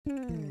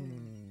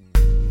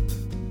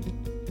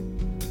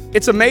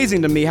It's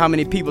amazing to me how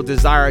many people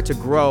desire to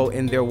grow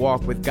in their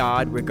walk with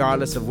God,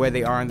 regardless of where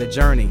they are in the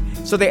journey.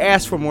 So they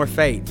ask for more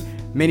faith.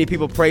 Many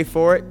people pray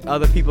for it.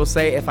 Other people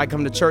say, if I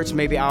come to church,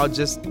 maybe I'll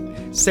just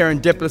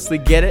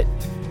serendipitously get it.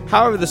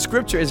 However, the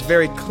scripture is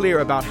very clear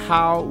about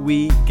how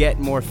we get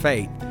more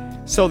faith.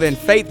 So then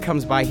faith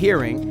comes by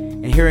hearing,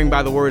 and hearing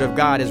by the word of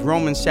God, as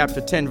Romans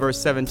chapter 10,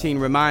 verse 17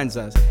 reminds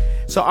us.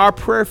 So our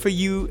prayer for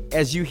you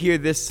as you hear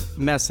this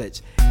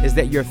message is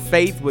that your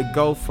faith would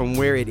go from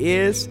where it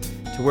is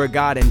to where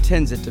God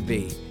intends it to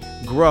be.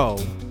 Grow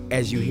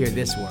as you hear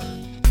this word.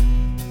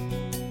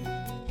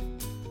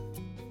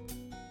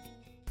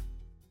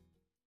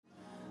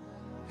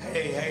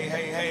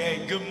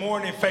 Hey. Good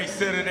morning, Faith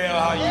Citadel.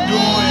 How you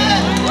doing?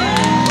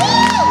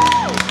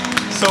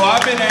 So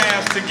I've been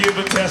asked to give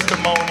a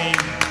testimony,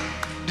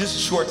 just a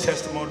short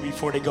testimony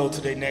before they go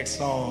to their next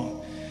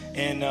song.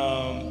 And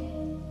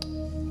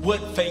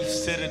what Faith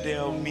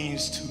Citadel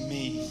means to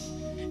me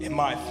and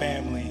my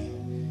family.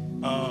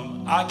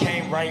 I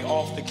came right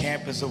off the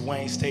campus of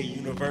Wayne State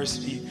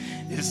University.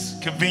 It's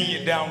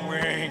convenient that I'm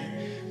wearing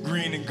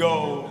green and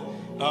gold.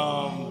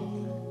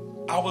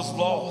 I was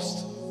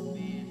lost.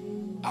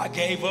 I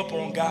gave up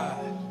on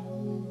God.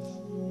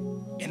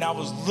 And I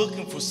was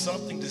looking for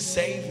something to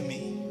save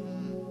me.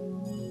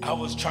 I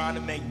was trying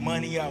to make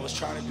money. I was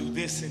trying to do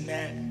this and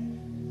that.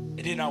 And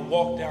then I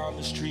walked down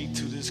the street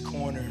to this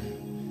corner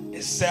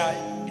and sat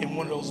in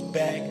one of those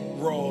back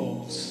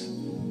rows.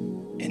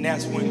 And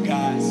that's when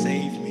God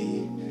saved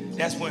me.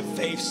 That's when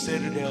Faith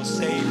Citadel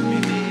saved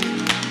me.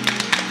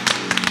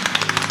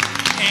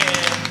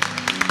 And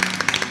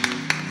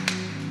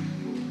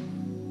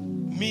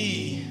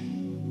me,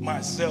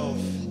 myself,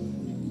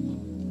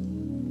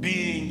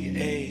 being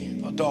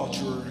a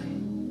adulterer,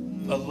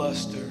 a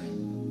luster,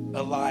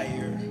 a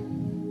liar,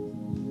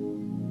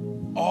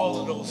 all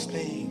of those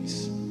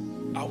things,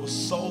 I was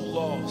so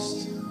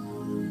lost.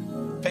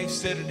 Faith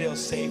Citadel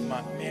saved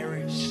my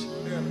marriage.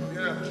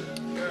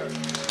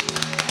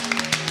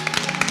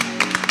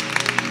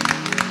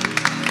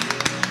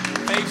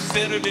 Faith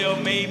Citadel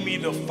made me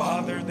the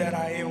father that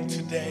I am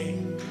today.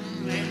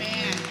 Amen.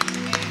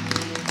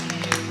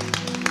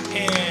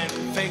 And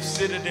Faith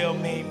Citadel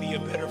made me a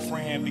better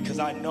friend because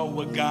I know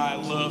what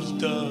God loves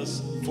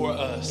does for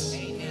us.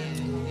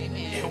 Amen.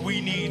 And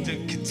we need to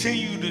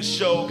continue to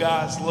show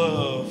God's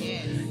love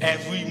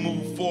as we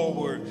move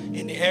forward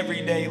in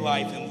everyday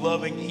life and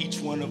loving each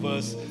one of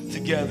us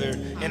together.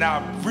 And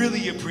I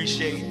really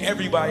appreciate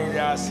everybody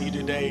that I see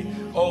today,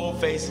 old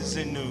faces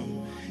and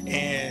new.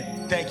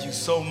 And thank you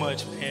so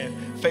much, man.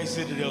 Faith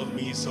Citadel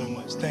means so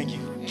much. Thank you.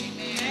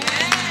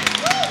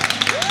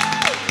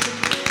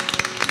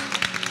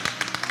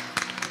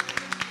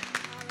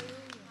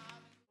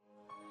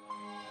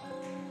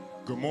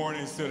 Good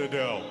morning,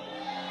 Citadel.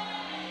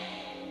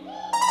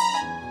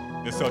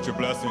 It's such a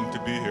blessing to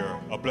be here,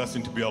 a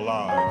blessing to be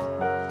alive.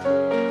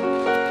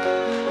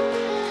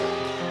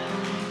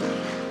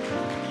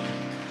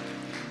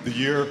 The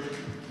year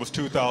was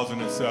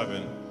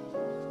 2007.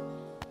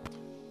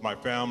 My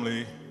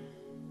family,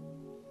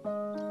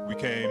 we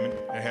came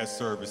and had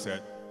service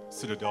at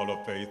Citadel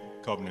of Faith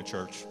Covenant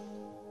Church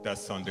that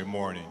Sunday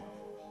morning.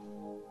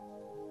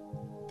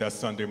 That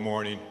Sunday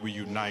morning, we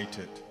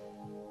united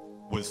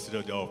with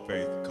Citadel of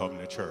Faith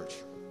Covenant Church.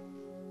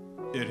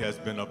 It has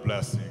been a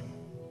blessing.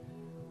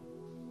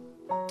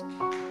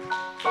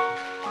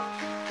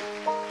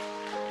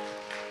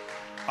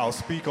 I'll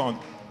speak on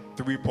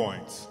 3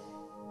 points.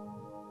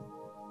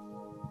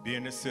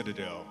 Being a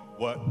Citadel,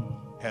 what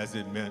has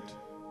it meant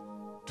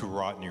to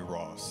Rodney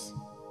Ross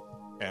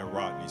and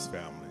Rodney's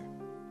family?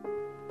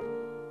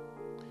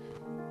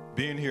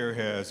 Being here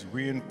has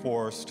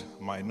reinforced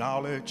my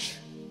knowledge,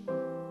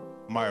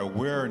 my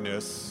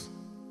awareness,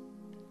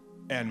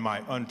 and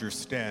my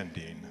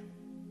understanding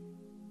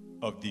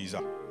of these.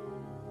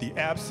 The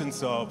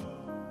absence of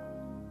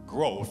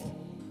growth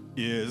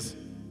is,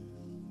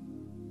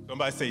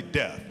 somebody say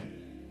death.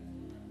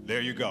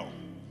 There you go.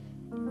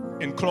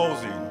 In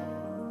closing,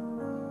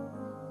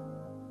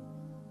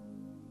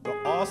 the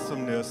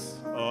awesomeness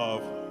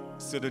of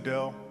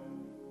Citadel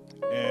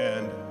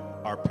and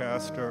our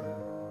pastor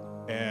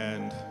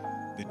and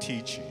the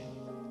teaching.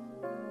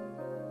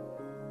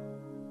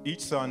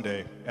 Each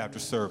Sunday after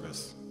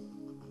service,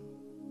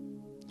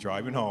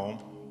 driving home,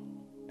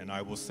 and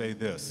I will say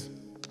this: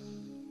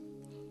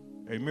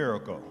 a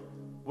miracle.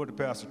 What did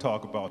the pastor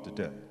talk about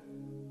today?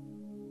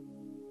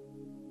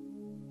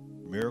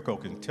 Miracle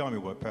can tell me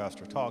what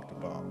pastor talked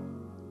about.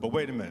 But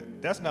wait a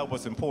minute, that's not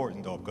what's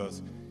important though,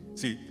 because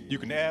see, you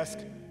can ask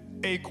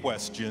a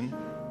question,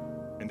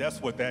 and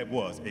that's what that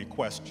was, a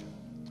question.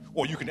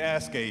 Or you can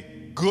ask a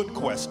good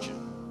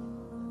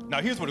question.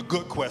 Now here's what a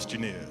good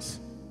question is.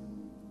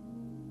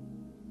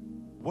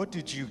 What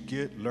did you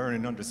get, learn,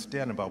 and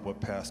understand about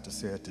what pastor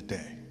said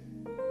today?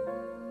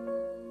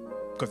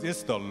 Because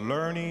it's the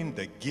learning,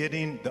 the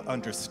getting, the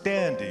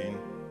understanding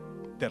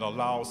that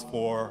allows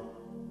for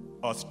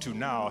us to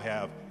now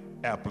have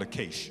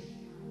application.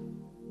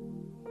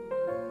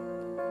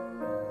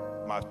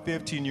 my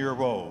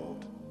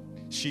 15-year-old,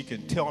 she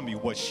can tell me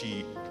what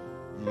she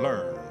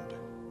learned,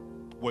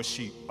 what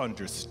she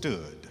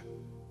understood,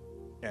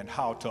 and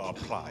how to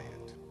apply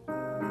it.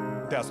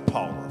 That's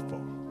powerful.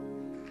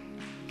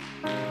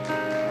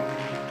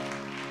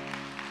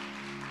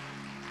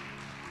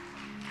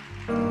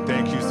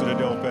 Thank you,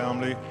 Citadel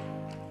family.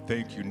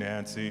 Thank you,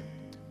 Nancy.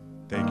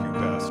 Thank you,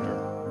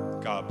 Pastor.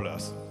 God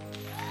bless.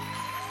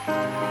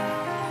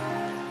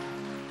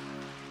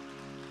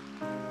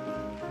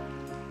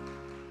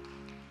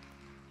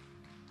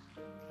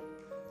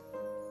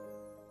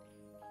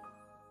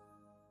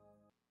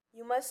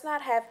 You must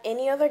not have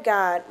any other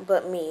God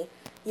but me.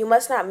 You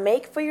must not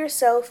make for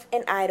yourself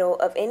an idol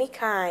of any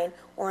kind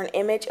or an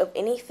image of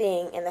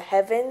anything in the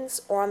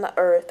heavens or on the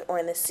earth or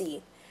in the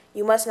sea.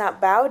 You must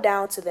not bow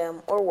down to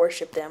them or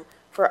worship them,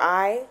 for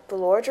I, the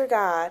Lord your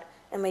God,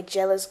 am a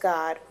jealous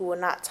God who will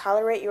not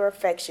tolerate your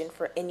affection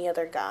for any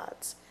other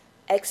gods.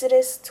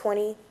 Exodus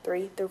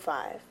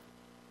 20:3-5.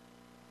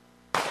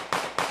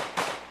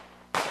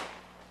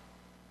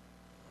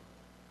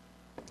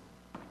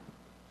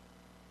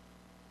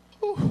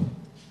 Ooh,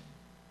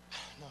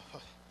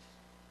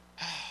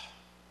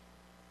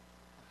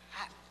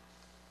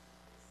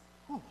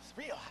 it's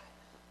real hot.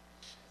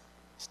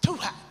 It's too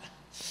hot.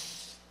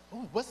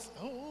 Ooh,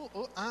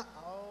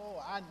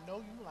 I know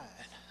you lying.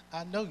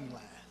 I know you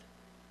lying.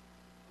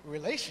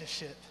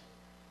 Relationship,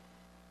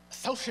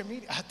 social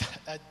media,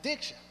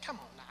 addiction. Come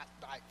on now,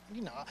 like,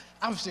 you know,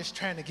 I was just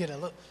trying to get a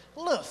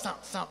little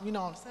something, you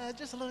know what I'm saying?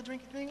 Just a little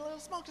drink, a little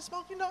smoke,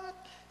 you know,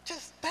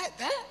 just that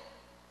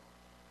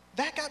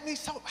got me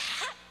so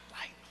hot,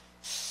 like,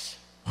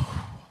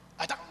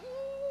 I thought,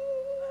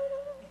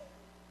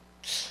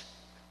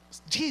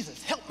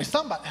 Jesus, help me,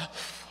 somebody.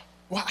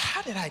 Well,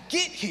 how did I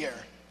get here?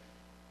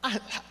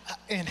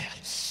 And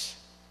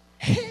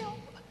hell,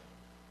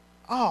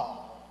 oh.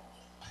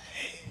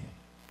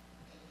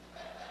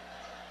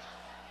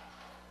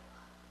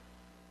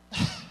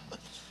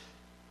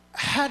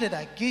 How did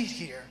I get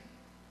here?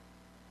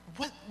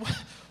 What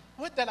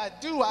did I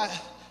do? I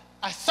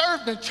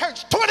served in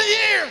church. 20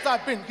 years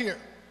I've been here.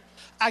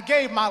 I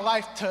gave my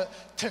life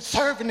to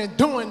serving and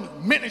doing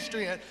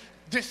ministry and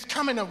just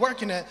coming and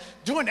working and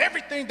doing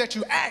everything that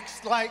you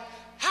asked. Like,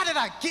 how did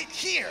I get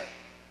here?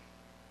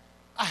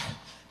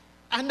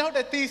 I know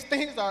that these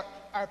things are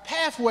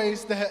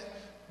pathways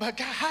but God,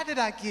 how did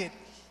I get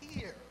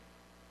here?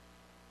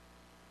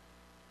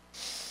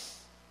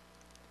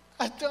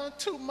 I've done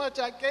too much.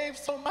 I gave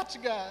so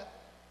much, God,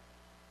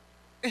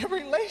 in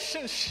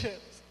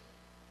relationships.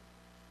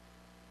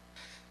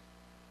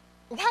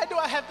 Why do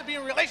I have to be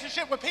in a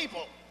relationship with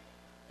people?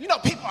 You know,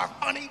 people are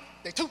funny.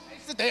 They're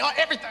two-faced. They are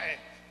everything.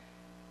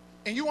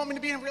 And you want me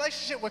to be in a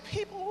relationship with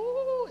people?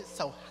 Ooh, it's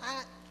so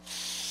hot.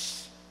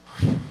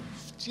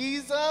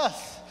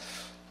 Jesus.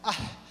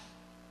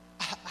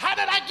 How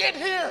did I get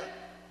here?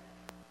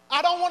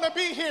 I don't want to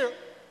be here.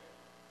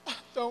 I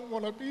don't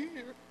want to be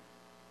here.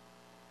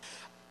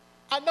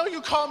 I know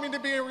you called me to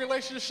be in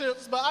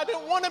relationships, but I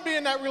didn't want to be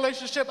in that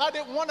relationship. I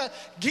didn't want to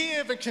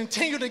give and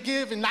continue to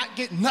give and not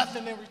get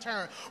nothing in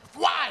return.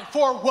 Why?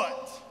 For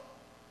what?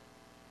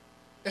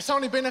 It's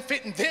only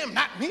benefiting them,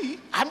 not me.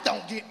 I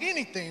don't get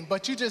anything,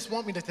 but you just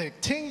want me to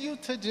continue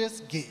to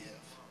just give.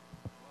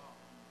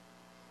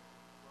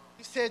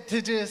 You said to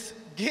just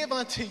give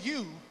unto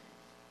you,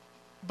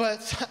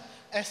 but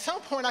at some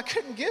point I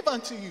couldn't give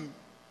unto you.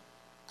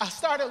 I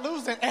started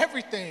losing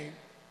everything.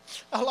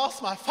 I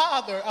lost my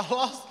father. I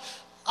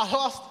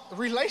lost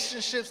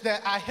relationships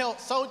that I held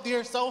so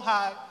dear, so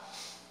high,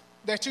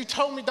 that you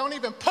told me don't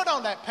even put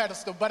on that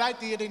pedestal, but I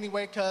did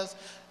anyway because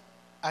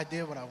I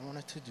did what I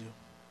wanted to do.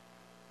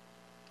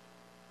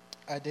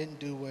 I didn't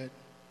do what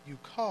you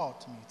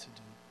called me to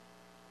do.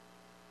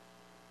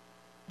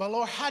 But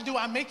Lord, how do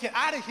I make it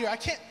out of here? I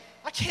can't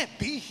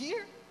be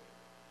here.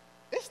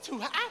 It's too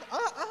hot.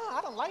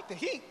 I don't like the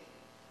heat.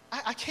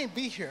 I can't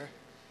be here.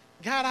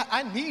 God,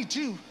 I need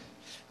you.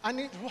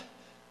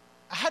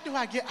 How do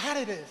I get out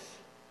of this?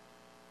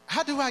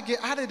 How do I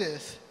get out of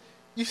this?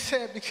 You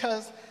said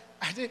because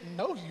I didn't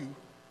know you.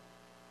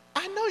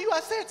 I know you. I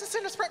said to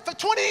Center Spring for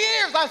 20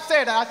 years. I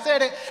said it. I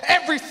said it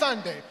every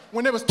Sunday.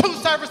 When there was 2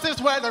 services,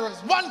 where there was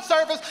 1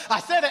 service, I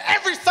said it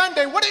every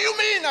Sunday. What do you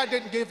mean I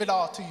didn't give it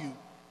all to you?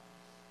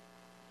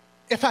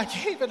 If I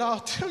gave it all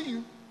to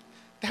you,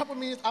 that would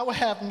mean I would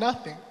have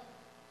nothing.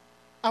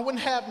 I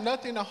wouldn't have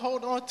nothing to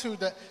hold on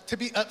to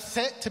be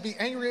upset, to be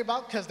angry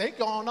about, because they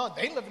going on,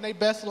 they living their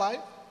best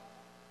life.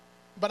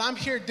 But I'm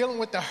here dealing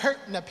with the hurt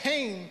and the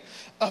pain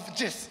of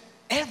just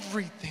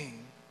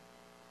everything.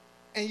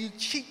 And you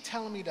keep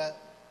telling me to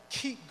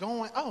keep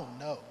going. Oh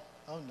no,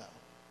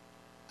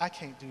 I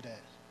can't do that.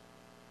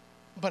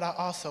 But I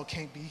also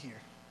can't be here.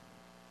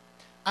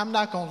 I'm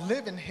not gonna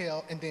live in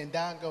hell and then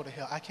die and go to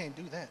hell. I can't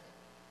do that.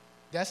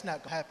 That's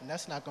not gonna happen.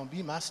 That's not gonna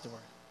be my story.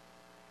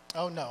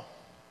 Oh no,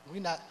 we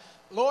not.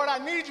 Lord, I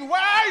need you.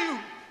 Where are you?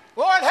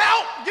 Lord,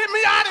 help! Get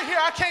me out of here.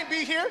 I can't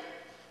be here.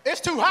 It's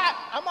too hot.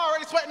 I'm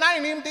already sweating. I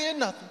ain't even did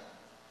nothing.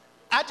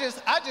 I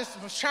just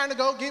was trying to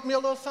go get me a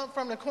little something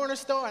from the corner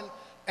store,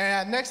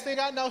 and next thing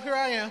I know, here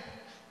I am.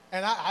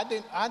 And I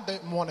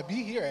didn't want to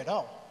be here at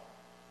all.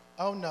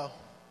 Oh no.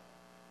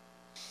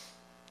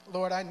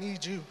 Lord, I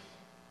need you.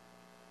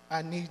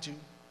 I need you.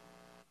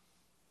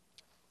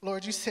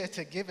 Lord, you said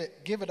to give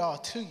it all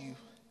to you.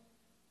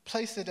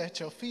 Place it at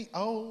your feet.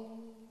 Oh,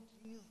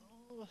 Jesus.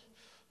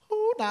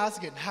 Ooh, now it's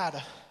getting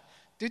hotter.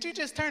 Did you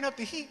just turn up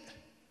the heat?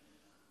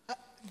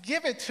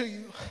 Give it to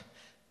you.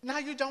 Now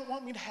you don't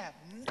want me to have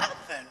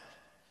nothing.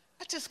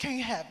 I just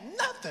can't have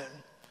nothing.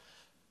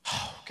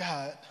 Oh,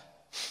 God.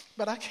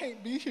 But I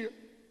can't be here.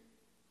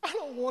 I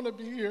don't want to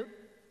be here.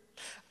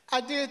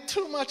 I did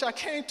too much. I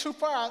came too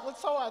far.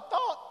 So I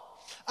thought.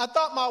 I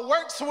thought my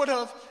works would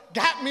have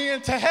got me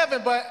into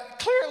heaven, but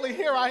clearly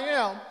here I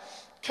am.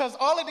 Because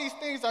all of these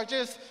things are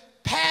just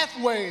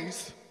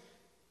pathways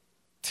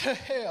to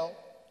hell.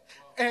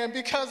 And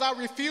because I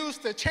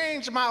refused to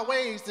change my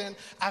ways, and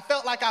I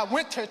felt like I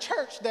went to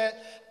church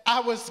that I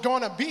was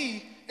going to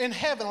be in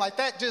heaven, like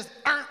that just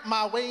earned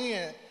my way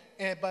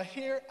in. But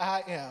here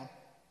I am,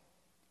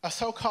 a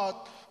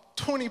so-called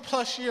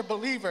 20-plus year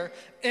believer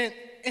in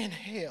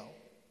hell.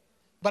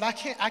 But I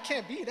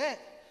can't be that.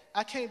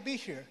 I can't be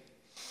here.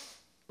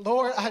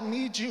 Lord, I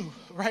need you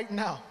right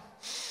now.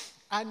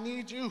 I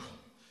need you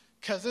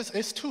because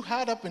it's too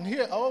hot up in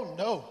here. Oh,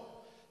 no.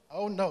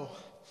 Oh, no.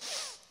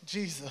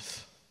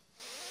 Jesus.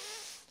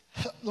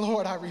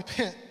 Lord, I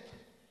repent.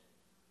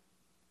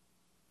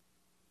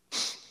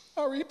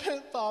 I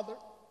repent, Father,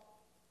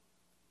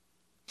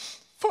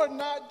 for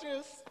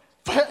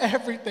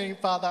everything,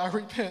 Father. I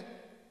repent.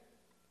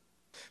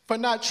 For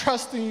not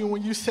trusting you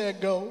when you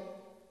said go.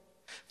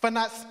 For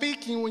not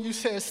speaking when you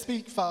said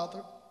speak,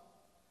 Father.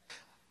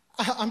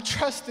 I'm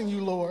trusting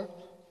you, Lord.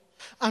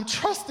 I'm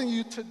trusting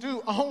you to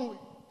do only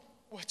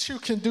what you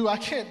can do. I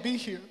can't be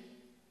here.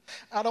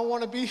 I don't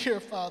want to be here,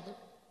 Father.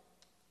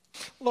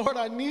 Lord,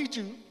 I need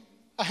you.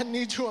 I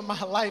need you in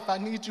my life. I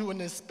need you in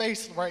this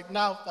space right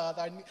now,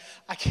 Father.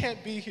 I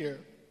can't be here.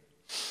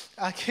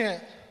 I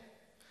can't.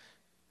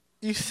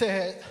 You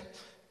said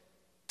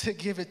to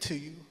give it to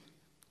you.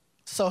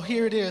 So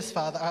here it is,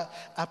 Father.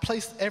 I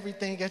place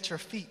everything at your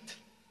feet.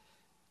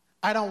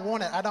 I don't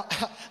want it. I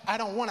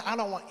don't want it. I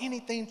don't want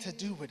anything to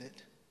do with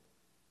it.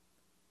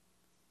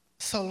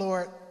 So,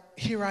 Lord,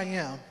 here I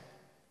am.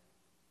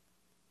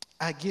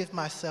 I give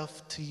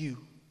myself to you.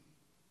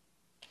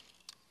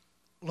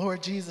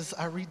 Lord Jesus,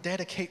 I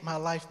rededicate my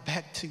life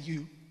back to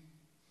you.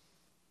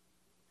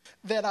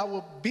 That I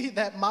will be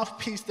that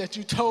mouthpiece that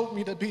you told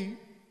me to be.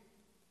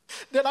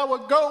 That I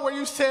will go where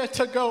you said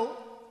to go.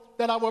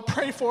 That I will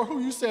pray for who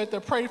you said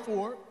to pray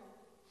for.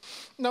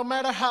 No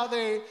matter how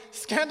they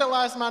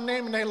scandalize my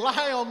name and they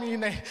lie on me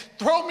and they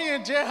throw me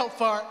in jail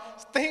for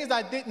things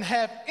I didn't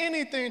have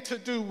anything to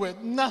do with,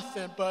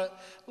 nothing.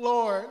 But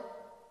Lord,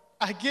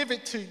 I give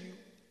it to you.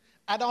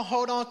 I don't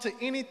hold on to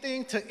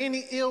anything, to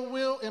any ill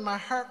will in my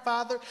heart,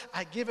 Father.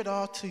 I give it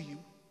all to you.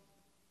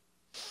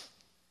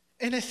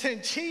 And it's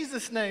in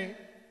Jesus' name,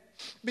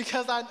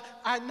 because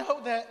I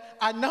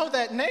know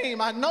that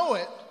name, I know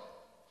it,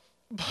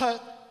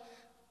 but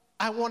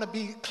I want to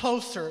be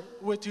closer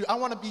with you. I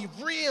want to be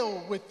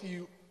real with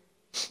you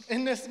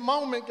in this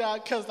moment,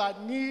 God, because I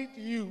need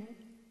you.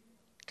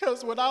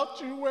 Because without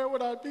you, where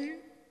would I be?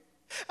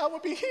 I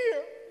would be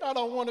here. I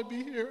don't want to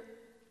be here.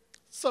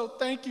 So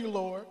thank you,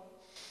 Lord.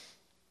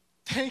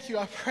 Thank you.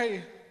 I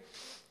pray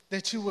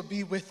that you would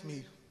be with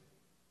me,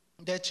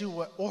 that you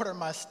would order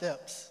my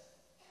steps.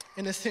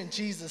 And it's in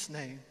Jesus'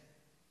 name.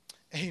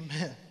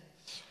 Amen.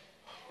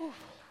 Whew.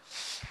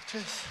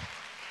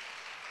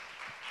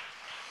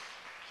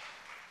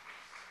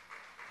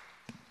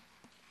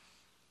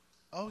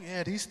 Oh,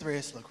 yeah, these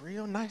threads look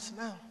real nice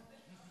now.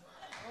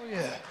 Oh,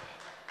 yeah.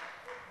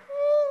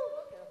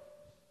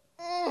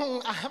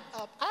 I'm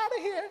up out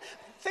of here.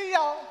 See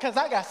y'all, because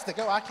I got to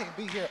go. I can't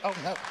be here. Oh,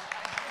 no.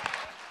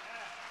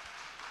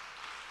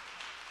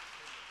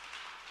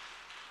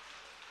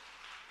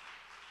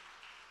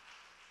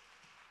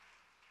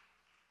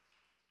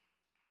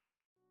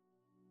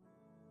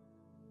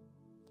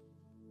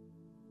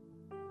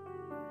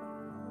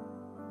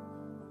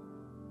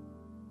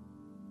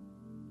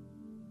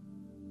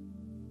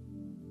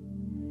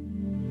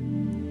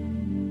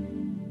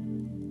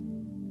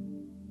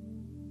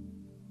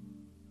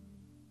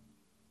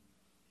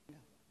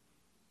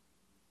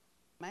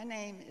 My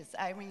name is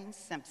Irene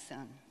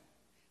Simpson.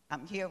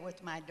 I'm here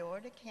with my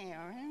daughter,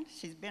 Karen.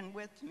 She's been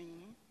with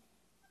me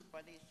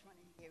for these 20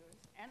 years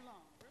and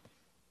longer.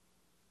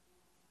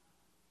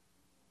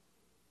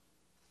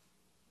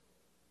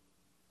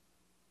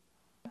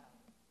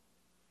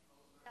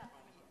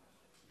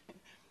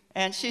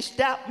 And she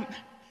stopped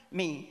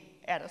me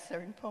at a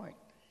certain point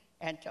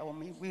and told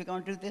me, we're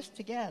going to do this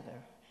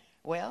together.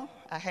 Well,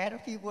 I had a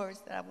few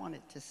words that I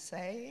wanted to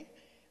say,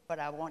 but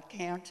I want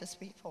Karen to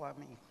speak for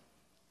me.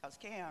 Because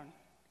Karen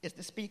is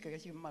the speaker,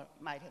 as you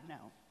might have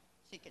known.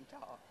 She can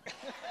talk.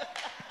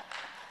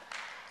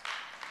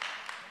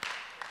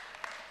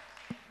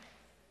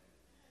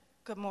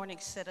 Good morning,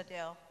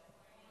 Citadel.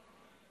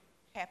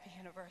 Happy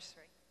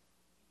anniversary.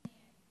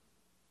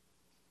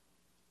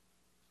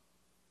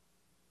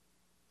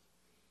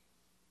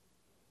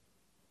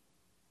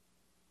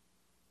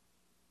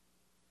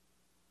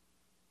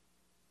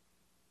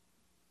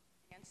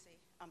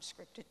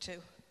 scripted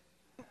too.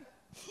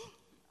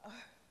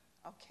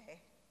 Okay.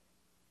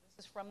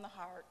 This is from the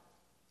heart,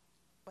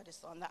 but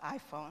it's on the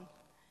iPhone.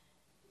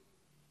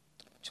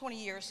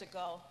 20 years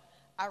ago,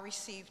 I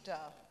received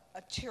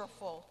a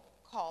tearful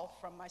call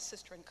from my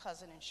sister and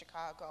cousin in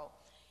Chicago,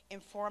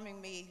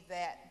 informing me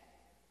that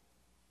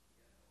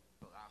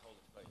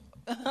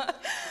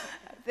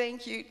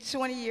thank you.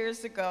 20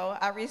 years ago,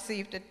 I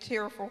received a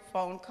tearful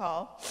phone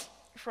call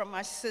from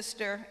my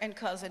sister and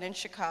cousin in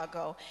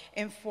Chicago,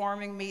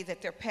 informing me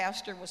that their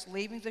pastor was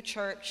leaving the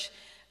church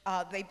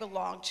they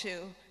belonged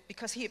to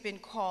because he had been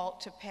called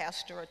to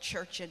pastor a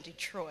church in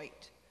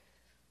Detroit.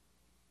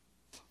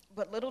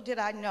 But little did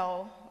I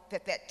know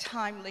that that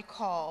timely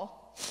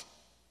call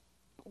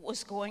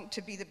was going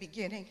to be the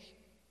beginning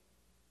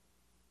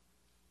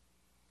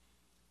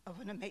of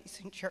an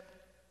amazing journey.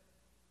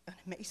 An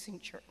amazing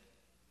journey.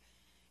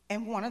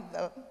 And one of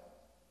the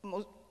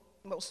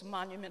most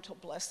monumental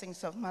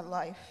blessings of my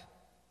life.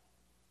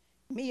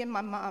 Me and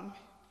my mom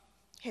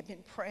had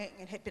been praying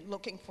and had been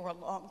looking for a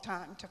long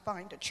time to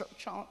find a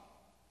church home.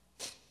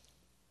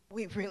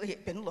 We really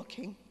had been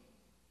looking.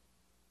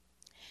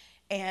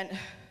 And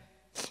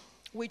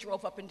we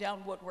drove up and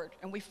down Woodward,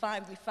 and we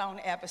finally found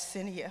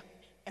Abyssinia.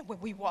 And when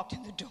we walked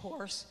in the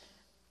doors,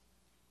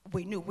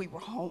 we knew we were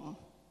home.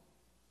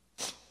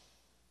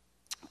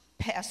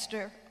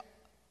 Pastor,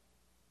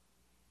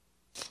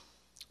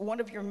 one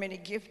of your many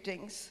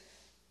giftings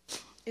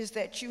is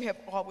that you have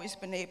always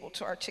been able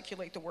to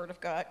articulate the Word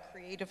of God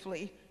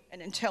creatively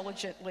and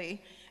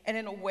intelligently and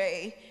in a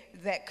way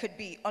that could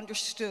be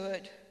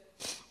understood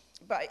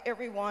by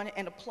everyone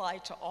and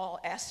applied to all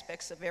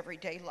aspects of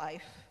everyday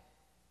life.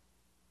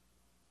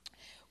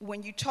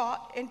 When you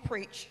taught and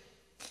preached,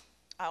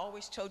 I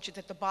always told you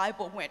that the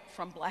Bible went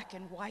from black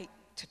and white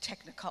to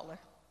Technicolor.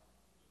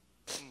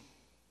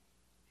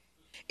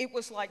 It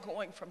was like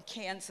going from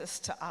Kansas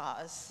to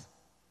Oz.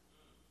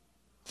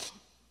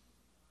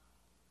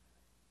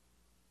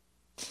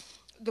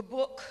 The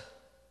book,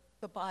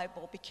 the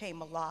Bible,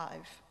 became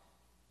alive.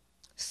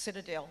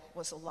 Citadel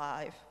was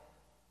alive.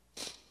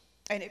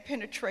 And it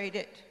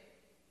penetrated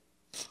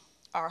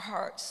our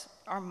hearts,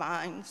 our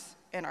minds,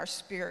 and our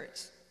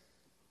spirits.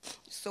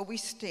 So we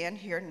stand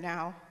here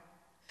now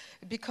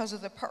because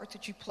of the part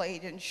that you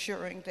played in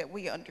ensuring that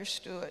we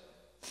understood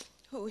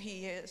who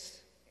he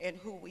is and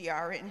who we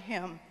are in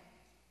him.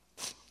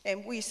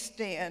 And we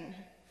stand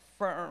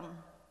firm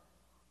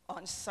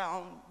on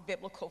sound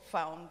biblical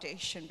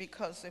foundation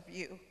because of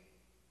you.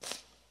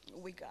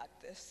 We got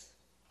this.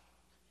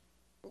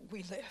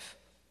 We live.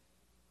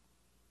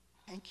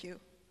 Thank you.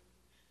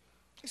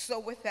 So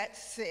with that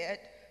said,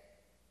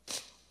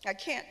 I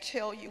can't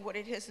tell you what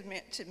it has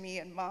meant to me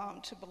and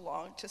Mom to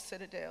belong to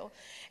Citadel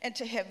and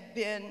to have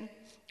been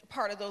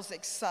part of those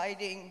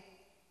exciting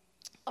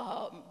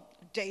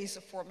days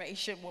of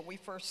formation when we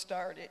first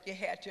started. You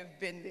had to have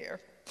been there.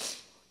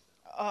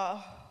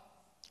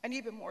 And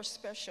even more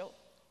special,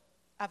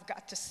 I've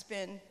got to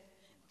spend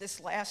this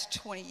last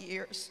 20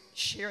 years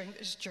sharing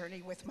this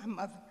journey with my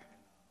mother.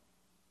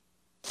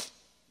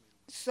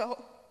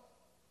 So,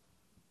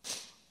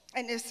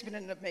 and it's been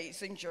an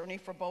amazing journey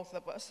for both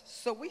of us.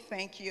 So we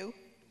thank you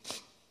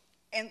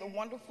and the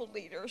wonderful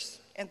leaders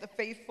and the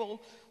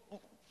faithful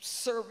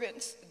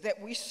servants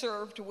that we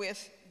served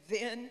with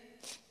then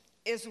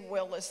as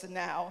well as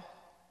now.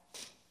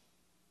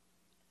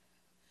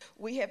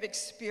 We have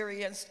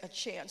experienced a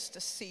chance to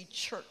see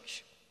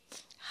church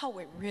how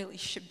it really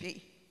should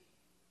be.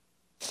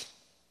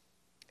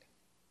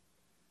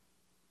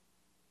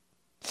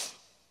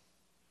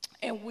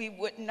 And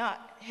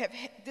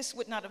this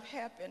would not have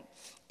happened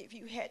if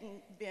you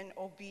hadn't been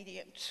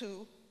obedient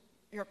to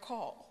your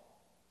call.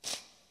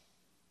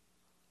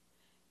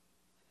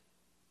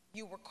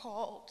 You were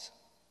called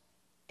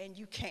and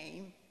you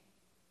came.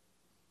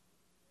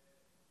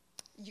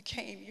 You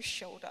came, you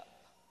showed up.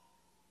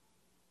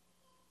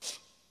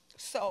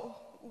 So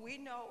we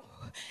know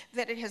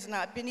that it has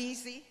not been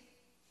easy,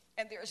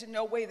 and there's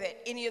no way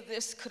that any of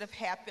this could have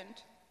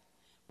happened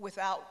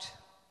without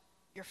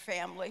your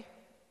family,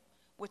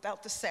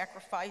 without the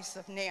sacrifice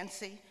of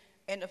Nancy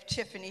and of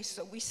Tiffany.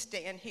 So we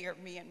stand here,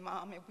 me and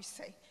Mom, and we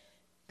say,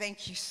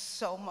 thank you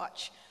so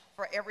much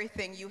for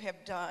everything you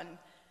have done.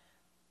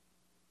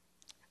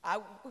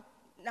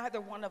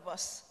 Neither one of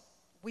us,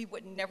 we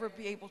would never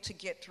be able to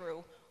get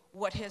through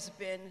what has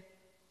been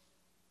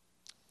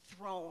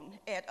thrown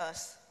at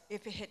us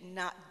if it had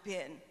not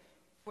been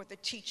for the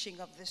teaching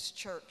of this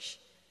church.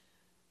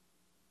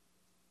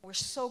 We're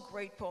so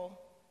grateful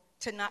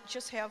to not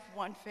just have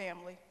one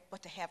family,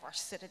 but to have our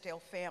Citadel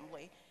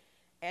family.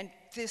 And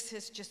this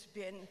has just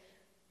been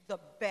the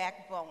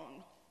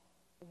backbone,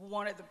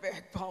 one of the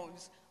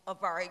backbones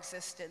of our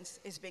existence,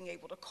 is being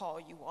able to call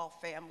you all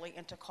family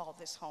and to call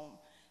this home.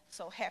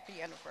 So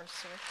happy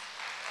anniversary.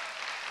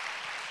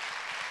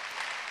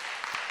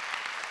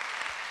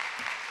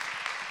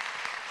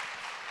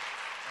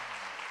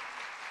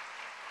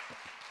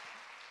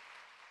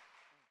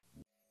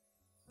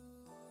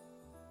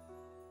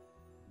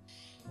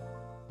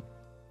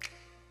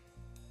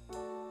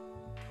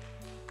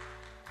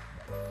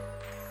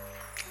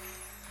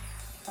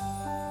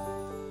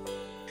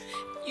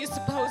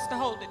 supposed to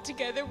hold it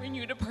together when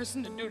you're the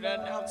person to do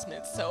the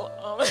announcement. So,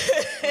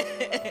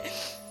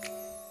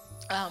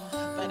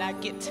 but I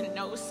get to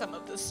know some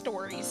of the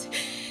stories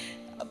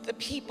of the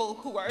people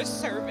who are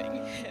serving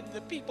and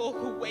the people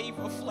who wave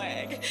a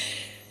flag.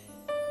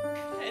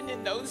 And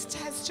in those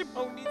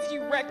testimonies,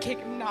 you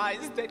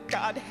recognize that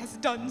God has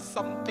done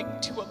something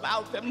to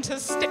allow them to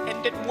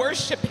stand and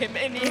worship him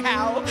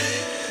anyhow.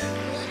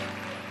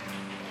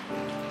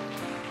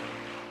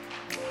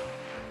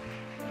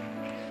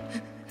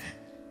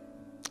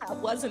 I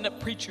wasn't a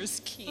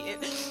preacher's kid,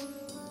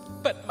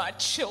 but my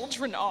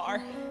children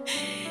are.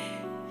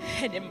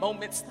 And in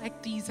moments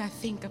like these, I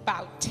think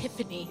about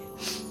Tiffany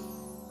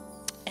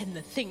and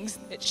the things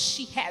that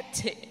she had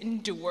to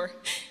endure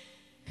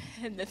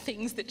and the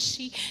things that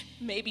she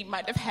maybe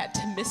might have had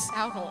to miss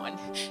out on,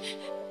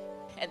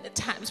 and the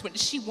times when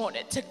she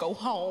wanted to go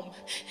home,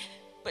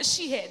 but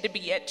she had to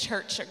be at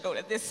church or go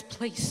to this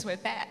place or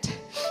that.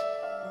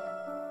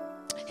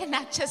 And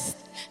I just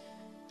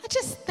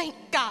thank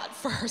God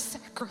for her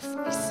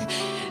sacrifice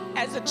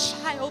as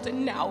a child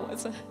and now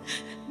as a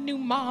new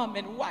mom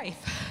and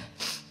wife.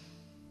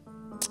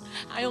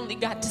 I only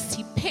got to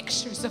see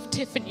pictures of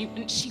Tiffany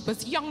when she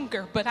was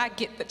younger, but I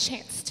get the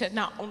chance to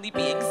not only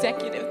be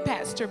executive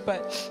pastor,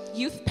 but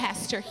youth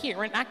pastor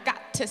here, and I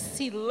got to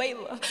see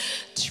Layla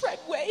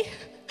Treadway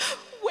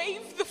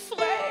wave the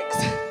flags.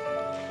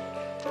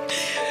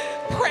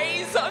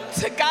 Praise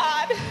unto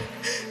God.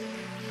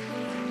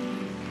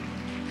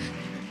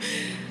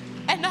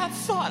 And I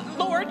thought,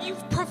 Lord,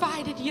 you've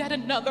provided yet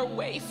another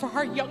way for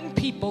our young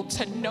people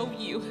to know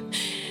you.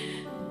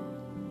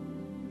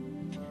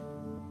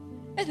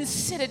 And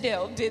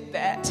Citadel did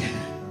that.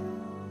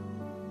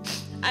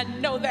 I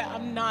know that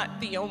I'm not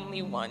the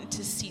only one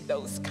to see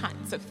those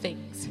kinds of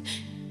things.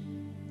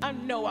 I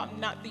know I'm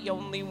not the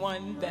only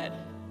one that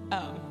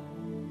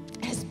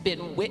has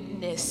been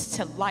witness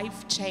to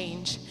life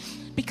change,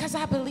 because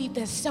I believe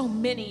that so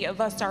many of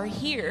us are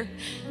here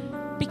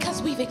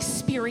because we've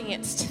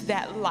experienced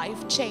that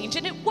life change.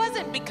 And it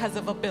wasn't because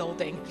of a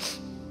building.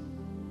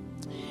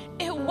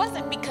 It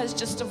wasn't because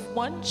just of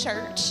one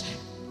church.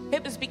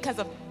 It was because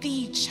of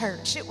the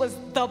church. It was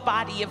the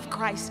body of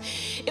Christ.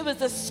 It was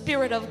the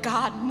Spirit of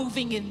God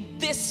moving in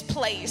this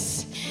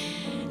place.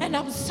 And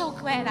I'm so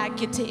glad I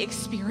get to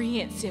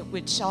experience it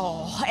with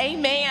y'all.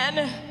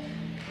 Amen.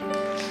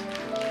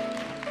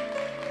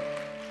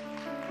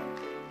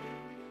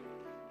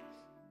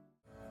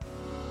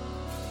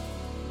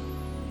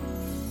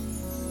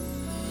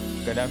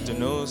 Good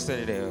afternoon,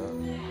 Citadel.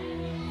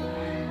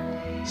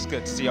 It's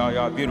good to see all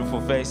y'all beautiful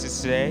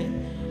faces today.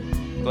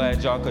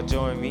 Glad y'all could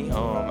join me.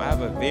 I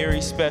have a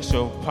very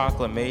special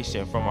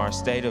proclamation from our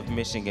state of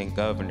Michigan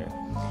governor,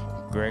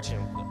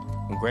 Gretchen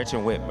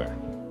Whitmer.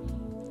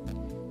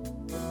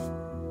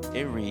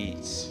 It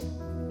reads,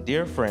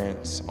 "Dear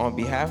friends, on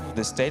behalf of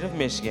the state of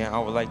Michigan, I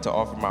would like to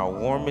offer my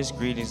warmest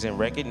greetings and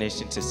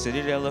recognition to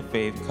Citadel of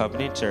Faith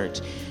Covenant Church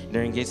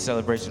during its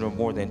celebration of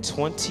more than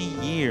 20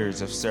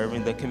 years of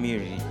serving the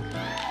community.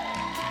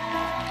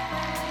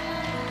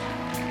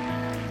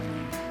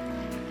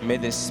 May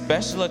this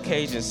special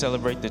occasion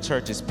celebrate the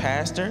church's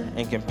pastor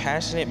and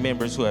compassionate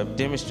members who have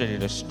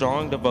demonstrated a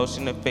strong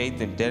devotion to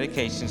faith and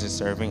dedication to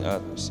serving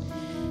others.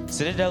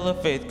 Citadel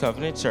of Faith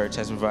Covenant Church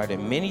has provided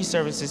many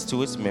services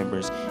to its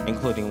members,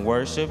 including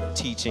worship,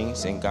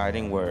 teachings, and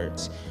guiding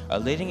words. A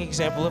leading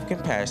example of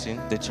compassion,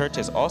 the church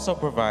has also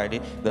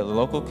provided the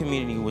local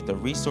community with the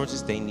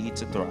resources they need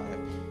to thrive.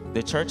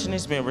 The church and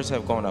its members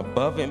have gone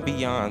above and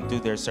beyond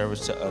through their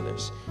service to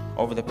others.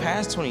 Over the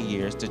past 20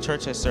 years, the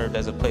church has served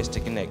as a place to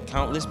connect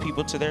countless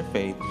people to their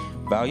faith,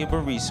 valuable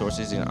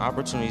resources, and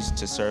opportunities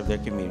to serve their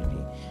community.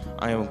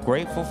 I am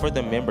grateful for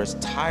the members'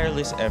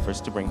 tireless efforts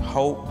to bring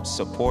hope,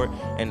 support,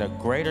 and a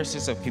greater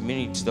sense of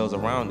community to those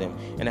around them,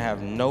 and I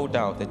have no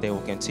doubt that they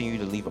will continue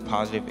to leave a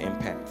positive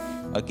impact.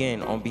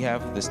 Again, on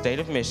behalf of the state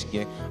of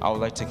Michigan, I would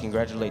like to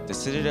congratulate the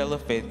Citadel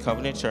of Faith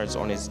Covenant Church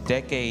on its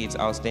decades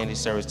outstanding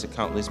service to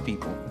countless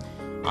people.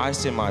 I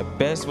send my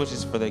best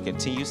wishes for their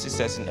continued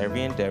success in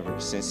every endeavor.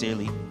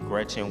 Sincerely,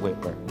 Gretchen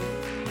Whitmer.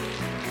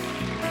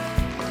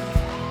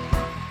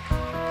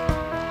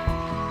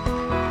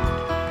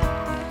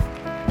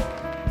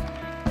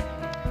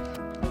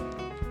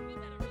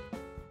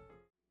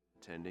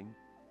 Attending,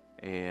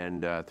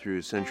 and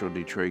through Central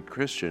Detroit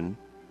Christian,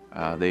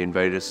 they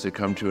invited us to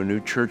come to a new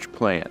church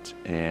plant,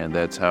 and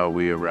that's how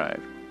we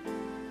arrived.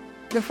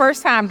 The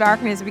first time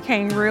darkness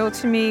became real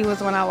to me was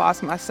when I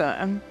lost my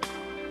son.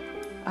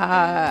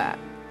 I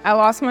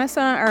lost my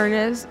son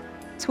Ernest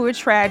to a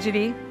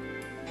tragedy,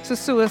 to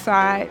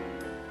suicide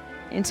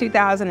in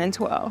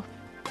 2012.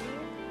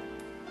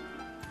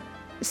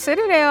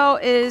 Citadel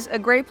is a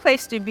great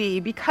place to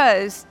be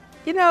because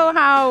you know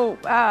how,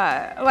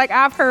 like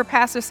I've heard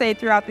pastors say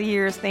throughout the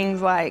years,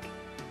 things like,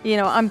 you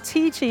know, I'm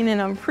teaching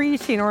and I'm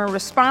preaching or I'm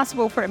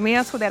responsible for the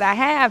mantle that I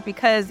have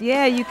because,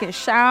 yeah, you can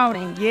shout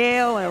and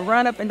yell and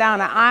run up and down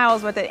the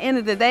aisles, but at the end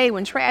of the day,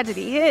 when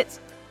tragedy hits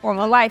or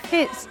when life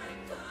hits,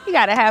 you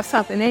got to have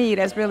something in you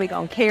that's really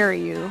going to carry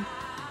you.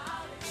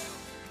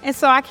 And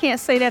so I can't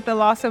say that the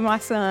loss of my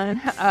son,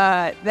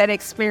 that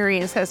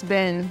experience has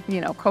been,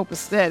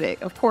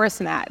 copacetic. Of course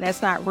not.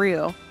 That's not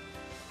real.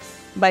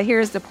 But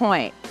here's the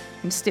point.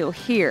 I'm still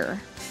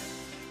here.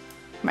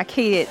 My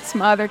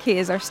other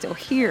kids are still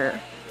here.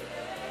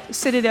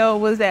 Citadel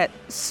was that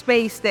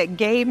space that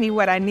gave me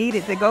what I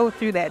needed to go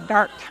through that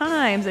dark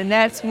times. And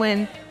that's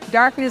when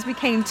darkness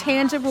became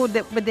tangible,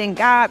 but then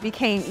God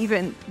became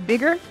even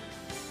bigger.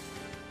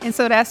 And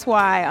so that's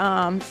why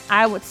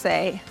I would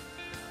say,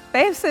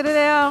 Faith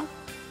Citadel,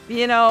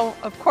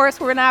 of course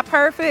we're not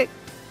perfect.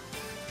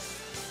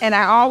 And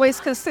I always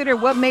consider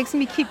what makes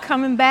me keep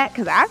coming back,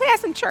 because I've had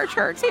some church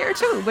hurts here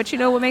too. But you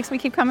know what makes me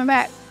keep coming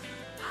back?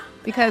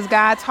 Because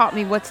God taught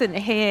me what's in the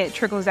head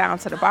trickles down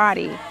to the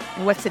body.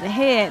 And what's in the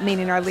head,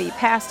 meaning our lead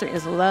pastor,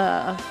 is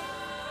love.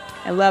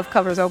 And love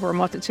covers over a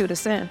multitude of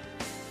sin.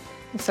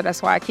 And so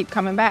that's why I keep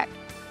coming back.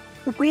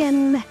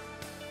 When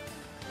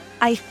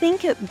I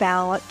think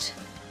about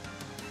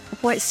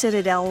what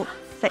Faith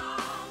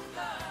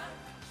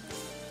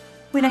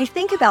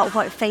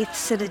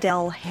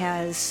Citadel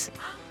has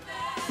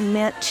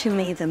meant to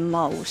me the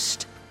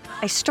most,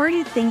 I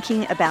started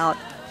thinking about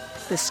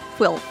this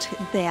quilt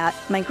that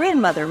my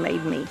grandmother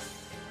made me.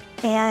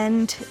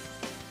 And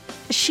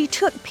she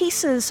took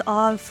pieces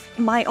of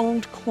my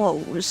old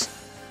clothes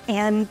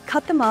and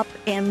cut them up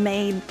and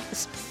made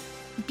this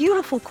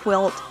beautiful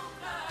quilt.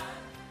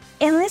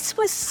 And this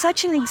was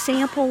such an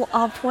example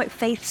of what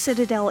Faith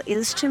Citadel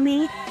is to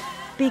me,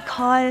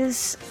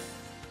 because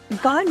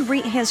God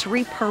has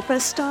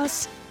repurposed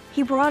us.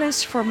 He brought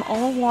us from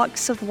all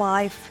walks of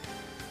life.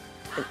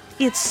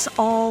 It's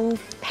all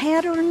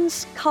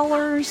patterns,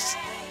 colors,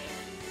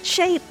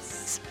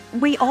 shapes.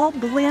 We all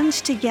blend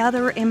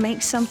together and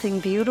make something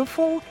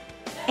beautiful.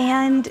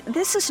 And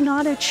this is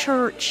not a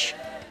church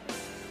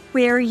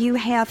where you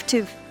have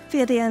to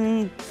fit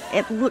in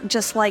and look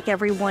just like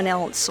everyone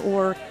else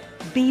or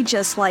be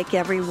just like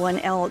everyone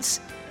else.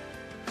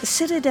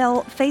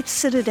 Faith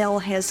Citadel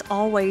has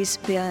always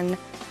been,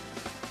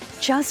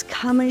 just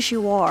come as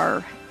you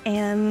are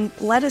and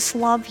let us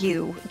love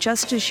you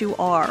just as you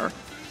are.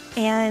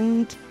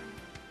 And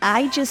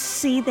I just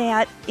see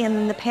that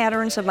in the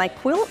patterns of my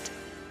quilt.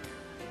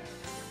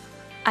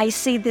 I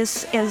see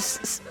this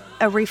as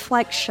a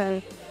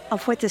reflection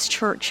of what this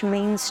church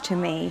means to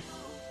me,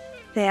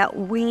 that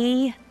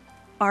we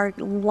are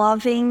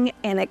loving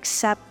and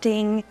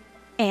accepting,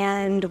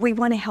 and we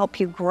want to help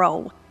you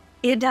grow.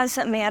 It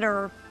doesn't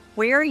matter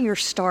where you're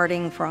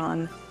starting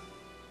from.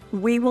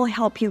 We will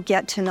help you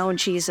get to know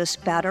Jesus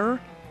better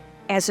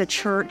as a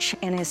church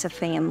and as a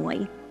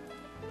family.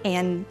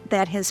 And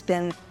that has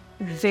been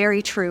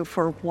very true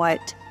for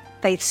what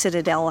Faith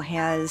Citadel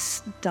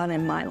has done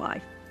in my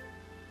life.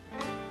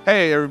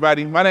 Hey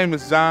everybody, my name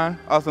is John,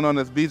 also known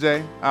as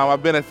BJ.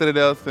 I've been at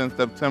Citadel since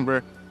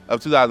September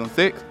of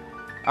 2006.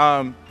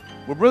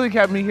 What really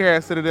kept me here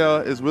at Citadel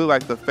is really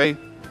like the faith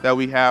that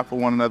we have for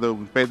one another,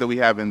 the faith that we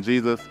have in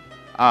Jesus.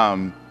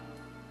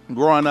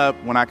 Growing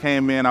up, when I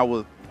came in, I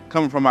was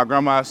coming from my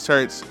grandma's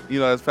church,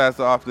 as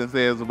Pastor often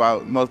says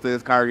about most of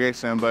his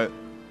congregation, but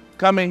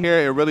coming here,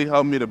 it really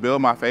helped me to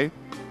build my faith.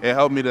 It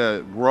helped me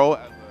to grow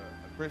as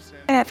a Christian.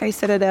 At Faith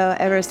Citadel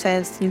ever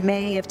since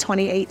May of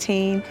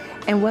 2018,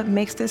 and what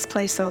makes this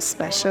place so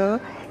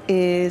special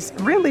is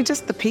really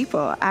just the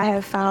people. I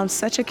have found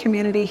such a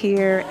community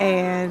here,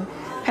 and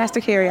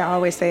Pastor Carey, I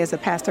always say, is a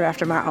pastor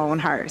after my own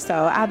heart.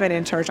 So I've been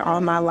in church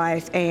all my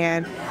life,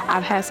 and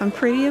I've had some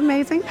pretty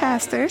amazing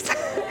pastors.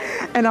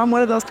 And I'm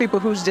one of those people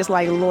who's just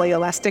like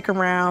loyal. I stick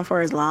around for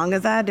as long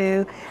as I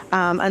do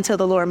until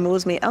the Lord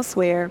moves me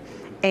elsewhere.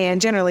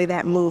 And generally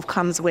that move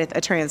comes with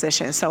a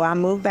transition. So I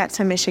moved back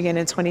to Michigan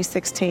in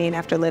 2016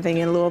 after living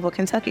in Louisville,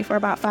 Kentucky for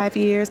about 5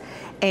 years.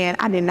 And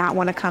I did not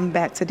want to come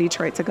back to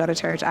Detroit to go to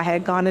church. I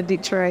had gone to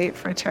Detroit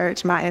for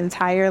church my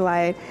entire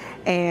life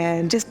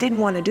and just didn't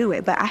want to do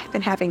it. But I've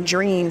been having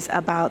dreams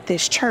about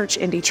this church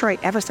in Detroit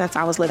ever since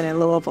I was living in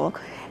Louisville.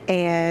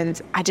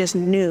 And I just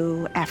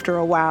knew after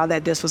a while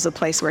that this was a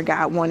place where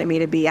God wanted me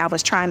to be. I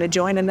was trying to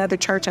join another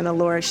church and the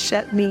Lord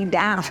shut me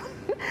down.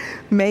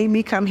 Made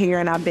me come here,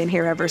 and I've been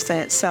here ever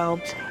since.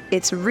 So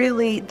it's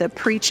really the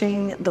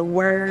preaching, the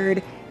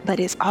word, but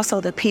it's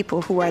also the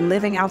people who are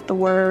living out the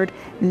word,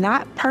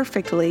 not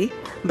perfectly,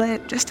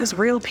 but just as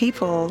real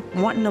people,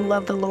 wanting to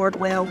love the Lord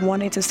well,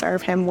 wanting to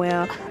serve him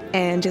well,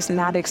 and just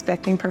not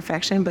expecting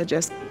perfection, but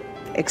just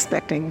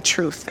expecting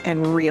truth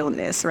and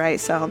realness,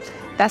 right? So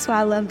that's why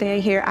I love being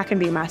here. I can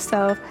be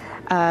myself.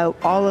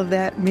 All of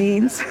that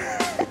means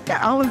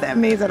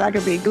that I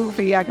can be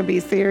goofy, I can be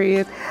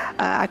serious,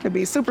 I can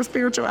be super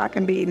spiritual, I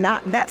can be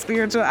not that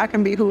spiritual, I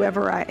can be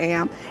whoever I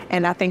am.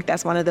 And I think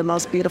that's one of the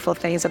most beautiful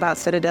things about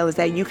Citadel is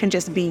that you can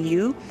just be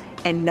you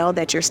and know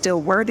that you're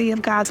still worthy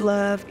of God's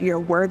love, you're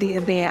worthy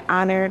of being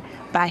honored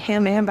by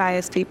him and by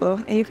his people,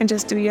 and you can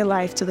just do your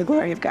life to the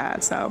glory of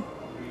God. So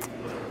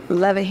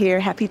love it here.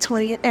 Happy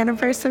 20th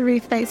anniversary,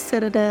 Faith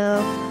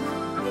Citadel.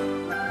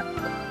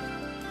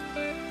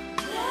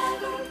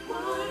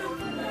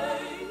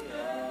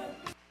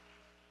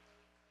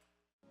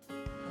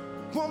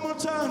 One more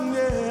time,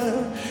 yeah.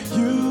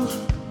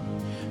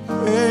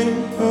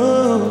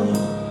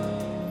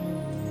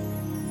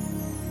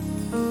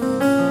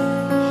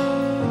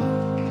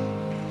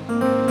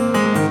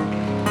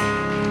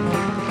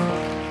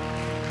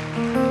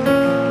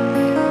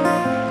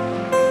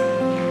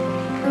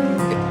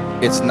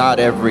 It's not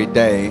every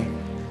day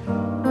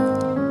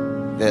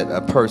that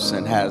a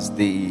person has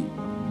the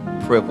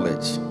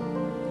privilege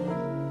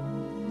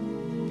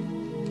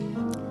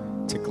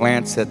to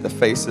glance at the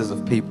faces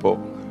of people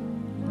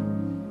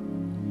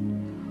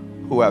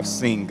who have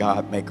seen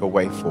God make a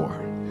way for.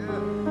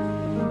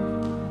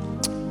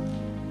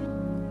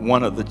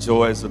 One of the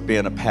joys of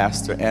being a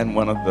pastor, and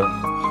one of the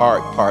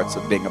hard parts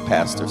of being a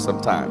pastor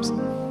sometimes,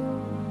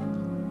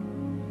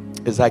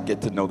 is I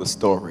get to know the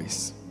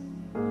stories.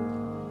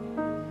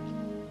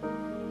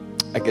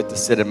 I get to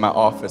sit in my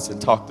office and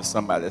talk to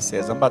somebody that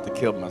says, I'm about to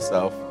kill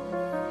myself.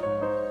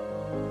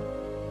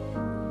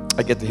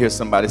 I get to hear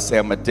somebody say,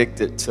 I'm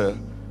addicted to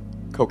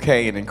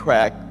cocaine and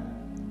crack,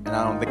 and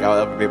I don't think I'll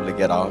ever be able to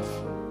get off.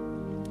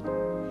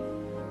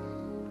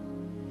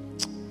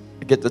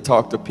 I get to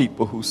talk to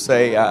people who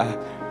say,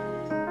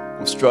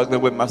 I'm struggling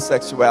with my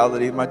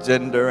sexuality, my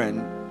gender,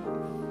 and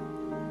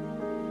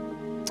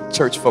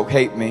church folk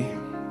hate me.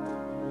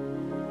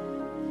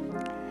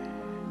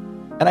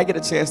 And I get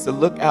a chance to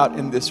look out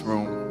in this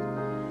room.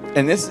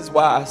 And this is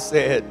why I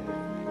said,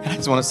 and I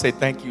just want to say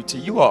thank you to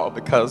you all,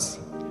 because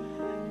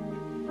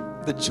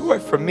the joy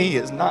for me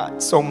is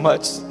not so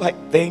much like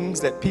things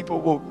that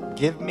people will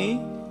give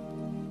me,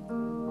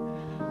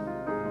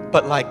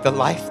 but like the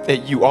life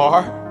that you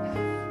are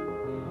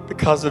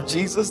because of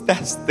Jesus.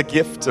 That's the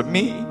gift to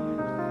me.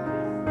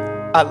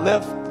 I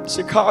left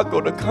Chicago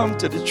to come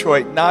to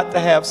Detroit, not to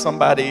have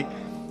somebody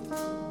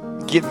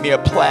give me a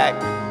plaque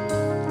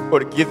or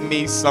to give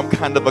me some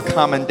kind of a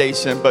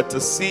commendation, but to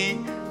see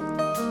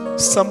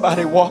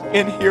somebody walk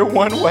in here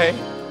one way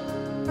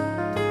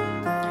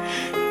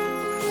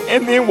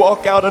and then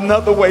walk out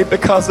another way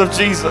because of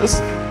Jesus.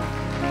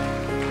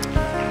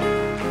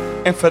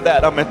 And for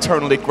that, I'm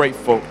eternally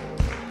grateful.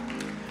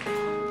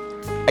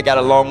 I got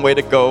a long way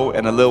to go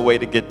and a little way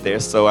to get there,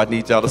 so I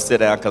need y'all to sit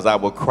down because I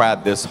will cry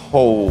this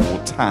whole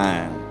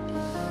time.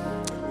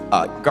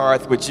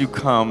 Garth, would you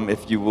come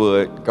if you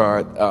would?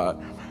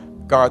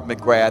 Garth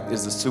McGrath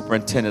is the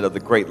superintendent of the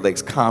Great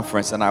Lakes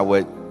Conference, and I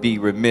would be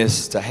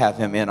remiss to have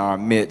him in our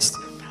midst.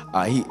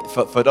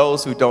 For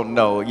those who don't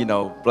know, you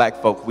know,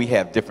 black folk, we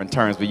have different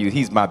terms for you.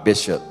 He's my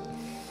bishop.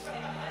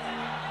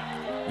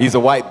 He's a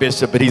white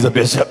bishop, but he's a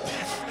bishop.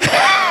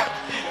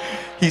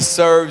 He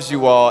serves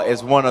you all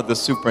as one of the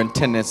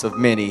superintendents of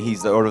many.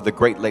 He's the order of the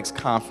Great Lakes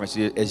Conference.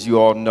 As you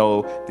all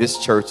know, this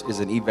church is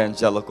an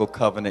evangelical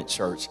covenant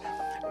church.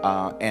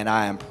 And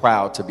I am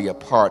proud to be a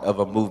part of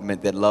a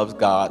movement that loves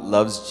God,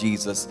 loves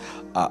Jesus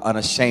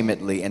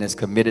unashamedly, and is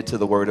committed to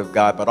the Word of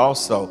God, but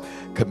also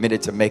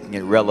committed to making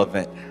it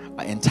relevant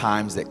in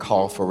times that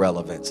call for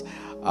relevance.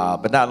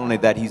 But not only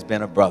that, he's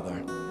been a brother,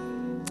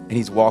 and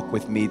he's walked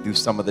with me through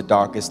some of the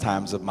darkest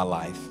times of my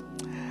life.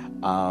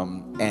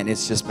 And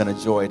it's just been a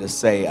joy to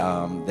say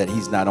that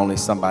he's not only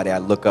somebody I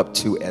look up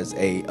to as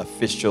an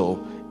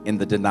official in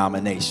the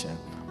denomination,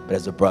 but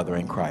as a brother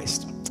in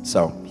Christ.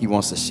 So he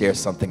wants to share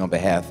something on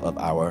behalf of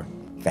our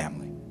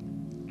family.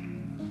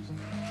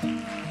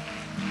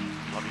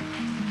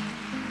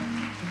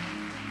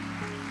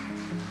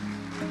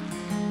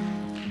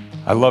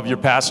 I love your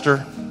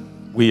pastor.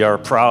 We are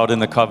proud in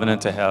the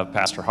covenant to have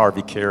Pastor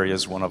Harvey Carey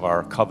as one of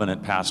our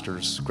covenant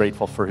pastors,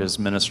 grateful for his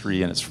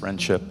ministry and his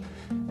friendship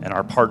and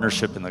our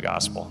partnership in the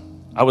gospel.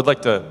 I would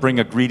like to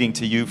bring a greeting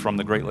to you from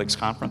the Great Lakes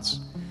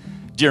Conference.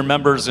 Dear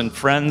members and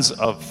friends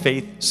of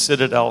Faith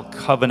Citadel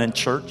Covenant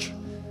Church,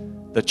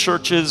 the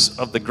churches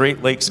of the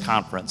Great Lakes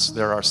Conference,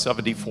 there are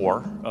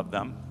 74 of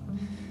them,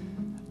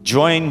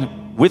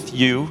 join with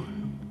you,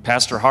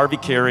 Pastor Harvey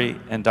Carey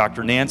and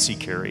Dr. Nancy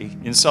Carey,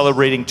 in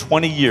celebrating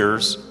 20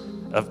 years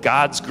of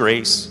God's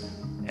grace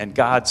and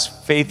God's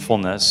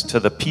faithfulness to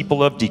the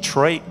people of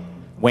Detroit,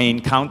 Wayne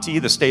County,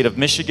 the state of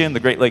Michigan, the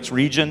Great Lakes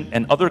region,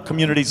 and other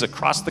communities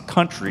across the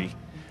country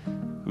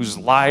whose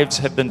lives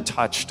have been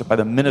touched by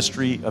the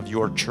ministry of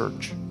your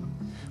church.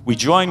 We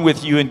join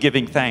with you in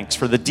giving thanks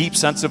for the deep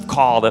sense of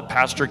call that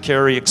Pastor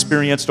Carey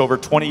experienced over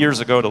 20 years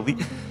ago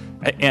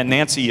and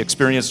Nancy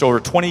experienced over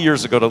 20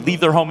 years ago to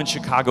leave their home in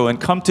Chicago and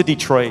come to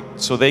Detroit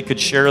so they could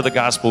share the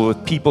gospel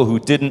with people who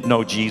didn't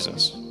know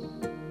Jesus.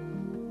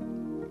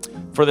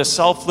 For the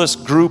selfless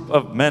group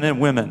of men and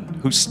women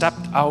who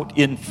stepped out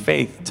in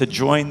faith to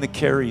join the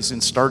Careys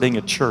in starting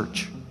a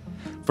church.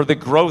 For the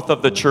growth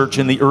of the church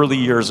in the early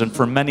years and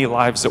for many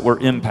lives that were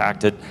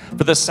impacted,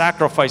 for the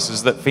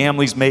sacrifices that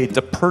families made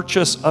to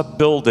purchase a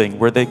building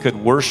where they could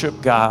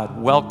worship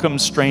God, welcome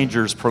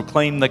strangers,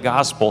 proclaim the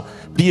gospel,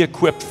 be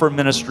equipped for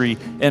ministry,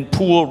 and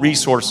pool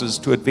resources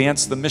to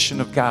advance the mission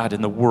of God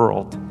in the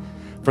world.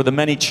 For the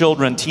many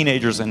children,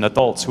 teenagers, and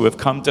adults who have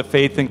come to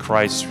faith in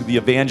Christ through the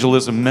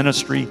evangelism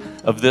ministry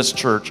of this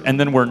church and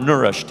then were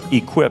nourished,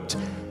 equipped,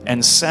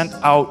 and sent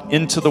out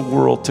into the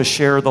world to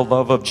share the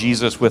love of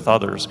Jesus with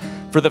others.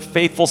 For the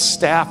faithful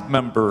staff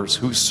members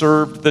who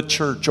served the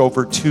church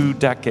over 2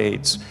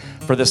 decades.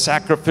 for the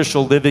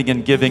sacrificial living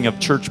and giving of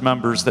church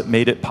members that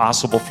made it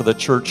possible for the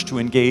church to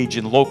engage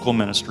in local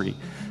ministry,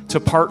 to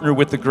partner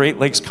with the Great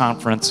Lakes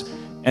Conference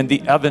and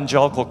the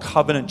Evangelical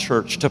Covenant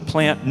Church to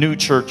plant new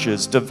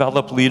churches,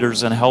 develop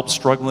leaders, and help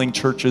struggling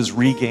churches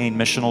regain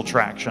missional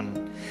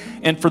traction.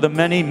 And for the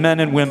many men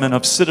and women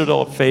of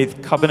Citadel of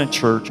Faith Covenant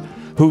Church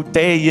who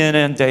day in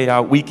and day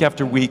out, week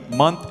after week,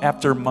 month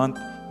after month,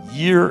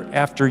 year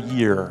after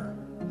year,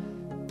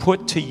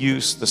 put to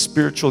use the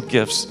spiritual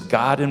gifts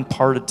God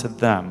imparted to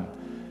them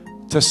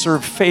to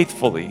serve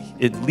faithfully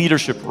in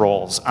leadership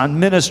roles, on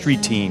ministry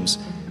teams,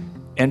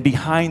 and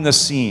behind the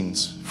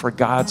scenes for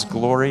God's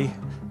glory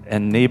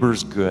and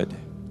neighbors' good.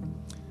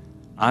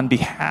 On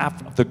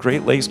behalf of the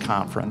Great Lakes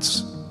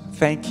Conference,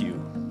 thank you,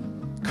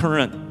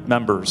 current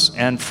members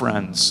and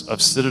friends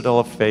of Citadel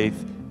of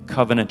Faith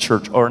Covenant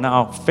Church, or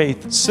now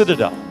Faith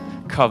Citadel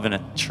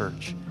Covenant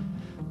Church,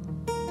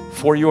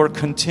 for your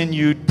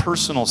continued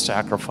personal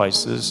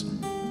sacrifices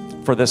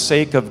for the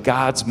sake of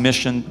God's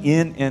mission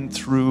in and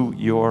through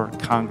your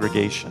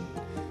congregation,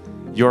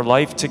 your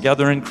life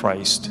together in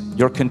Christ,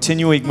 your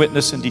continuing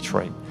witness in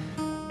Detroit,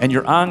 and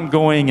your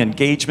ongoing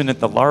engagement at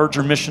the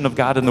larger mission of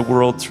God in the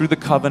world through the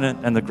Covenant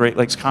and the Great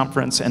Lakes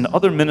Conference and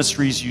other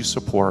ministries you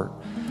support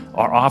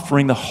are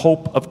offering the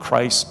hope of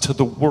Christ to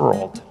the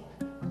world,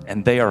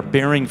 and they are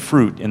bearing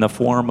fruit in the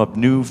form of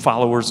new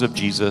followers of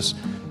Jesus,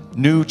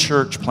 new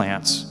church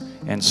plants,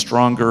 and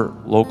stronger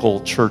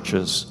local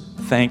churches.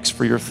 Thanks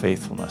for your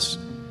faithfulness.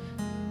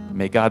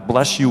 May God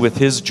bless you with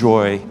his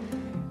joy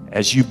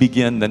as you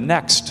begin the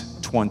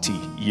next 20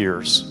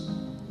 years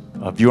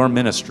of your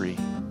ministry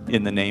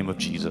in the name of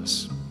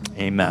Jesus.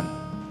 Amen.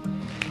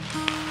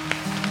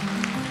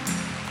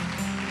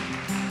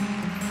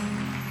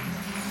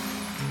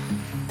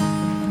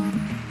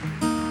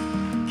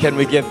 Can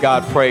we give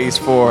God praise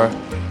for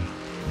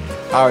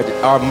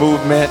our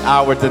movement,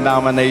 our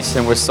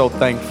denomination? We're so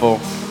thankful.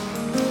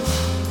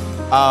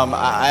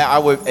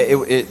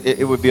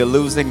 It would be a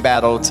losing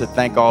battle to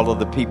thank all of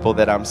the people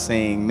that I'm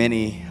seeing.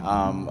 Many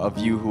of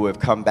you who have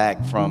come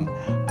back from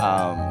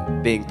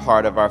being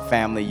part of our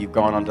family, you've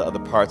gone on to other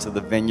parts of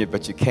the vineyard,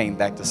 but you came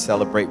back to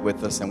celebrate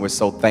with us, and we're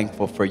so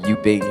thankful for you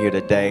being here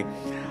today.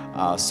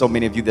 So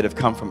many of you that have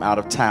come from out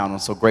of town. I'm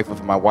so grateful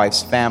for my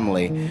wife's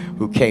family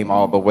who came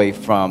all the way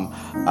from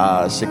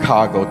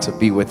Chicago to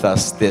be with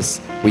us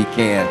this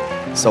weekend.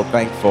 So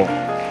thankful.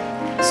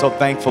 So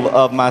thankful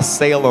of my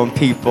Salem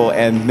people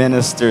and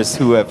ministers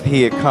who have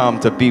here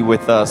come to be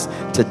with us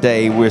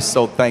today. We're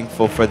so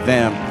thankful for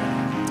them,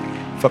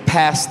 for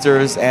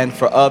pastors and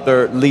for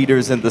other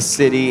leaders in the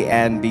city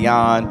and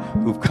beyond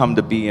who've come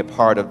to be a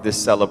part of this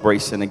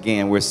celebration.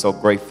 Again, we're so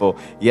grateful.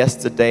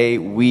 Yesterday,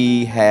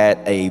 we had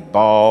a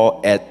ball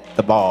at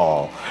the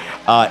ball.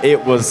 It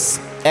was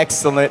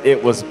excellent.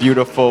 It was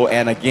beautiful.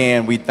 And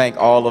again, we thank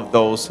all of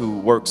those who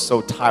worked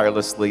so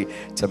tirelessly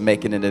to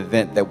make it an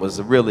event that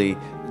was really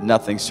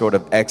nothing short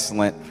of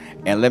excellent.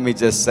 And let me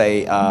just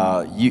say,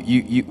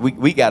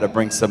 we got to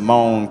bring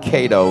Simone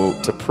Cato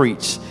to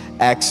preach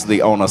actually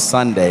on a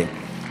Sunday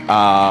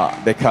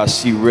because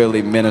she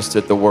really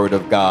ministered the word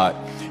of God.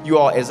 You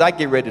all, as I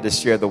get ready to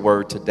share the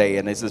word today,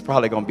 and this is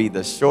probably going to be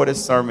the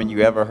shortest sermon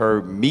you ever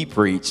heard me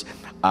preach.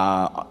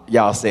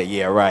 Y'all say,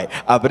 yeah, right.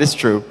 But it's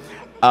true.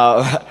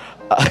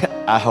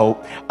 I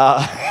hope.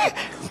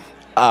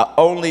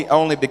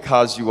 Only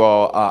because you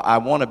all, I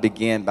want to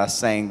begin by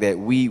saying that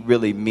we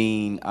really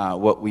mean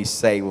what we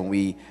say when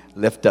we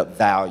lift up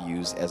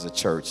values as a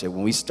church. And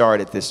when we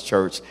started this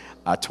church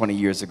 20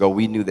 years ago,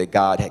 we knew that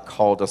God had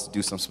called us to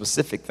do some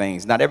specific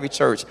things. Not every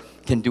church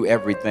can do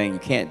everything. You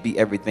can't be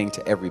everything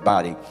to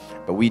everybody.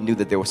 But we knew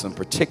that there were some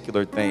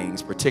particular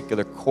things,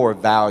 particular core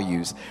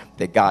values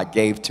that God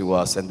gave to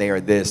us. And they are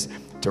this: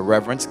 to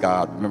reverence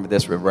God. Remember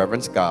this: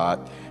 reverence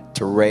God.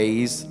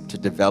 To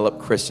develop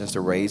Christians, to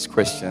raise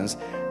Christians,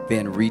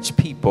 then reach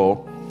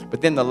people.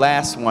 But then the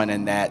last one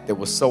in that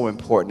was so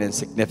important and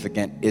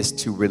significant is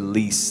to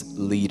release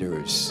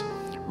leaders.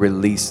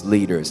 Release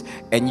leaders.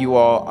 And you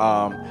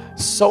all,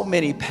 so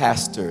many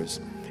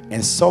pastors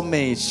and so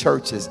many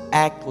churches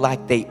act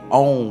like they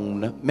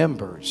own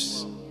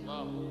members.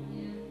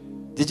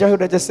 Did y'all hear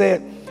what I just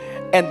said?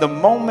 And the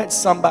moment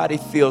somebody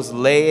feels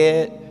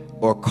led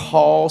or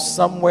called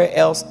somewhere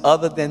else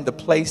other than the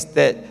place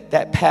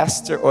that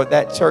pastor or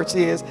that church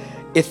is,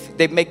 if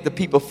they make the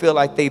people feel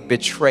like they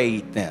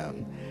betrayed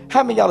them.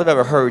 How many of y'all have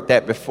ever heard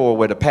that before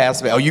where the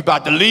pastor, oh, you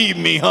about to leave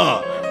me,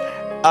 huh?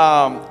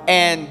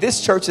 And this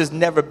church has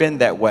never been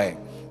that way,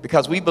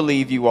 because we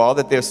believe, you all,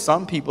 that there's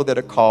some people that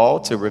are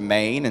called to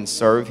remain and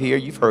serve here.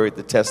 You've heard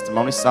the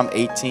testimony, some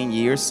 18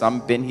 years,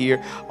 some been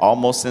here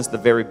almost since the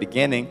very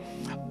beginning.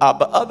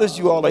 But others,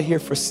 you all are here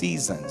for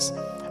seasons.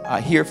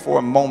 Here for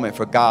a moment,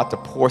 for God to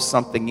pour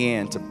something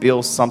in, to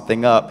build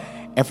something up,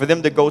 and for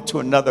them to go to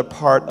another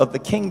part of the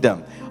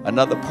kingdom,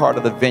 another part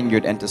of the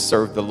vineyard, and to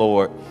serve the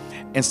Lord.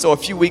 And so a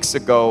few weeks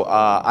ago,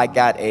 I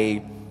got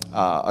a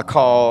a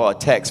call, a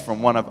text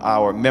from one of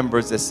our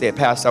members that said,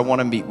 Pastor, I want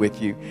to meet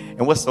with you.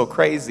 And what's so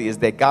crazy is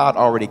that God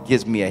already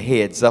gives me a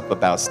heads up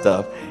about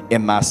stuff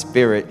in my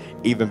spirit,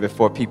 even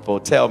before people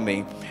tell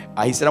me.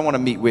 He said, I want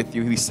to meet with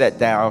you. We sat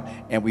down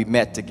and we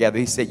met together.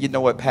 He said, you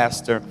know what,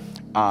 Pastor,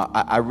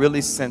 I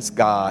really sense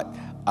God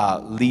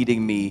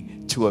leading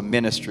me to a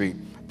ministry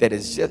that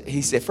is just,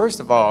 he said, first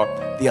of all,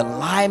 the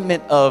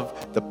alignment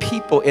of the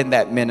people in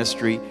that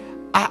ministry,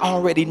 I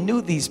already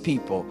knew these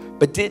people,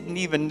 but didn't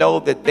even know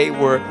that they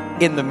were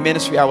in the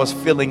ministry I was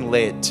feeling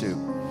led to.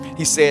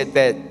 He said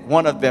that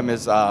one of them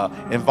is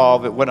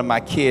involved with one of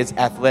my kids'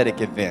 athletic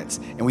events,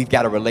 and we've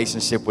got a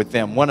relationship with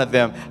them. One of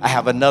them I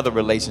have another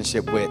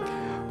relationship with.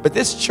 But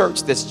this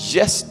church that's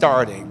just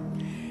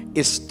starting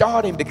is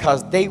starting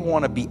because they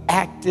want to be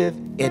active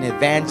and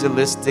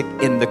evangelistic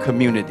in the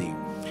community.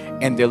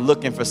 And they're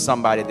looking for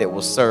somebody that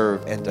will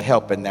serve and to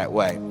help in that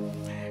way.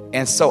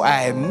 And so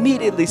I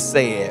immediately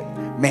said,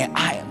 man,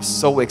 I am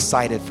so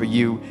excited for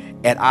you,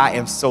 and I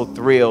am so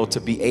thrilled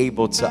to be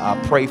able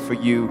to pray for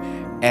you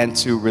and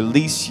to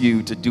release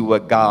you to do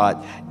what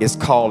God is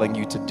calling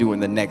you to do in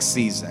the next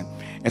season.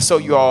 And so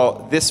you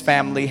all, this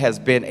family has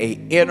been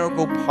an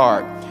integral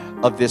part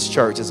of this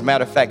church. As a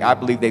matter of fact, I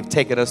believe they've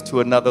taken us to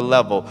another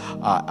level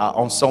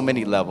on so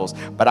many levels.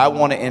 But I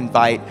want to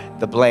invite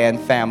the Bland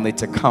family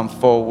to come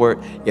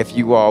forward. If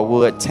you all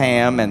would,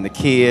 Tam and the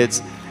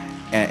kids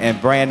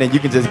and Brandon, you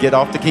can just get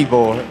off the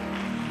keyboard.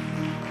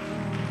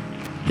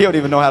 He don't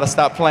even know how to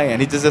stop playing.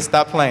 He just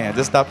stop playing.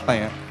 Just stop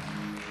playing.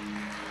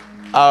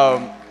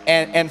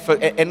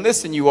 And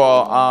listen, you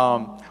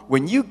all,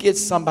 when you get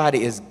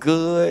somebody as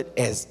good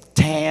as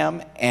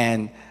Tam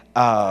and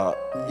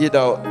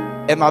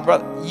and my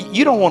brother,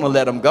 you don't want to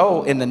let them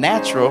go in the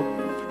natural.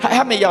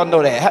 How many of y'all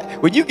know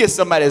that? When you get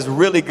somebody that's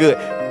really good,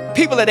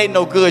 people that ain't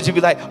no good, you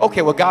be like,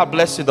 okay, well, God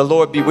bless you. The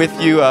Lord be with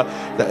you.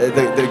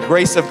 The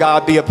grace of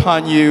God be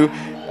upon you.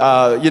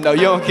 You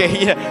don't care.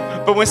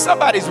 Yeah. But when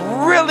somebody's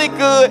really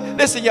good,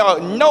 listen, y'all,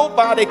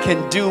 nobody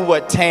can do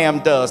what Tam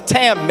does.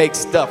 Tam makes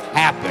stuff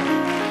happen.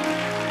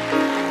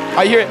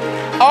 Are you hearing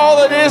all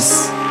of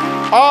this?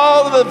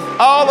 All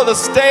of the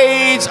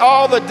stage,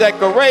 all the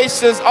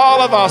decorations,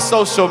 all of our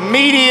social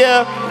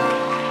media,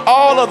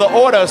 all of the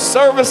order of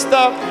service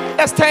stuff,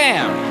 that's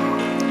Tam.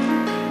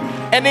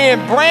 And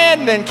then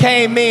Brandon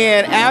came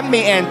in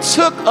and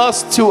took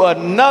us to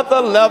another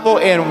level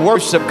in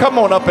worship. Come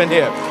on up in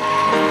here.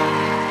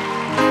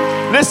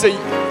 Listen,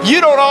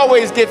 you don't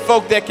always get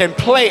folk that can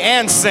play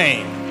and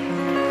sing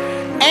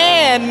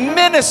and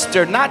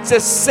minister, not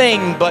just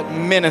sing, but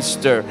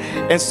minister.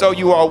 And so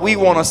you all, we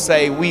want to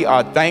say we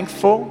are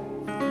thankful.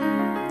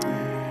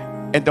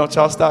 And don't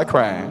y'all start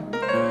crying.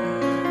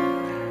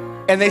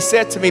 And they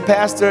said to me,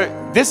 Pastor,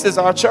 this is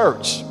our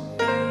church.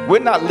 We're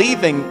not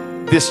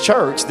leaving this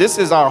church. This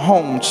is our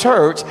home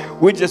church.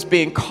 We're just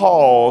being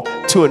called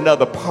to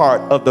another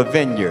part of the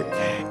vineyard.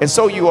 And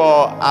so you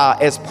all,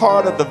 as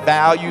part of the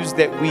values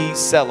that we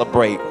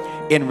celebrate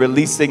in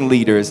releasing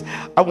leaders,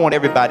 I want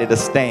everybody to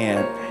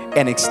stand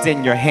and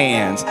extend your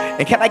hands.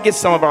 And can I get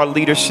some of our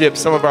leadership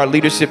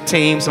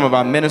team, some of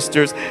our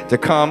ministers to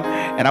come?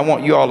 And I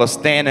want you all to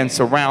stand and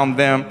surround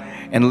them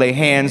and lay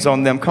hands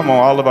on them. Come on,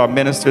 all of our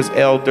ministers,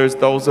 elders,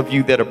 those of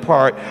you that are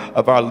part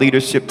of our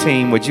leadership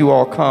team, would you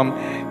all come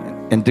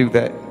and do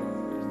that?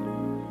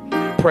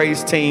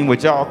 Praise team,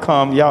 would y'all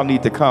come? Y'all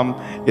need to come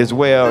as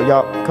well.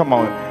 Y'all, come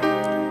on.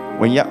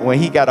 When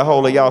he got a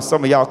hold of y'all,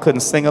 some of y'all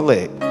couldn't sing a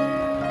lick.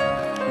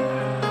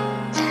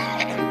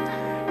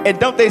 And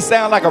don't they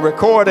sound like a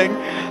recording?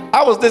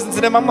 I was listening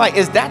to them. I'm like,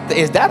 is that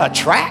a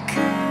track?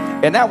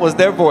 And that was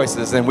their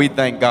voices. And we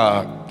thank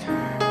God.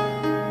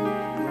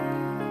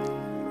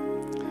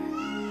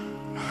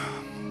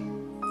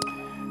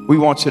 We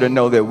want you to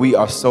know that we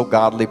are so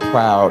godly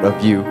proud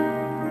of you.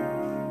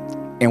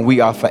 And we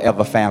are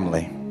forever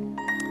family.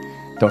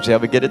 Don't you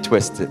ever get it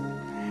twisted.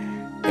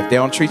 If they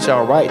don't treat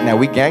y'all right, now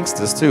we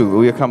gangsters too.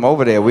 We'll come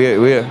over there.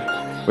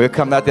 We'll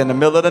come out there in the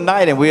middle of the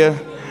night and we'll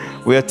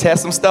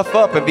test some stuff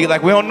up and be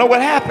like, we don't know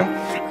what happened.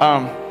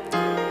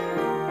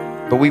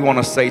 But we want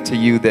to say to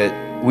you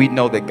that we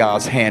know that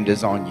God's hand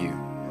is on you.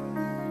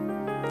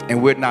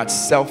 And we're not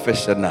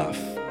selfish enough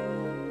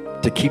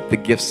to keep the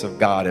gifts of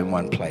God in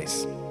one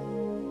place.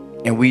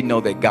 And we know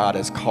that God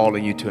is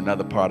calling you to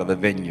another part of the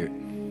vineyard.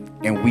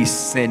 And we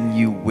send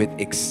you with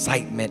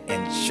excitement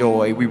and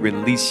joy. We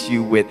release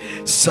you with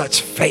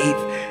such faith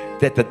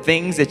that the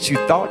things that you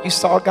thought you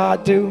saw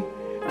God do,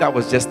 that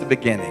was just the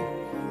beginning.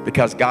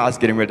 Because God's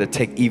getting ready to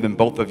take even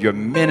both of your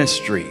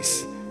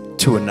ministries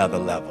to another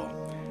level.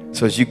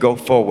 So as you go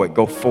forward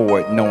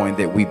knowing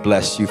that we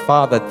bless you.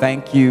 Father,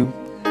 thank you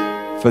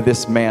for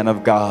this man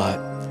of God.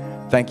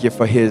 Thank you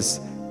for his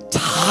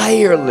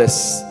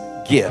tireless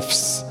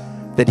gifts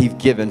that he's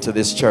given to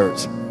this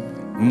church.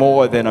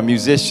 More than a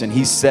musician,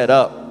 he set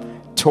up,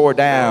 tore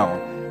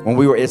down. When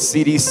we were at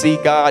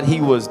CDC, God, he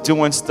was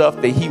doing stuff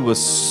that he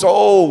was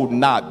so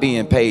not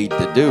being paid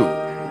to do.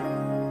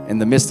 In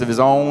the midst of his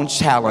own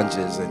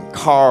challenges and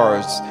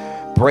cars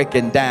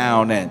breaking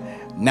down and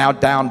now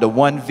down to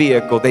one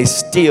vehicle, they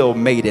still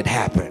made it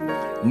happen.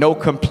 no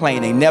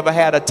complaining. Never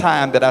had a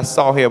time that I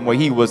saw him where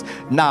he was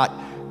not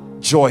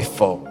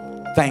joyful.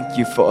 Thank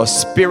you for a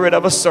spirit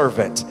of a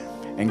servant.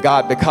 And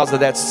God, because of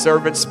that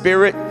servant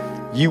spirit,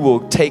 you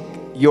will take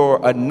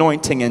your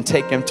anointing and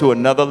take him to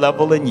another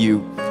level in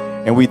you.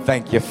 And we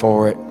thank you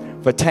for it.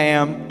 For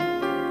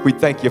Tam, we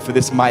thank you for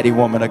this mighty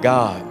woman of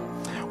God.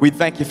 We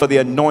thank you for the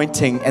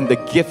anointing and the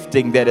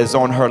gifting that is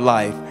on her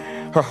life.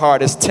 Her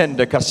heart is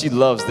tender because she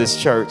loves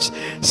this church.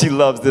 She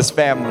loves this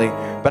family.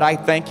 But I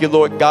thank you,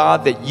 Lord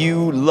God, that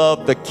you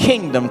love the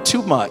kingdom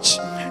too much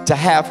to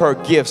have her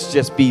gifts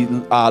just be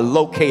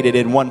located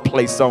in one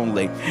place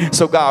only.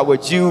 So God,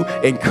 would you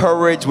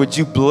encourage, would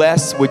you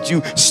bless, would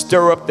you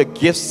stir up the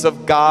gifts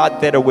of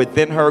God that are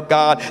within her,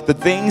 God, the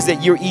things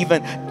that you're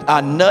even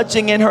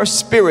nudging in her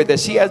spirit that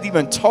she has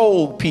even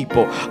told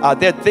people.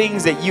 There are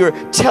things that you're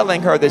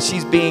telling her that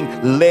she's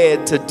being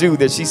led to do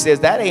that she says,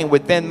 that ain't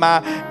within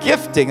my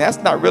gifting. That's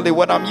not really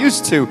what I'm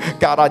used to.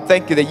 God, I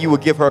thank you that you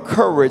would give her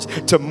courage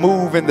to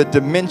move in the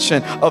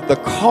dimension of the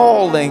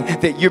calling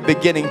that you're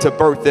beginning to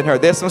birth in her.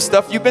 There's some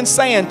stuff you've been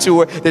saying to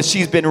her that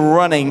she's been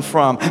running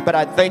from. But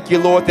I thank you,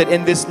 Lord, that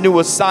in this new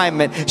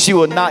assignment, she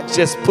will not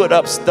just put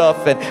up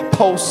stuff and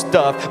post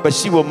stuff, but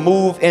she will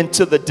move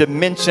into the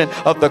dimension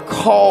of the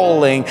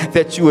calling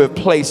that you have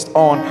placed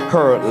on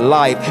her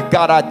life.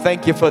 God, I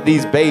thank you for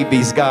these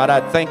babies. God,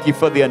 I thank you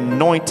for the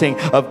anointing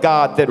of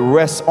God that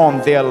rests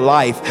on their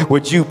life.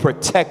 Would you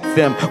protect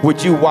them?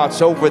 Would you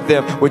watch over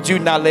them? Would you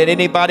not let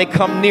anybody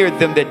come near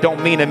them that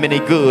don't mean them any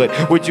good?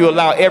 Would you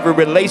allow every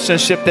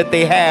relationship that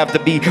they have to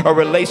be a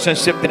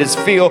relationship that is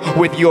filled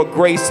with your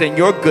grace and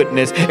your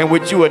goodness? And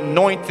would you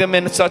anoint them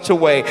in such a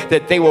way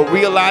that they will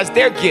realize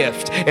their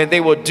gift and they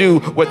will do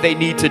what they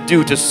need to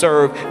do to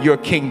serve your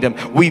kingdom?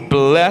 We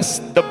bless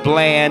the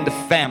Bland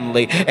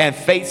family, and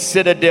Faith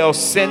Citadel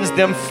sends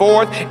them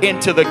forth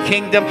into the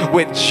kingdom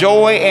with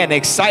joy and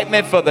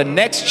excitement for the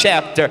next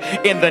chapter.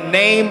 In the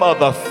name of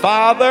the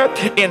Father,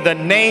 in the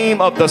name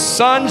of the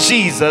Son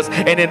Jesus,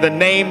 and in the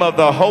name of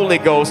the Holy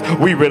Ghost,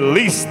 we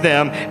release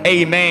them.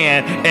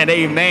 Amen and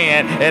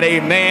amen and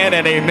amen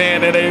and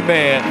amen and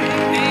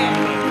amen.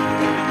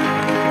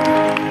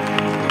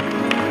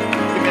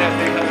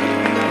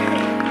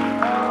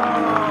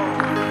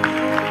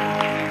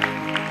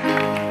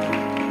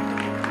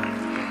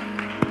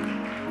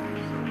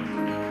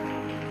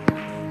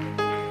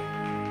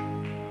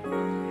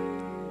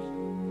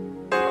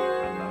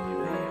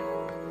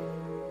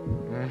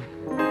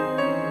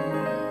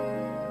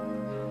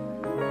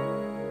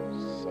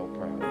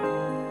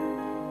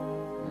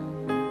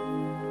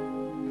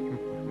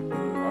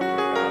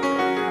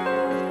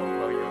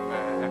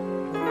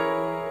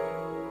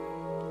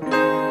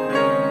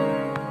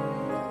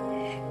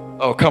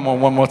 Oh, come on,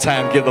 one more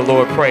time. Give the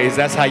Lord praise.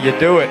 That's how you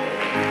do it.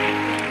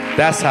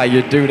 That's how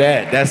you do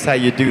that. That's how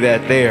you do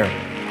that there.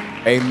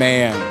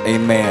 Amen.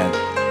 Amen.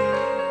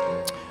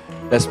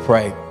 Let's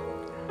pray.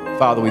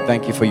 Father, we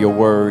thank you for your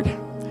word.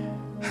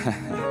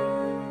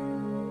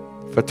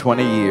 For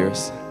 20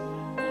 years,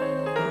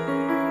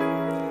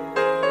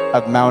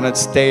 I've mounted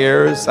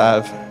stairs.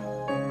 I've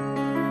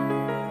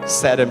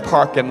sat in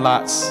parking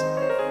lots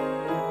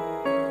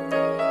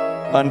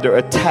under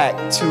attack,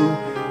 too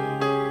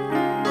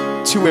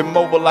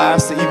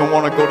immobilized to even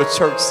want to go to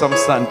church some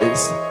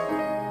Sundays.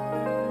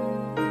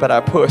 But I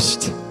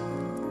pushed.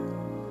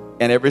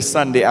 And every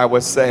Sunday I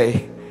would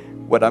say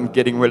what I'm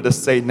getting ready to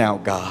say now,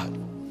 God.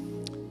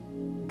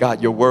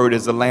 God, your word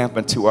is a lamp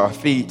unto our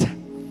feet,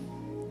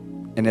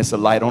 and it's a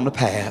light on the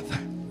path.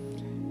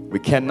 We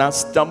cannot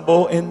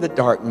stumble in the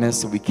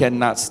darkness. We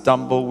cannot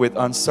stumble with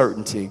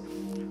uncertainty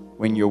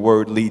when your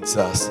word leads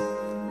us.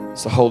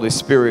 So Holy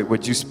Spirit,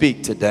 would you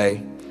speak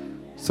today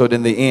so that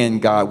in the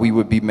end, God, we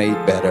would be made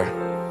better.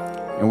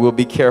 And we'll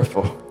be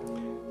careful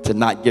to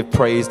not give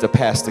praise to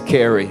Pastor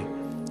Carey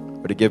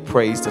or to give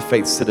praise to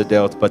Faith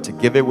Citadel, but to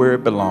give it where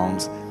it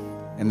belongs.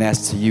 And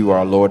that's to you,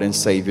 our Lord and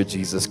Savior,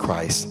 Jesus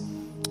Christ.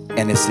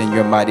 And it's in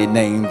your mighty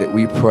name that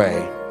we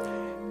pray.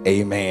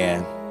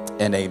 Amen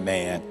and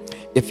amen.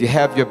 If you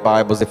have your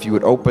Bibles, if you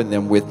would open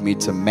them with me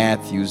to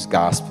Matthew's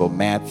Gospel,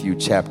 Matthew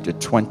chapter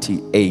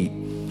 28.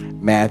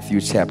 Matthew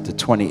chapter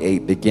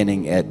 28,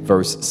 beginning at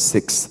verse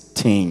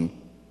 16.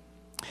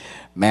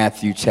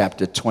 Matthew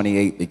chapter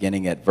 28,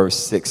 beginning at verse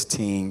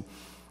 16.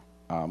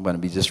 I'm going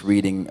to be just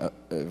reading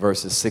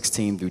verses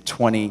 16 through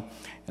 20,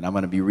 and I'm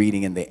going to be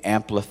reading in the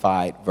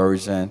Amplified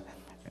version.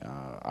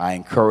 I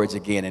encourage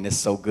again, and it's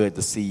so good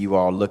to see you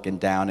all looking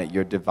down at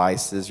your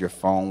devices, your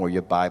phone or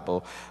your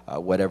Bible,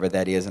 whatever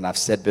that is. And I've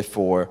said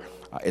before,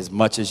 as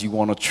much as you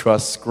want to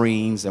trust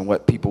screens and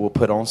what people will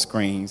put on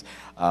screens,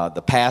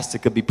 the pastor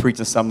could be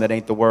preaching something that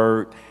ain't the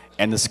word,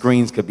 and the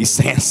screens could be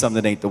saying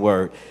something that ain't the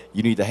word.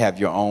 You need to have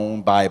your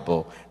own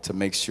Bible to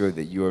make sure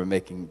that you are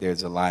making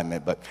there's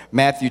alignment. But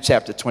Matthew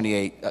chapter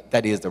 28,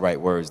 that is the right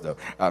words though.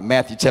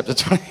 Matthew chapter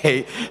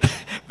 28,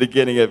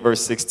 beginning at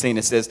verse 16,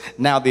 it says,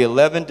 "Now the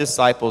 11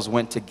 disciples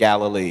went to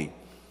Galilee,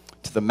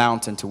 to the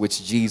mountain to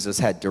which Jesus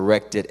had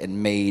directed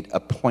and made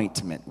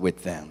appointment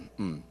with them.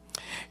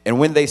 And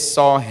when they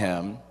saw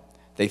him,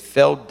 they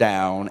fell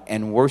down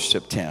and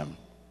worshiped him.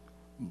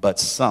 but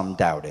some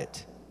doubted.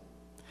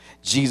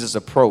 Jesus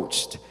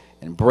approached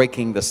and,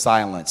 breaking the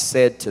silence,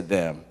 said to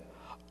them,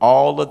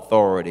 all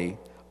authority,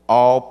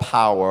 all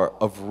power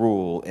of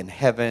rule in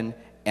heaven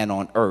and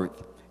on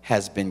earth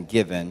has been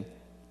given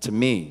to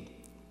me.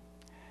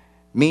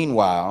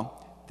 Meanwhile,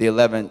 the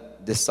 11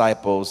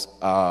 disciples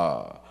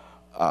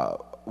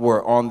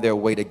were on their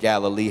way to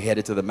Galilee,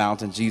 headed to the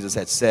mountain Jesus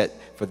had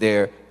set for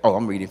their,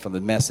 I'm reading from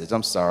the Message.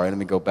 I'm sorry. Let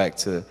me go back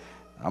to,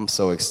 I'm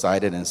so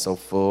excited and so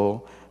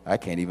full, I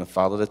can't even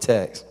follow the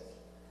text.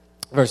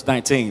 Verse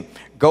 19,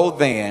 go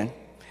then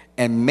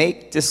and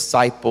make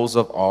disciples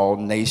of all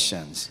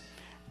nations,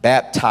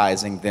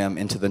 baptizing them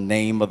into the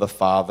name of the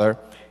Father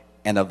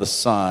and of the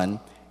Son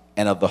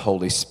and of the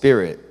Holy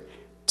Spirit,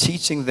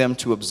 teaching them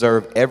to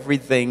observe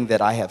everything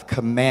that I have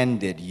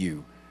commanded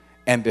you.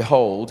 And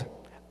behold,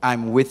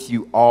 I'm with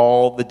you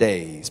all the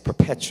days,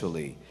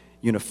 perpetually,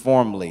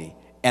 uniformly,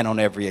 and on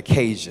every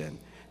occasion,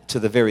 to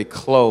the very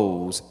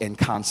close and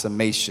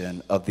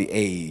consummation of the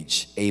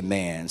age.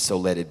 Amen. So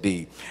let it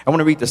be. I want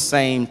to read the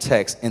same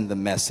text in the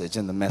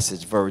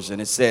Message version.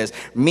 It says,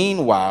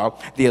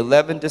 meanwhile, the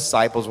 11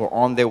 disciples were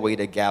on their way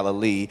to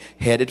Galilee,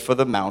 headed for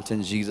the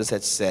mountain Jesus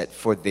had set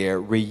for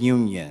their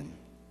reunion.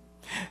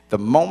 The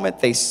moment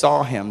they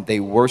saw him,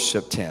 they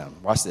worshiped him.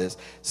 Watch this.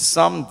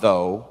 Some,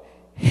 though,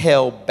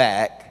 held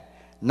back,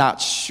 not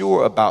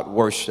sure about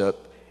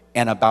worship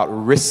and about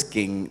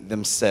risking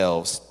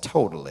themselves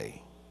totally.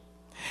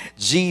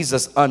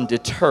 Jesus,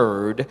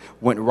 undeterred,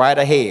 went right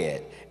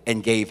ahead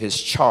and gave his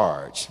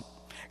charge.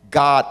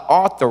 God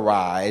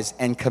authorized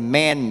and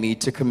commanded me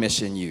to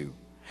commission you.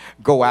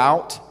 Go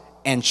out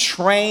and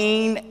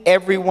train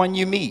everyone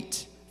you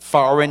meet,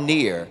 far and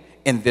near,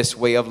 in this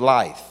way of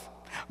life,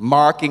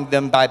 marking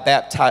them by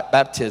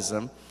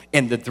baptism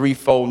in the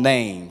threefold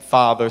name,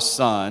 Father,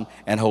 Son,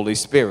 and Holy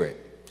Spirit.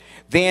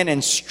 Then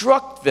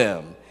instruct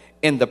them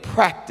in the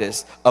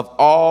practice of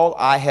all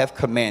I have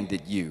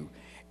commanded you.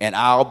 And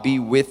I'll be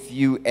with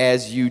you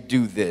as you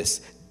do this,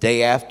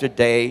 day after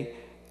day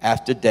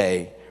after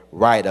day,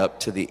 right up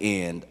to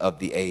the end of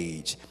the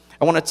age.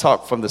 I want to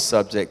talk from the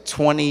subject,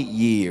 20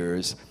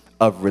 years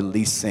of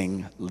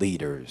releasing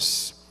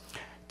leaders.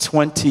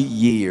 20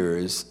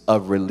 years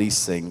of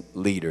releasing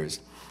leaders.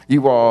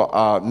 You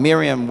all,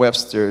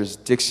 Merriam-Webster's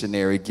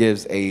dictionary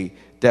gives a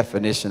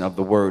definition of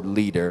the word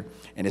leader.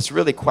 And it's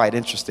really quite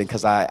interesting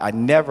because I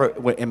never,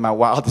 in my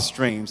wildest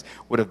dreams,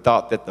 would have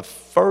thought that the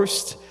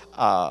first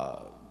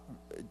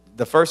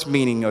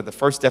meaning or the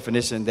first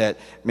definition that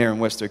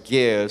Merriam-Webster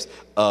gives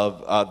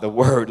of the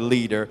word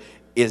leader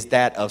is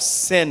that of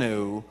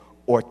sinew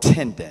or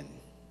tendon.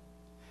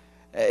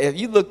 If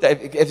you looked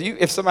at,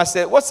 if somebody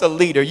said, what's a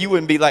leader? You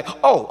wouldn't be like,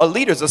 oh, a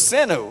leader's a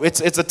sinew. It's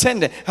a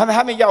tendon. How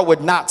many of y'all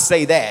would not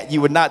say that? You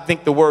would not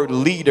think the word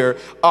leader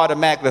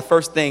automatically, the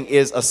first thing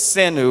is a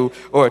sinew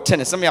or a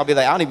tendon. Some of y'all be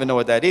like, I don't even know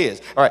what that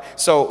is. All right,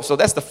 so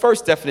that's the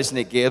first definition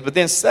it gives. But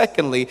then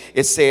secondly,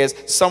 it says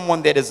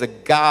someone that is a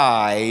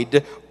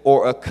guide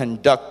or a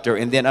conductor.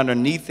 And then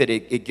underneath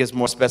it gives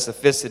more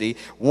specificity.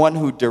 One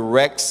who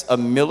directs a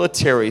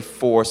military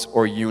force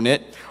or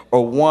unit,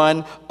 or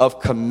one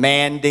of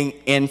commanding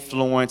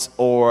influence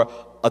or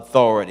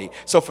authority.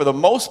 So for the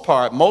most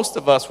part, most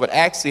of us would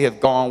actually have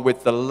gone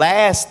with the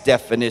last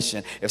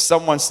definition. If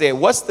someone said,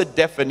 what's the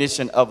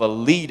definition of a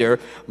leader?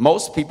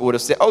 Most people would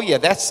have said, oh yeah,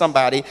 that's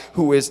somebody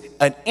who is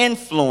an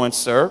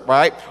influencer,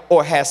 right?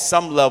 Or has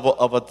some level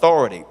of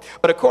authority.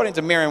 But according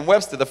to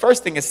Merriam-Webster, the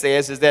first thing it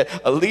says is that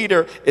a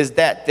leader is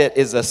that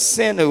is a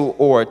sinew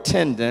or a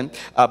tendon.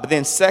 But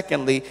then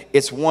secondly,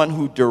 it's one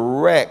who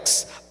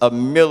directs a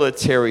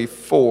military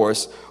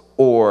force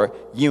or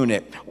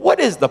unit. What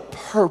is the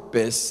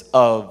purpose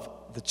of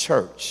the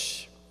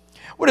church?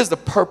 What is the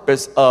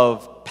purpose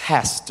of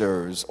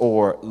pastors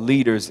or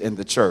leaders in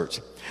the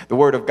church? The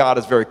Word of God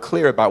is very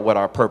clear about what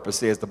our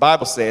purpose is. The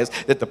Bible says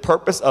that the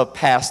purpose of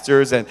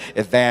pastors and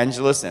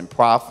evangelists and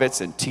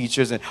prophets and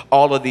teachers and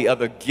all of the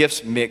other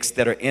gifts mixed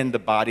that are in the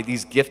body,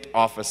 these gift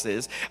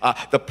offices,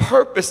 the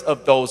purpose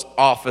of those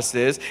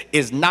offices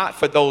is not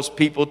for those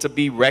people to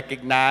be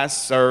recognized,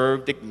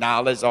 served,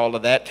 acknowledged, all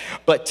of that,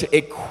 but to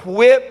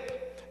equip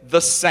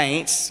the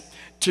saints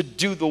to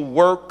do the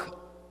work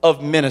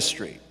of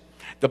ministry.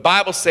 The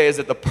Bible says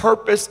that the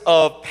purpose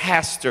of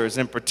pastors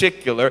in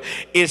particular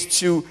is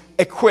to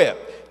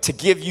equip, to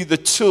give you the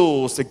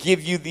tools, to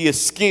give you the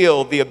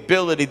skill, the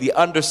ability, the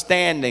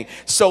understanding,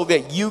 so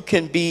that you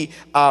can be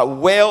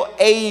well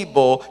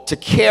able to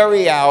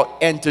carry out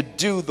and to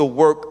do the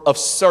work of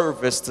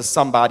service to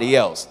somebody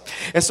else.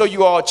 And so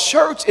you all,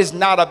 church is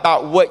not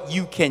about what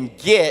you can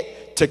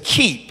get to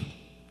keep,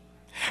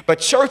 but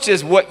church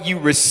is what you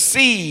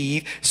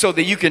receive so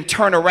that you can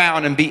turn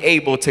around and be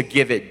able to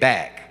give it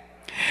back.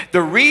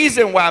 The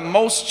reason why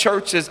most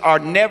churches are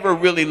never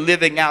really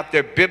living out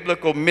their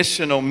biblical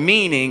missional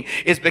meaning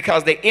is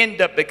because they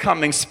end up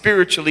becoming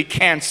spiritually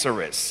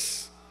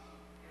cancerous.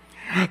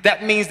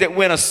 That means that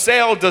when a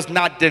cell does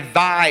not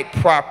divide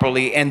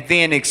properly and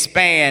then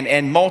expand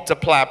and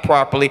multiply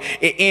properly,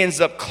 it ends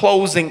up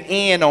closing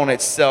in on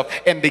itself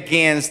and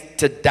begins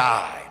to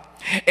die.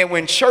 And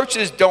when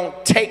churches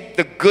don't take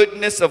the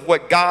goodness of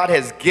what God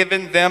has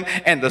given them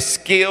and the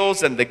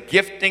skills and the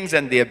giftings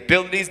and the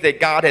abilities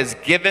that God has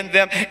given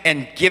them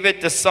and give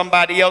it to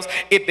somebody else,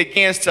 it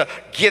begins to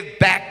give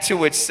back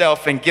to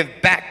itself and give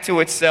back to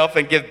itself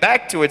and give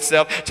back to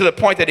itself to the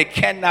point that it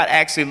cannot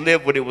actually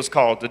live what it was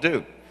called to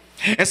do.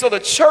 And so the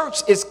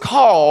church is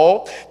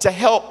called to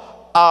help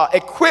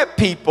equip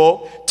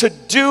people to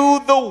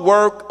do the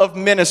work of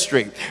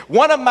ministry.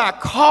 One of my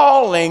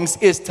callings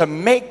is to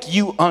make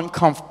you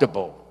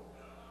uncomfortable.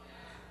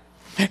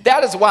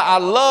 That is why I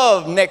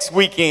love next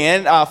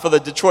weekend for the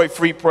Detroit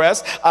Free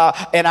Press.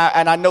 And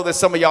I know that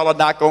some of y'all are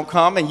not going to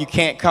come and you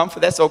can't come, for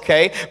that's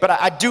okay. But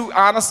I do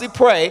honestly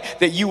pray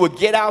that you would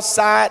get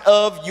outside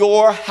of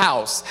your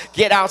house,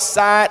 get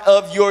outside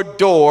of your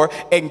door,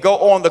 and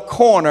go on the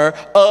corner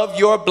of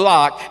your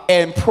block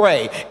and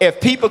pray. If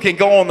people can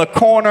go on the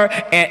corner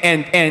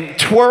and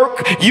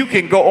twerk, you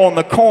can go on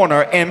the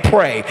corner and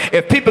pray.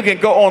 If people can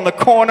go on the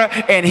corner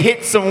and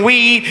hit some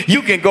weed,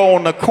 you can go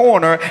on the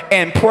corner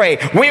and pray.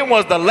 When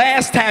was the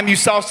last time you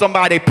saw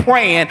somebody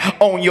praying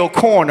on your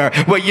corner?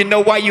 Well, you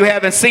know why you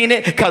haven't seen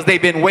it? Because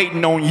they've been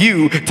waiting on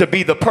you to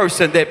be the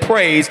person that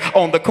prays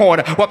on the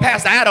corner. Well,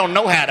 Pastor, I don't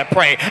know how to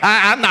pray.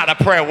 I'm not a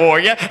prayer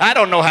warrior. I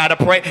don't know how to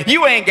pray.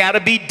 You ain't got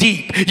to be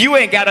deep. You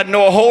ain't got to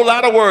know a whole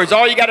lot of words.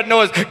 All you got to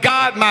know is,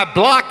 God, my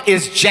block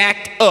is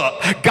jacked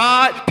up.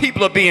 God,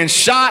 people are being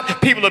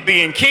shot. People are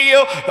being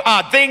killed.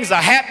 Things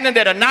are happening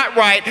that are not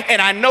right,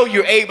 and I know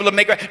you're able to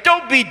make it right.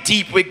 Don't be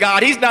deep with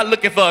God. He's not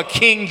looking for a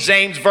King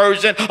James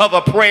version of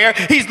a prayer.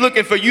 He's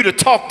looking for you to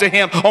talk to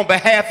him on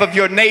behalf of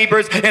your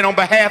neighbors and on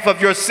behalf of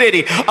your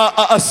city.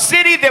 A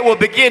city that will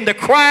begin to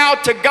cry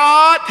out to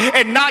God,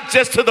 and not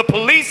just to the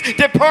police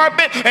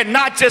department and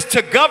not just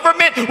to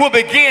government, will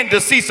begin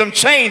to see some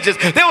changes.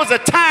 There was a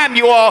time,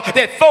 you all,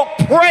 that folk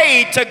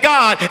prayed to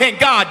God and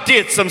God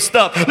did some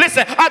stuff.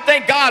 Listen, I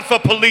thank God for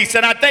police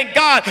and I thank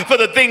God for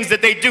the things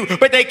that they do,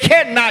 but they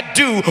cannot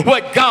do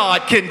what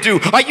God can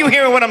do. Are you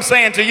hearing what I'm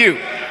saying to you?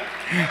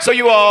 So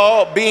you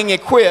all, being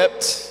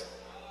equipped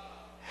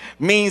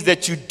means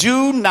that you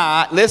do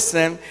not,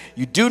 listen,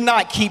 you do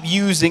not keep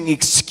using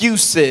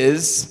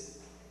excuses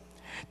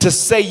to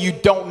say you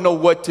don't know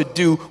what to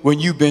do when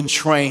you've been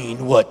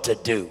trained what to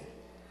do.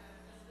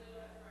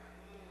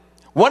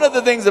 One of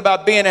the things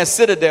about being at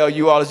Citadel,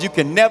 you all, is you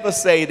can never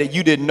say that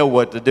you didn't know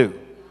what to do.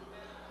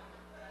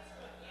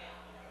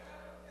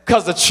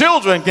 Because the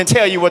children can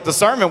tell you what the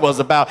sermon was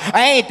about.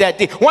 I ain't that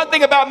deep. One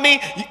thing about me,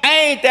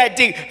 I ain't that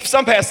deep.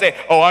 Some pastors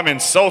say, oh, I'm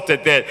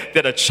insulted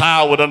that a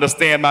child would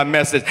understand my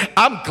message.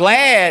 I'm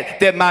glad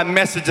that my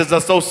messages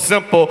are so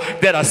simple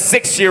that a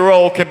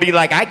 6-year-old can be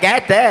like, I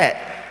got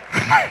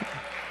that.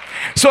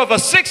 So if a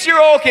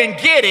 6-year-old can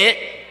get it,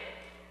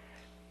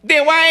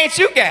 then why ain't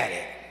you got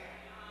it?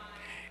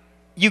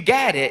 You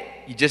got it,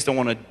 you just don't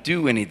want to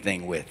do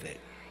anything with it.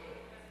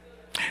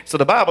 So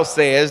the Bible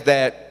says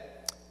that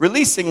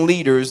releasing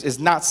leaders is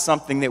not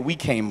something that we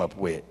came up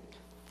with.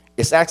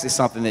 It's actually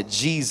something that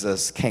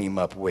Jesus came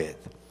up with.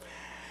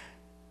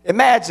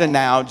 Imagine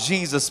now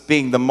Jesus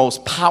being the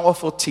most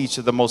powerful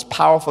teacher, the most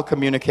powerful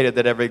communicator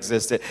that ever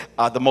existed,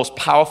 the most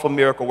powerful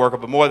miracle worker,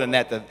 but more than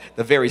that,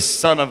 the very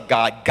Son of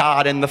God,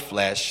 God in the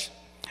flesh,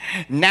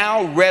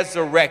 now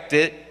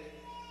resurrected,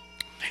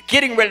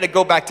 getting ready to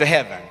go back to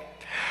heaven.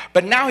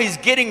 But now he's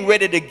getting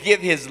ready to give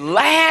his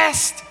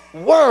last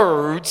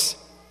words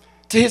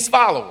to his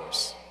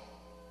followers.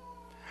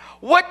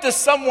 What does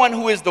someone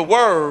who is the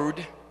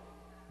Word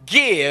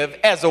give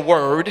as a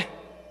word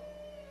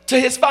to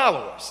his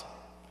followers?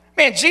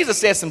 Man, Jesus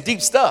said some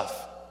deep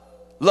stuff.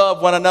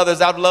 Love one another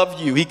as I've loved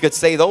you. He could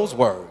say those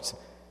words.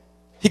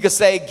 He could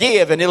say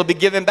give and it'll be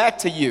given back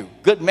to you.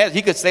 Good measure.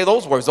 He could say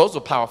those words. Those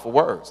are powerful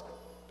words.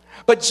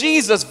 But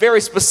Jesus very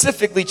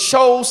specifically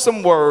chose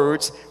some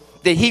words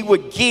that he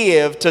would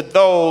give to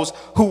those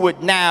who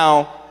would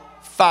now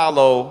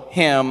follow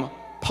him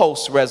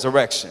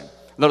post-resurrection.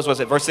 Notice what it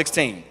said, verse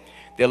 16.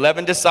 The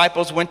 11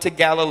 disciples went to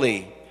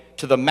Galilee,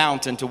 to the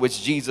mountain to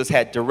which Jesus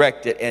had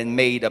directed and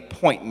made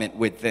appointment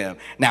with them.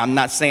 Now, I'm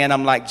not saying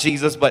I'm like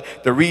Jesus, but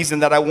the reason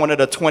that I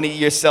wanted a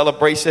 20-year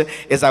celebration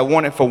is I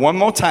wanted for one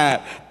more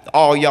time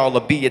all y'all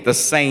to be at the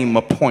same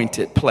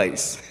appointed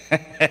place.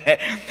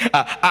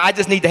 I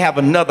just need to have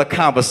another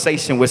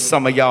conversation with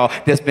some of y'all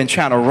that's been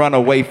trying to run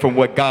away from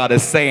what God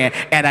is saying,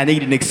 and I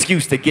need an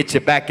excuse to get you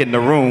back in the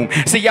room.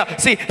 See, y'all,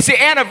 see,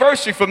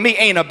 anniversary for me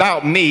ain't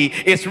about me.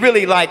 It's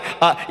really like,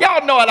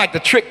 y'all know I like to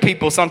trick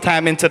people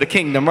sometime into the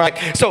kingdom, right?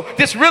 So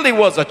this really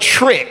was a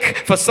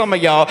trick for some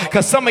of y'all,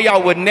 because some of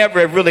y'all would never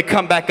have really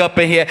come back up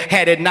in here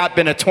had it not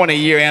been a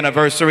 20-year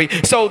anniversary.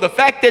 So the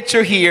fact that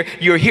you're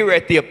here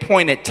at the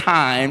appointed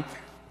time,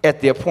 at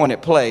the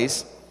appointed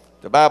place.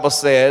 The Bible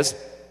says,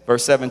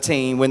 verse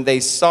 17, when they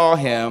saw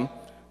him,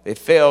 they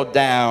fell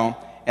down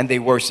and they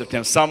worshiped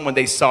him. Some, when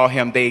they saw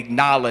him, they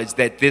acknowledged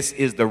that this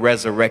is the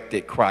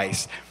resurrected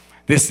Christ.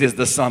 This is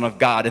the Son of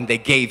God, and they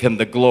gave him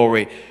the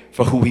glory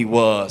for who he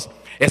was.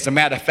 As a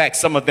matter of fact,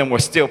 some of them were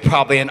still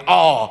probably in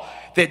awe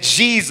that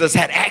Jesus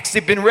had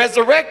actually been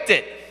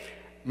resurrected.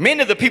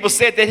 many of the people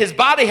said that his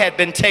body had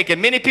been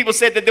taken. Many people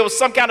said that there was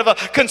some kind of a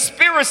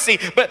conspiracy.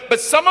 But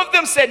some of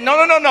them said, no.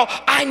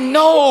 I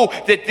know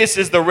that this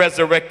is the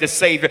resurrected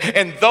Savior.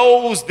 And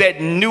those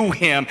that knew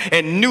him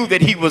and knew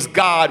that he was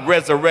God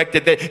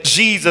resurrected, that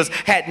Jesus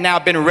had now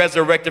been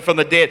resurrected from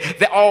the dead,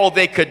 that all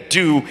they could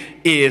do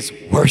is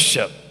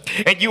worship.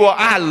 And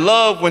I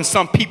love when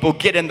some people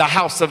get in the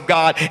house of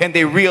God and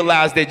they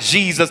realize that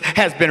Jesus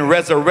has been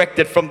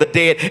resurrected from the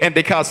dead, and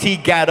because he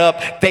got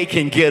up, they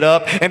can get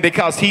up, and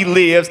because he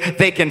lives,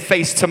 they can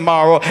face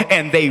tomorrow,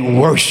 and they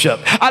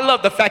worship. I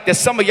love the fact that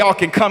some of y'all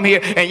can come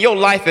here and your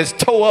life is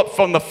toe up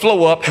from the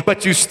flow up,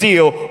 but you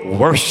still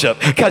worship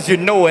because you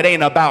know it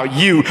ain't about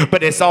you,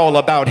 but it's all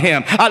about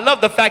him. I love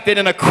the fact that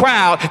in a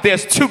crowd,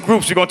 there's two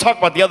groups. We're going to talk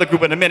about the other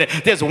group in a minute.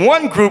 There's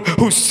one group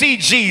who see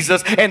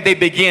Jesus and they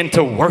begin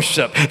to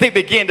worship. They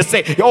begin to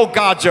say, oh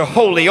God, you're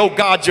holy. Oh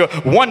God, you're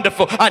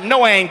wonderful. I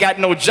know I ain't got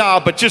no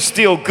job, but you're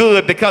still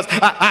good because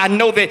I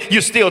know that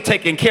you're still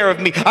taking care of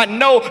me. I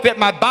know that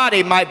my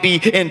body might be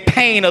in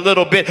pain a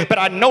little bit, but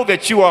I know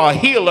that you are a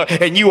healer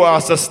and you are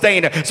a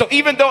sustainer. So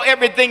even though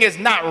everything is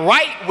not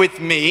right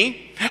with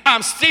me,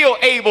 I'm still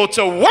able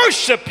to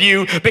worship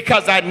you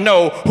because I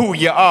know who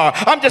you are.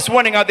 I'm just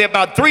wondering, are there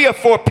about 3 or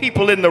 4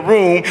 people in the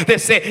room that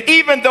say,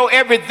 even though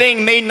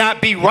everything may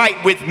not be right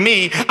with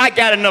me, I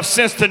got enough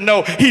sense to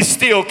know he's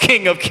still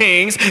King of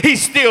Kings.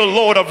 He's still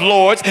Lord of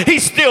Lords.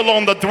 He's still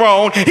on the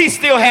throne. He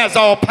still has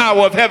all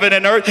power of heaven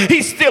and earth.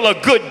 He's still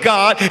a good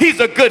God.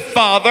 He's a good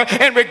Father.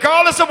 And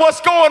regardless of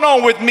what's going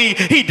on with me,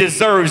 he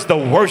deserves the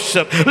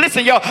worship.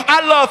 Listen, y'all,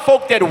 I love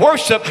folk that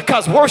worship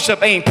because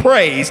worship ain't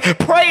praise.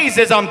 Praise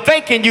is I'm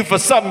thanking you for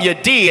something you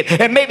did,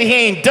 and maybe he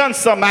ain't done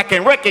something I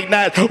can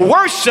recognize.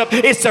 Worship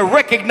is to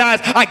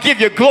recognize I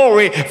give you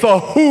glory for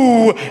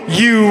who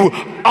you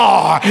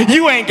are.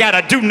 You ain't got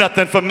to do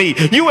nothing for me.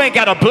 You ain't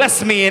got to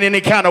bless me in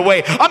any kind of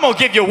way. I'm going to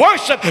give you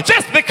worship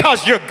just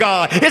because you're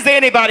God. Is there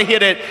anybody here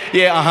that,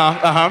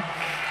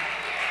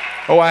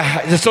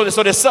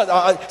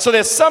 So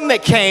there's some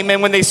that came,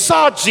 and when they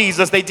saw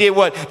Jesus, they did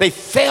what? They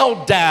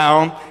fell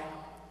down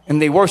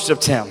and they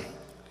worshiped him.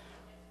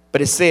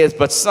 But it says,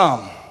 but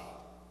some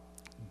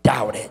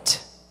doubted.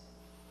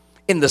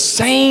 In the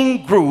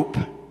same group,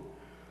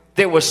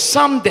 there were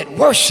some that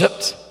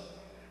worshiped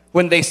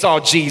when they saw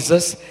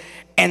Jesus,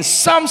 and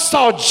some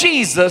saw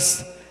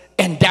Jesus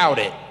and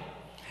doubted.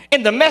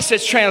 In the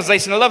Message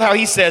translation, I love how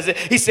he says it.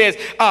 He says,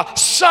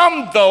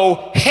 some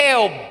though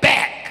held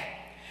back,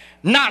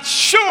 not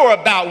sure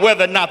about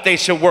whether or not they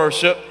should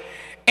worship,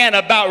 and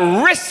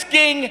about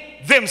risking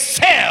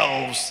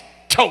themselves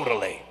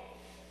totally.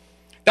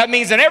 That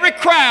means in every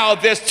crowd,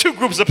 there's 2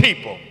 groups of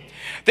people.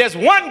 There's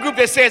one group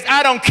that says,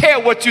 I don't care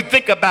what you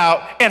think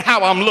about and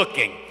how I'm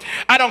looking.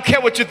 I don't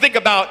care what you think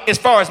about as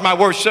far as my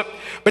worship.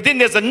 But then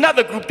there's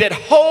another group that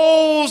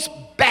holds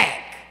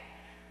back,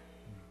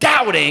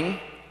 doubting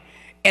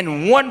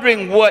and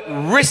wondering what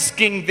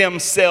risking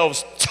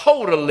themselves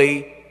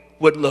totally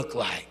would look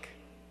like.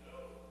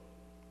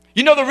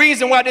 You know the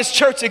reason why this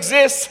church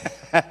exists?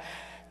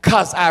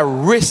 Because I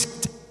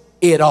risked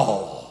it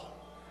all.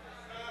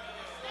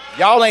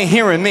 Y'all ain't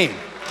hearing me.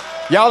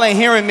 Y'all ain't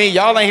hearing me.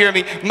 Y'all ain't hearing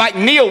me. Mike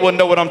Neal will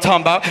know what I'm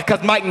talking about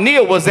because Mike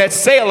Neal was at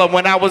Salem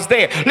when I was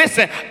there.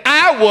 Listen,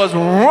 I was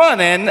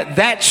running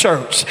that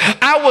church.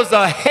 I was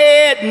a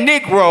head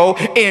Negro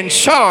in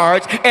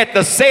charge at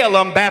the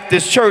Salem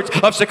Baptist Church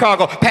of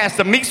Chicago.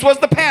 Pastor Meeks was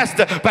the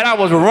pastor, but I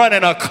was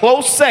running a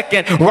close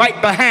second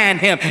right behind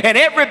him. And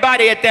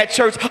everybody at that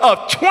church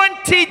of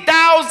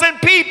 20,000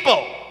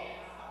 people,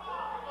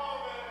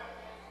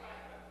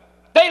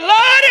 they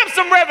loved him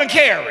some Reverend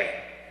Carey.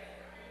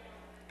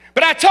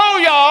 But I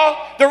told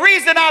y'all the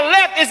reason I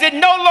left is it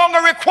no longer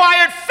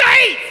required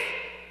faith.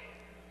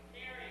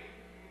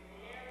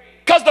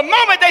 Because the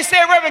moment they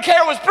said Reverend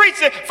Carey was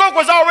preaching, folk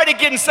was already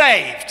getting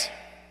saved.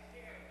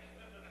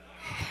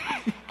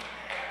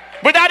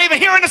 Without even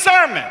hearing the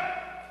sermon.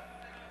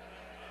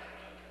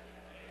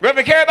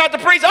 Reverend Carey about to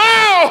preach,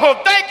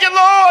 oh, thank you,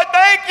 Lord,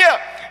 thank you.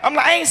 I'm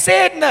like, I ain't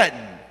said nothing.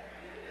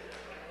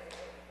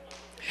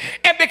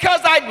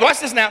 And watch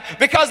this now,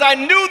 because I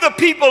knew the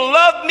people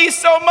loved me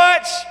so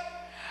much,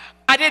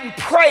 I didn't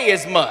pray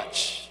as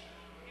much.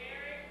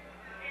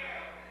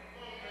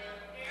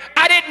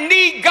 I didn't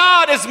need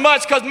God as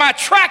much because my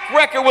track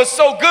record was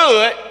so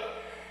good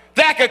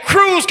that I could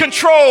cruise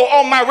control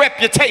on my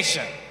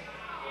reputation.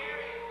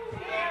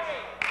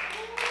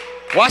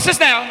 Watch this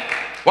now.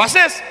 Watch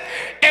this.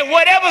 And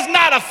whatever's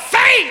not of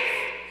faith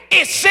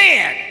is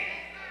sin.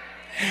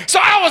 So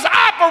I was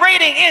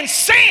operating in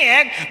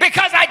sin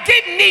because I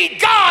didn't need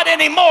God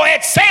anymore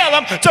at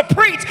Salem to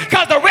preach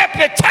because the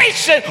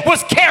reputation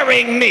was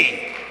carrying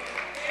me.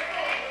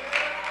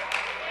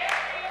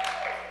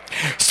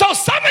 So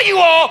some of you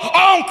all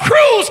are on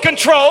cruise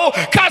control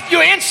because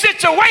you're in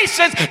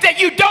situations that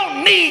you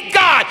don't need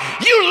God.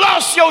 You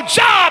lost your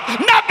job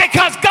not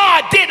because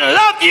God didn't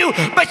love you,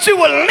 but you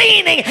were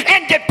leaning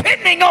and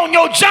depending on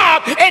your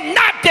job and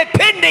not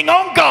depending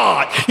on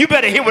God. You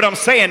better hear what I'm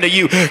saying to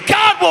you.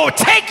 God will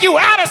take you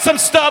out of some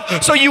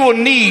stuff so you will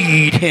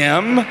need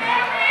him.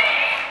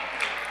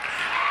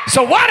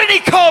 So why did he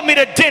call me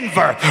to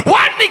Denver?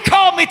 Why did he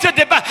call me to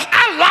Denver?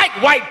 I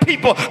like white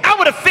people. I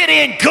would have fit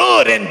in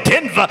good in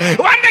Denver.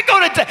 Why did they go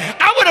to Denver?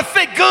 I would have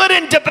fit good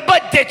in Denver,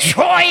 but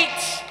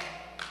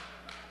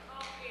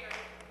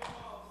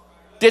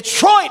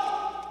Detroit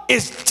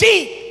is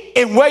deep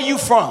in where you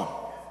from.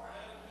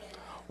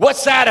 What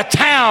side of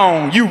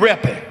town you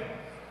repping?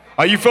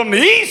 Are you from the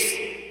east?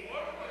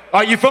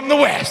 Are you from the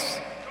west?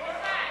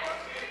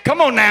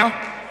 Come on now.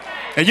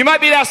 And you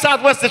might be down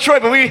southwest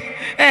Detroit, but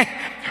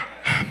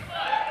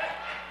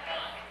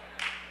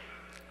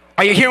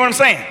are you hearing what I'm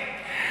saying?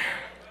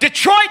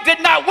 Detroit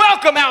did not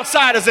welcome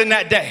outsiders in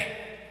that day.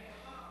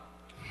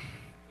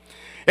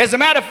 As a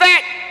matter of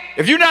fact,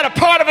 if you're not a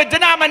part of a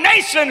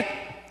denomination,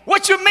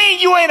 what you mean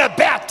you ain't a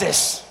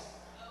Baptist?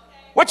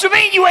 What you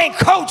mean you ain't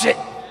Cogent?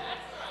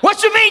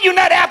 What you mean you're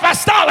not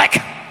apostolic?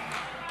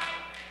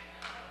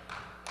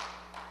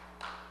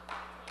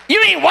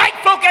 You mean white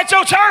folk at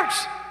your church?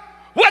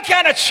 What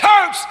kind of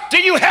church do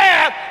you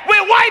have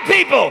with white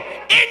people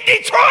in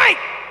Detroit?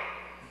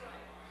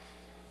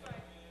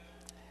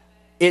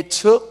 It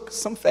took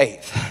some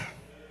faith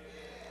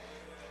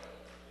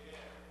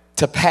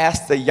to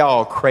pastor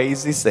y'all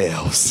crazy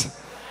selves.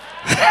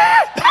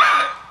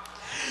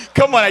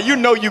 Come on, you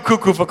know you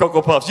cuckoo for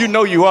Cocoa Puffs. You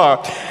know you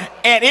are.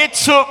 And it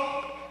took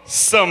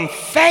some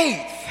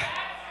faith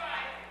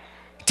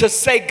to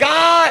say,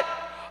 God,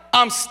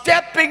 I'm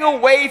stepping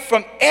away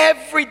from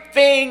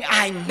everything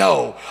I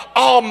know,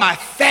 all my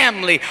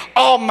family,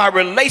 all my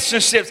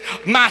relationships,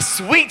 my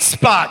sweet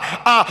spot,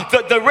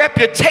 the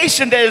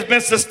reputation that has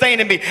been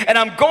sustaining me. And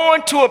I'm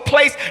going to a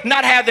place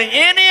not having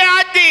any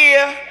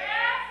idea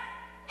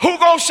who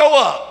gonna show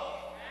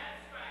up.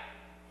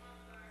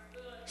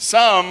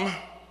 Some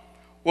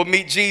will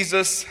meet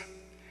Jesus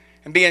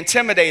and be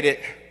intimidated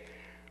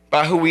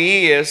by who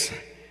he is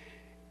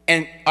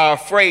and are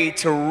afraid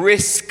to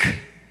risk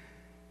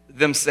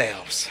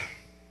themselves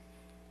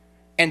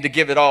and to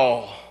give it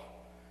all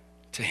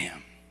to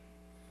him.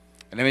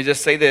 And let me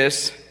just say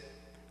this.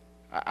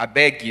 I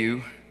beg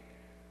you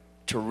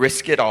to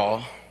risk it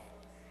all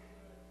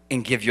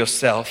and give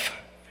yourself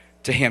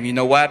to him. You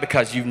know why?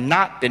 Because you've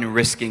not been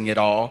risking it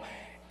all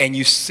and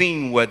you've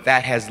seen where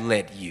that has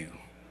led you.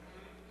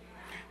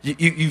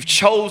 You've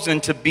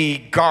chosen to be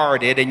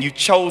guarded, and you've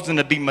chosen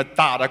to be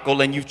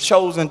methodical, and you've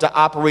chosen to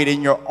operate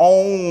in your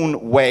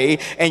own way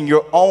and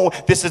your own.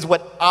 This is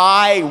what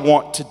I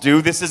want to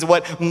do. This is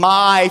what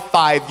my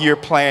 5-year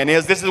plan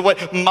is. This is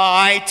what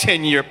my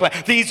 10-year plan.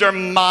 These are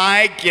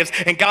my gifts.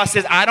 And God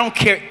says, I don't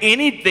care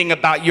anything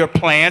about your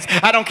plans.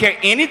 I don't care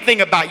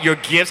anything about your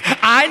gifts.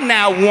 I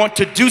now want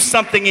to do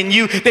something in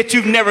you that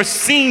you've never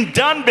seen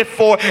done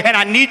before, and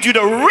I need you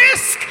to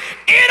risk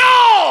it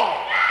all.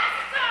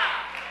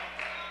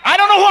 I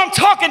don't know who I'm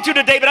talking to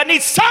today, but I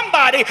need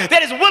somebody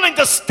that is willing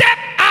to step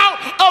out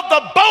of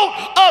the boat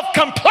of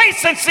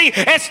complacency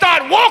and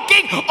start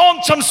walking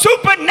on some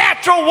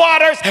supernatural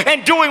waters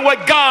and doing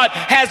what God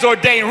has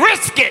ordained.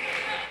 Risk it.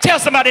 Tell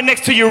somebody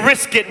next to you,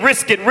 risk it,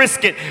 risk it,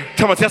 risk it.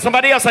 Come on, tell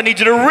somebody else, I need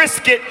you to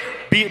risk it.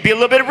 Be a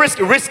little bit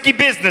risky. Risky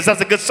business. That's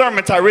a good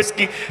sermon title,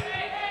 risky.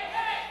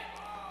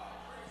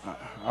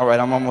 All right,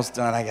 I'm almost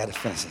done. I got to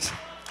finish this.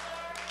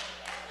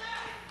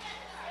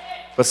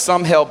 But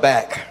some held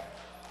back,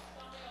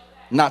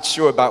 not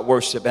sure about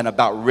worship and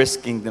about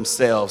risking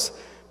themselves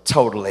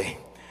totally.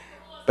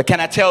 But can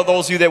I tell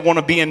those of you that want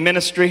to be in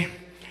ministry,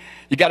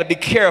 you got to be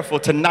careful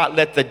to not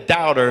let the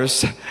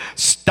doubters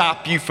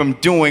stop you from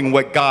doing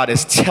what God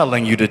is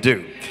telling you to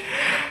do.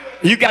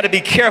 You got to be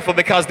careful,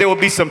 because there will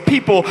be some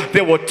people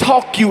that will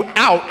talk you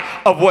out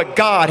of what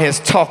God has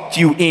talked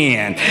you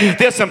in.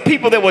 There's some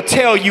people that will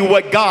tell you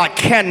what God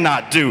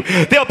cannot do.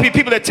 There'll be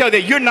people that tell you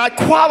that you're not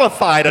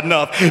qualified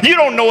enough. You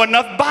don't know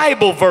enough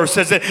Bible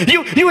verses. And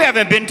you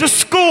haven't been to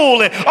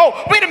school. And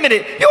oh, wait a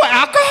minute, you're an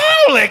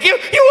alcoholic.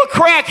 You a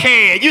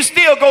crackhead. You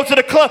still go to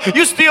the club.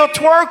 You still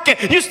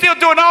twerking. You still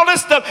doing all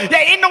this stuff.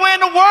 There ain't nowhere in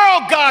the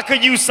world God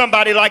could use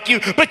somebody like you.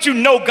 But you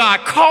know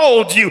God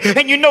called you,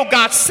 and you know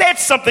God said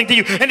something to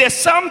you. And there's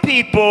some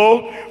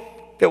people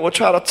that will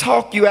try to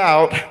talk you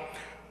out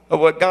of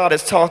what God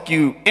has talked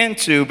you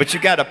into, but you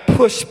got to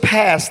push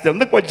past them.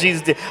 Look what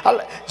Jesus did.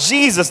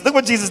 Look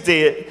what Jesus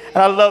did. And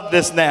I love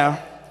this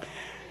now.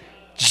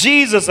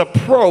 Jesus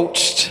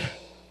approached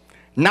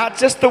not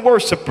just the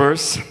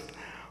worshipers,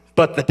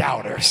 but the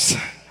doubters.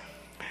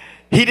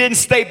 He didn't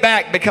stay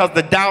back because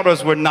the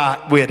doubters were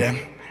not with him,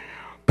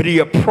 but he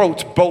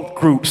approached both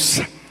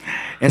groups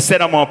and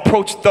said, I'm going to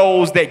approach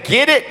those that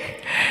get it,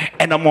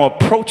 and I'm going to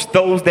approach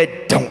those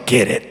that don't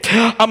get it.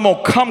 I'm going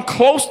to come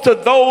close to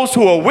those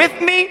who are with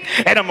me,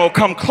 and I'm going to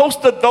come close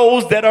to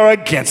those that are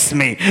against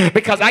me,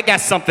 because I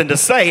got something to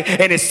say,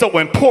 and it's so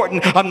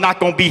important. I'm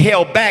not going to be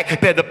held back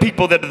by the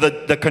people that are the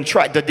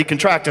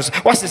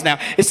decontractors. Watch this now.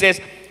 It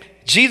says,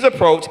 Jesus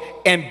approached,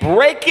 and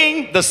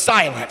breaking the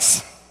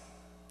silence,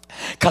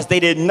 because they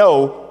didn't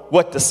know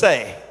what to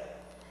say,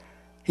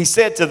 he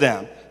said to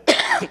them,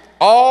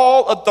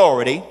 all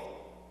authority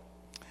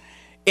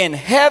in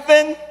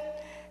heaven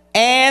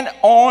and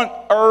on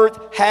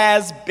earth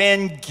has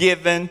been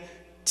given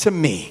to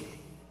me.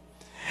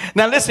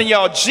 Now listen,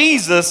 y'all,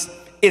 Jesus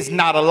is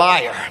not a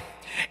liar.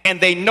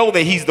 And they know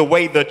that he's the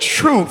way, the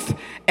truth,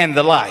 and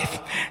the life.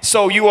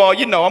 So you all,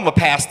 you know, I'm a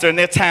pastor, and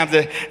there are times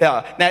that,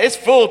 now it's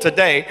full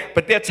today,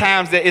 but there are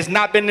times that it's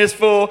not been this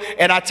full,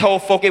 and I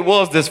told folk it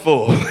was this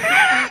full.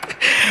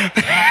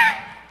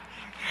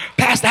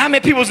 Pastor, how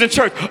many people was in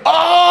church?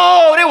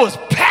 Oh, it was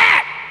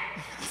packed.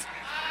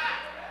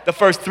 The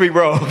first 3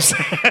 rows.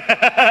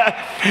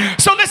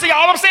 So listen, y'all,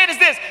 all I'm saying is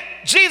this.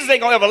 Jesus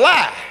ain't gonna ever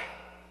lie.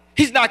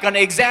 He's not gonna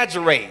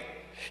exaggerate.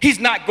 He's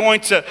not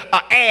going to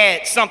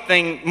add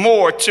something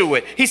more to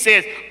it. He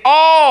says,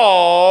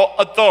 all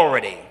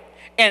authority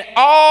and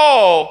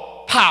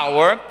all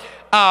power,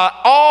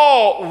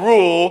 all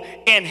rule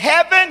in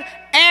heaven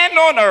and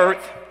on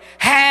earth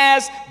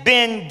has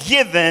been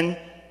given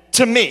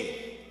to me.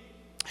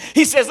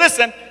 He says,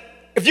 listen,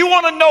 if you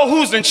want to know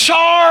who's in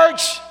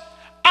charge,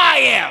 I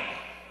am.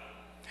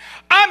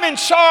 I'm in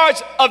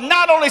charge of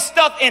not only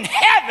stuff in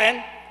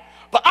heaven,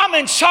 but I'm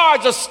in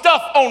charge of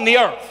stuff on the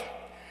earth.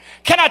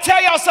 Can I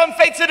tell y'all something,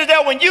 Faith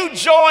Citadel? When you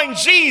join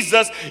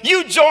Jesus,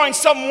 you join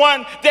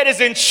someone that is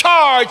in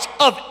charge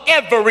of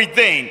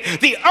everything.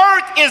 The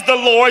earth is the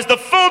Lord's, the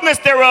fullness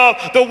thereof,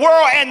 the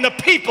world and the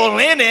people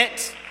in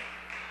it.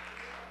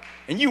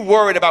 And you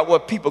worried about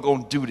what people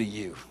gonna do to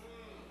you.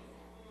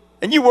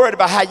 And you worried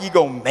about how you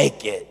gonna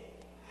make it.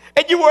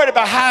 And you worried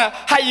about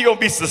how you gonna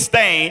be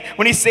sustained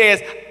when he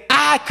says,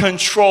 I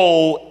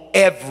control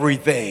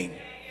everything.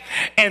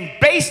 And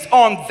based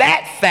on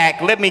that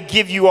fact, let me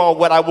give you all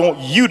what I want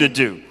you to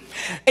do.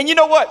 And you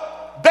know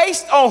what?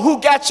 Based on who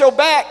got your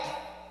back,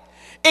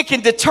 it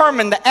can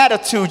determine the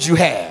attitude you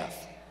have.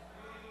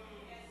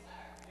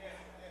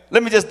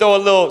 Let me just throw a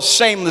little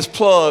shameless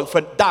plug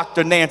for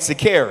Dr. Nancy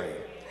Carey.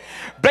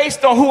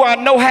 Based on who I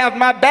know have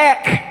my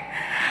back,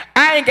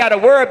 I ain't got to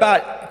worry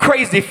about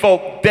crazy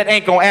folk that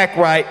ain't gonna act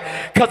right,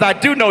 because I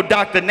do know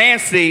Dr.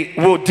 Nancy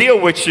will deal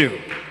with you.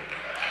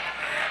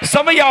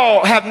 Some of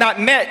y'all have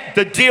not met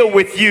the deal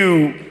with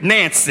you,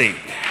 Nancy.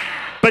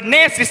 But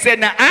Nancy said,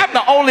 now I'm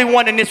the only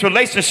one in this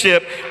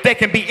relationship that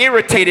can be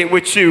irritated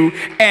with you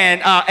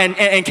and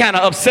kind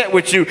of upset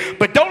with you.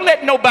 But don't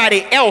let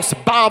nobody else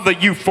bother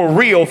you for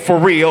real,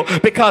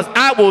 because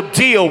I will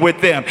deal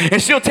with them.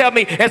 And she'll tell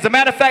me, as a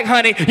matter of fact,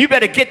 honey, you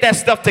better get that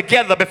stuff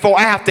together before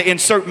I have to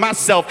insert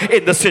myself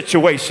in the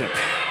situation.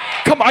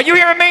 Come on, are you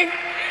hearing me?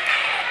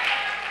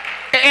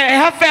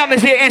 And her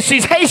family's here, and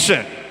she's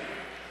Haitian.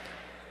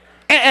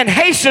 And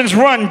Haitians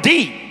run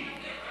deep.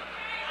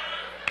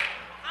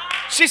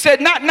 She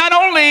said, not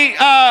only will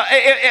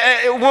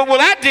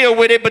I deal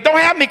with it, but don't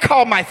have me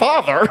call my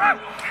father.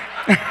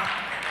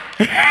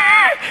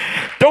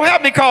 Don't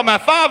have me call my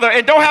father,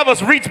 and don't have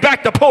us reach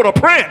back to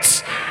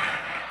Port-au-Prince.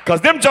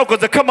 Because them jokers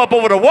will come up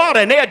over the water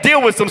and they'll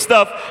deal with some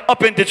stuff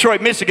up in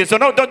Detroit, Michigan. So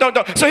don't.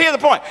 So here's the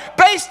point.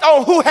 Based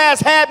on who has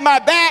had my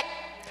back,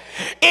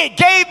 it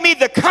gave me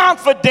the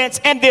confidence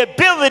and the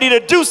ability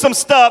to do some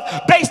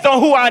stuff based on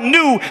who I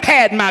knew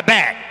had my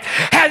back.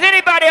 Has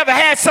anybody ever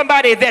had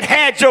somebody that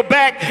had your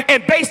back,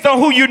 and based on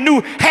who you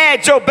knew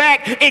had your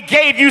back, it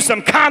gave you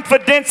some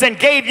confidence and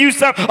gave you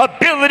some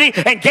ability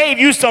and gave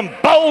you some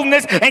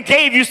boldness and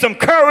gave you some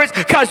courage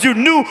because you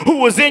knew who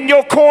was in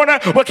your corner?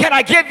 Well, can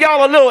I give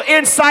y'all a little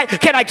insight?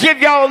 Can I give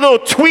y'all a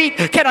little tweet?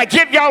 Can I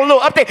give y'all a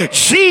little update?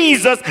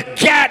 Jesus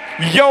got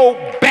your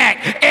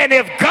back. And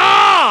if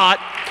God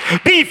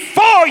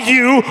before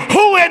you,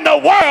 who in the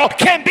world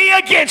can be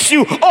against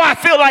you? Oh, I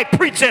feel like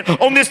preaching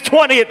on this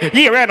 20th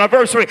year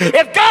anniversary.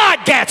 If God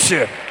got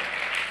you,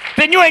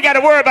 then you ain't got to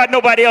worry about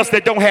nobody else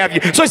that don't have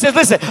you. So he says,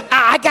 listen,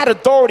 I got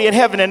authority in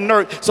heaven and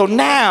earth. So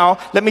now,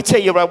 let me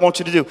tell you what I want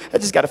you to do. I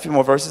just got a few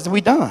more verses and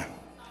we done.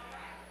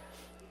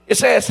 It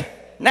says,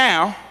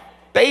 now,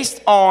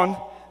 based on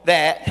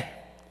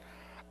that,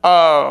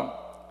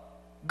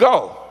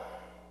 go.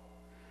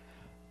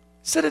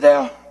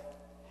 Citadel,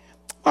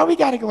 why we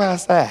got to go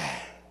outside?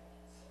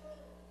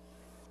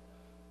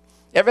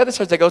 Every other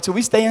church I go to,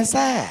 we stay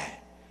inside.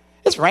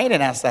 It's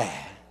raining outside.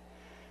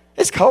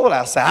 It's cold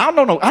outside. I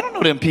don't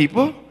know them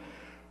people.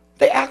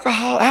 They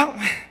alcohol out.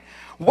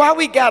 Why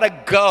we got to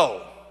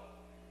go?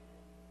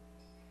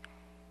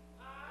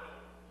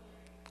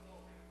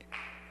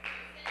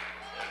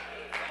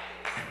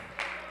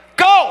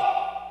 Go.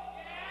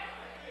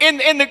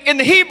 In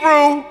the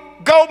Hebrew,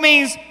 go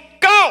means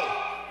go.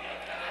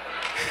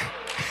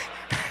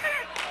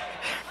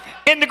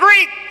 In the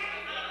Greek,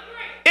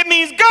 it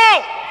means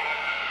go.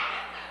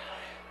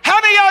 How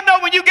many of y'all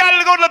know when you got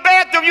to go to the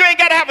bathroom, you ain't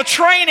got to have a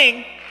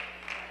training?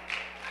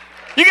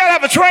 You got to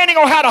have a training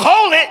on how to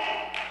hold it.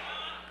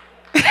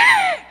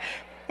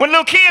 When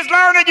little kids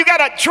learn it, you got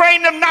to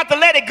train them not to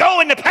let it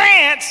go in the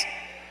pants.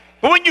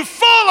 But when you're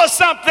full of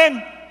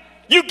something,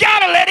 you got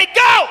to let it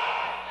go.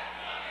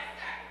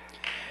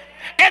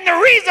 And the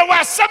reason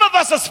why some of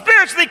us are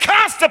spiritually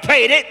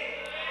constipated,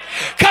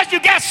 because you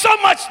got so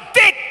much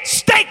thick,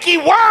 steaky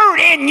word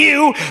in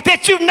you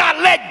that you've not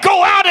let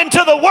go out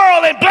into the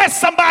world and bless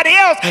somebody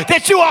else,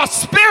 that you are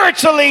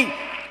spiritually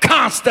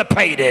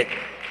constipated.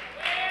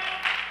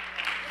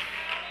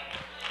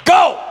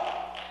 Go.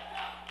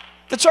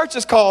 The church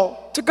is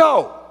called to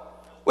go.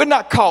 We're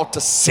not called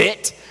to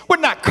sit. We're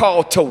not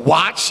called to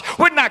watch.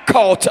 We're not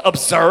called to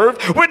observe.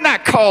 We're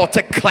not called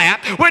to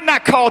clap. We're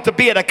not called to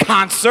be at a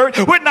concert.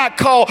 We're not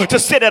called to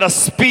sit at a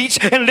speech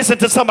and listen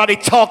to somebody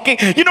talking.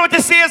 You know what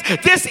this is?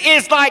 This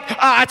is like,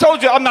 I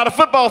told you I'm not a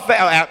football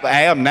fan.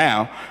 I am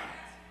now.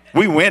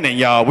 We winning,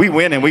 y'all. We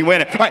winning. We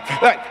winning. All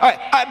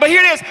right. But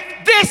here it is.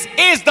 This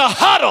is the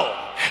huddle.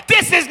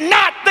 This is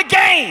not the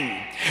game.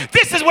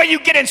 This is where you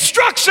get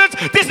instructions.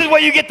 This is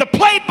where you get the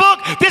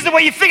playbook. This is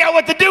where you figure out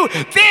what to do.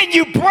 Then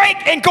you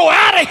break and go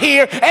out of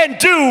here and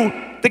do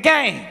the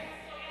game.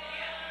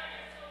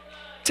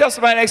 Tell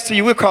somebody next to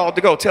you, we're called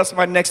to go. Tell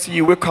somebody next to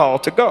you, we're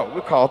called to go.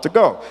 We're called to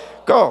go.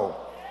 Go.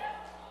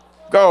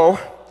 Go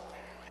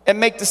and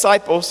make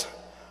disciples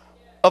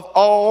of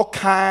all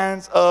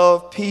kinds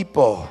of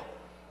people.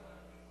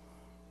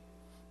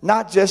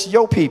 Not just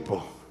your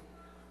people.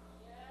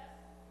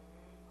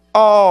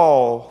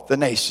 All the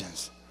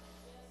nations.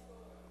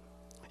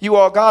 You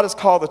all, God has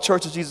called the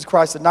Church of Jesus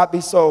Christ to not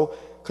be so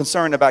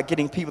concerned about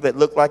getting people that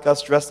look like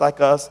us, dress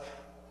like us,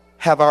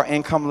 have our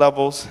income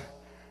levels,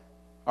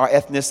 our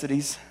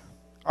ethnicities,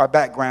 our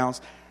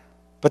backgrounds,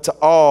 but to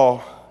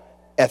all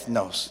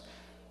ethnos,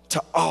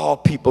 to all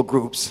people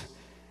groups.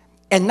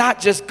 And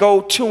not just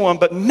go to them,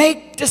 but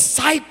make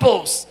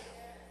disciples.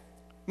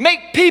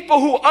 Make people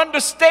who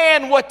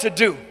understand what to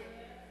do.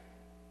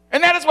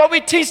 And that is why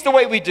we teach the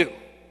way we do.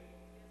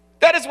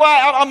 That is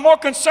why I'm more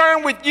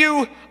concerned with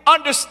you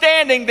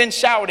understanding than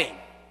shouting.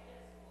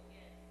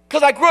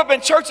 Because I grew up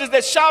in churches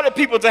that shouted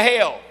people to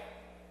hell.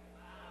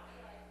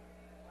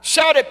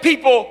 Shouted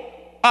people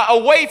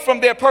away from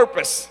their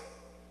purpose.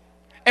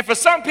 And for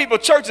some people,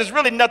 church is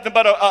really nothing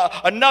but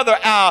another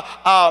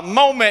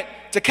moment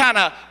to kind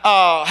of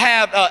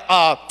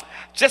have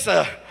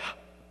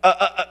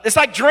it's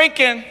like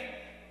drinking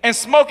and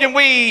smoking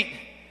weed,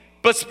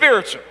 but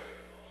spiritual.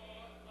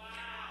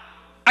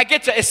 I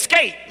get to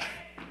escape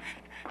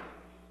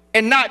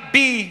and not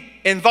be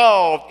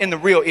involved in the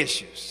real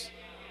issues.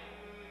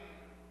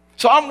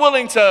 So I'm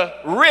willing to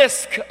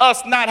risk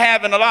us not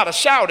having a lot of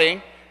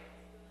shouting,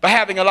 but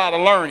having a lot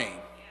of learning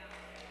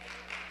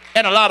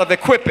and a lot of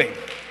equipping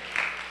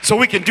so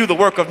we can do the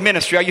work of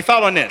ministry. Are you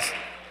following this?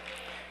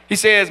 He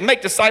says,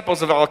 make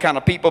disciples of all kind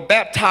of people,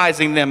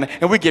 baptizing them,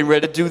 and we're getting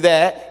ready to do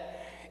that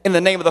in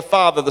the name of the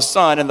Father, the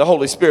Son, and the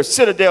Holy Spirit.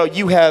 Citadel,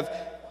 you have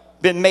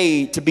been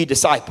made to be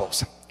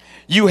disciples.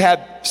 You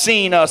have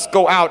seen us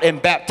go out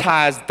and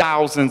baptize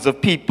thousands of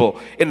people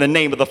in the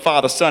name of the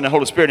Father, Son, and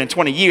Holy Spirit. In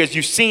 20 years,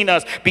 you've seen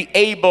us be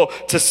able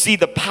to see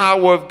the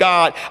power of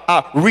God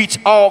reach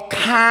all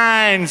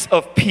kinds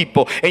of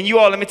people. And you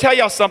all, let me tell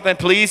y'all something,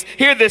 please.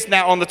 Hear this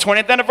now on the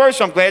 20th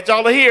anniversary. I'm glad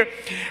y'all are here.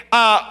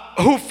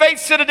 Who Faith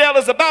Citadel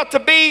is about to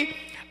be,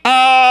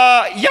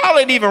 y'all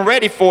ain't even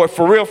ready for it,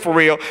 for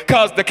real.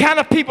 Because the kind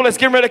of people that's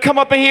getting ready to come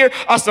up in here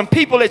are some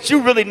people that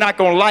you really not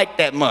going to like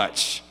that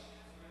much.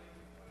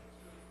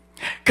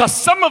 Because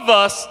some of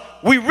us,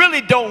 we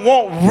really don't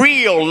want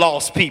real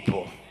lost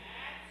people.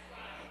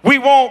 We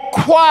want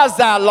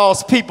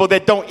quasi-lost people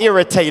that don't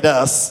irritate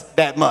us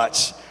that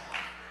much.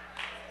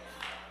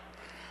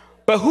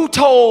 But who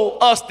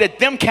told us that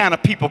them kind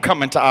of people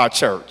come into our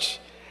church?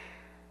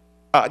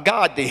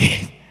 God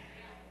did.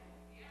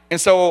 And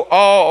so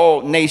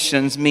all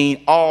nations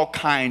mean all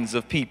kinds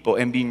of people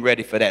and being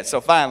ready for that.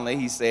 So finally,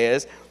 he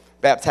says,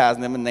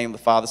 baptizing them in the name of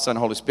the Father, Son, and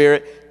Holy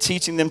Spirit,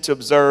 teaching them to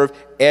observe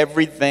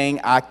everything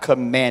I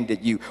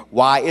commanded you.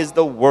 Why is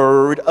the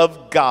word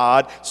of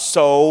God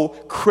so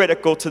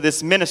critical to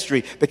this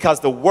ministry?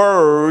 Because the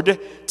word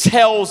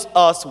tells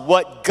us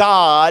what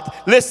God,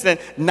 listen,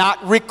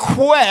 not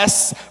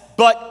requests,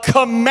 but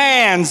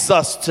commands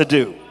us to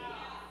do.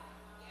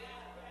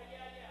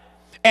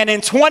 And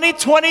in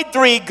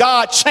 2023,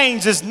 God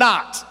changes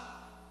not.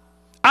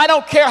 I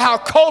don't care how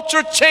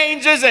culture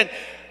changes, and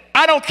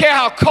I don't care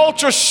how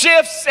culture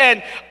shifts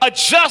and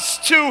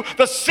adjusts to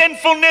the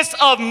sinfulness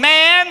of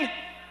man.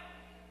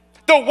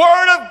 The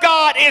word of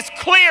God is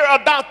clear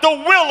about the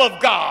will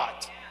of God.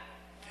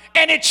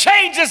 And it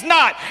changes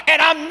not.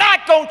 And I'm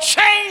not going to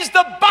change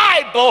the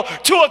Bible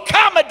to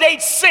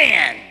accommodate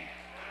sin.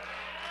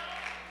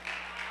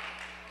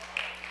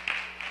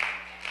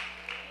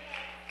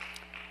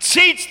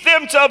 Teach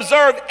them to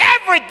observe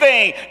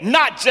everything,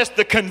 not just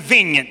the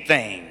convenient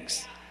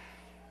things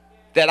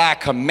that I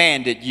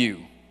commanded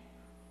you.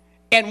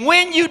 And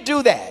when you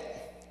do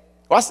that,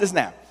 watch this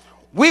now.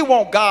 We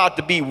want God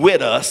to be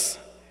with us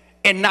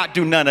and not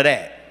do none of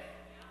that.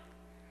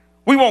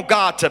 We want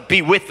God to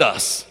be with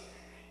us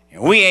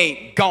and we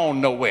ain't gone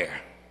nowhere.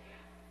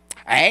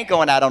 I ain't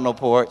going out on no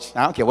porch.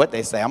 I don't care what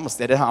they say. I'm going to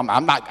sit at home.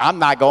 I'm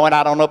not going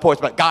out on no porch,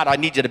 but God, I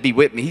need you to be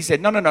with me. He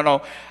said,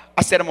 no.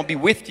 I said, I'm going to be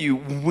with you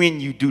when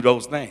you do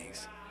those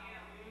things.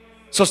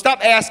 So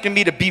stop asking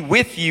me to be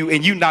with you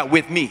and you not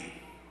with me.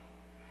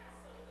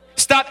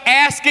 Stop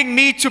asking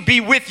me to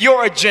be with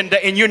your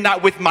agenda and you're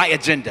not with my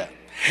agenda.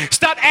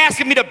 Stop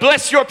asking me to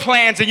bless your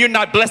plans and you're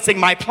not blessing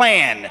my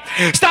plan.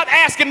 Stop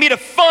asking me to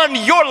fund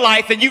your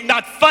life and you've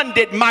not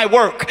funded my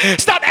work.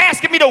 Stop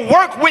asking me to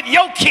work with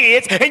your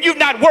kids and you've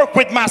not worked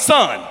with my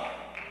son.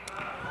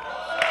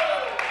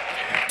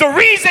 The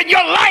reason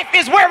your life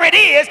is where it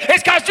is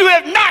because you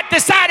have not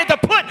decided to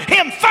put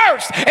him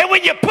first. And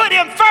when you put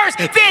him first,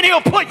 then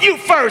he'll put you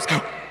first.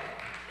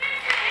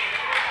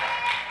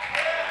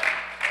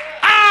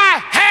 I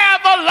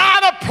have a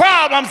lot of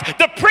problems.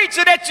 The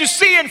preacher that you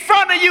see in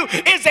front of you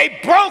is a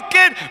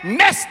broken,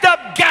 messed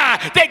up guy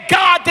that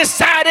God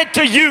decided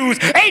to use.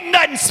 Ain't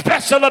nothing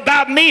special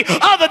about me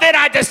other than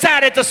I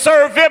decided to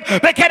serve him.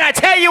 But can I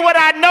tell you what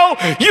I know?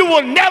 You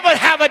will never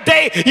have a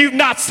day you've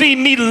not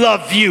seen me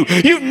love you.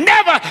 You've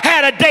never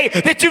had a day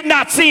that you've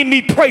not seen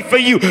me pray for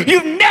you.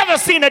 You've never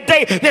seen a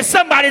day that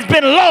somebody's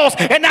been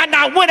lost and I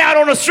not went out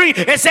on the street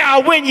and said,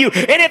 I'll win you.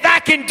 And if I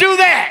can do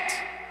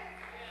that,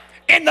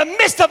 in the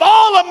midst of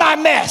all of my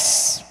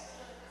mess,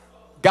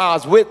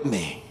 God's with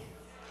me.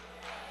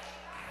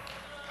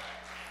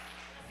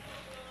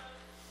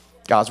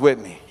 God's with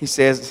me. He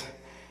says,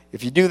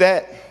 if you do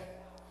that,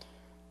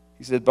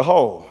 he says,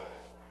 behold,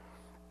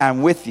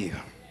 I'm with you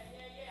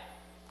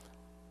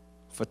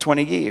for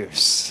 20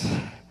 years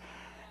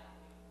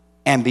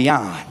and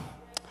beyond.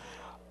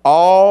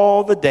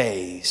 All the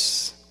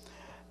days.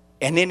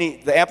 And then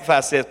the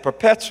Amplified says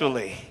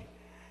perpetually,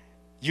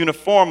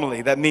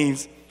 uniformly. That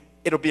means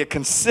it'll be a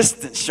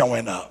consistent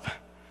showing up.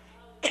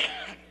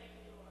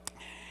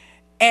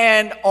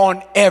 And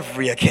on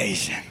every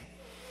occasion.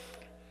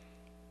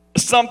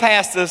 Some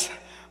pastors,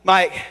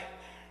 Mike,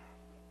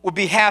 will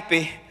be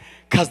happy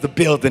because the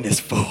building is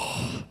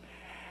full.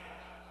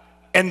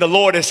 And the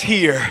Lord is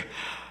here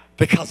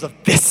because of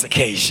this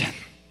occasion.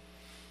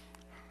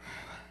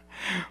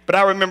 But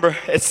I remember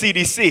at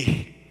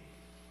CDC,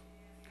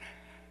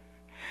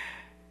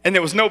 and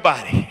there was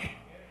nobody.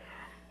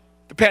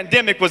 The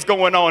pandemic was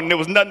going on, and there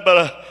was nothing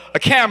but a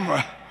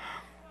camera.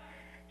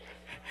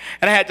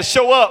 And I had to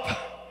show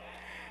up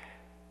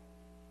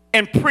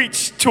and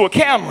preach to a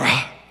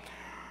camera.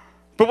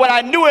 But what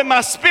I knew in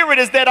my spirit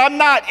is that I'm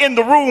not in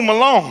the room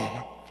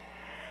alone.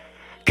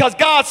 Because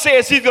God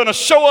says he's going to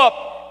show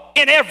up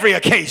in every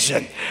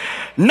occasion.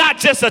 Not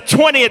just a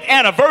 20th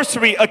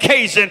anniversary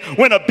occasion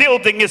when a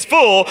building is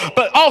full,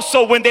 but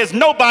also when there's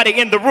nobody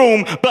in the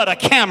room but a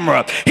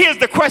camera. Here's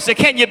the question.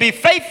 Can you be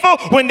faithful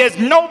when there's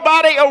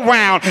nobody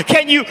around?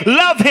 Can you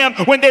love him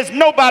when there's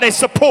nobody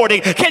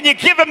supporting? Can you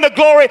give him the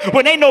glory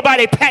when ain't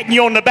nobody patting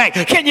you on the back?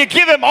 Can you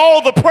give him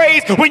all the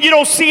praise when you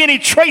don't see any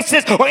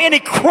traces or any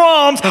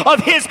crumbs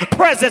of his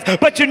presence?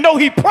 But you know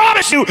he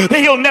promised you that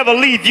he'll never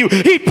leave you.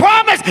 He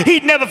promised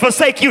he'd never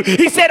forsake you.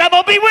 He said, I'm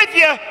going to be with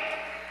you.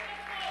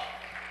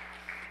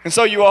 And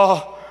so you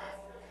all,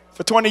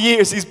 for 20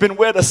 years, he's been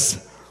with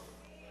us.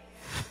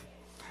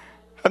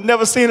 I've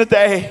never seen a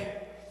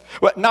day.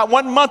 Well, not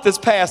 1 month has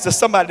passed that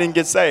somebody didn't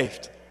get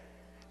saved.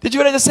 Did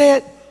you hear what I just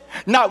said?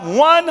 Not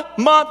 1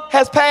 month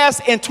has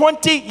passed in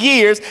 20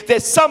 years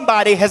that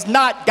somebody has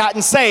not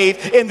gotten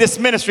saved in this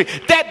ministry.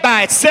 That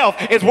by itself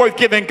is worth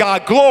giving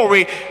God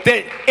glory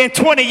that in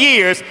 20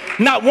 years,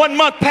 not 1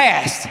 month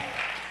passed.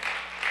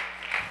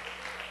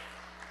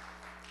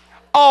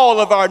 All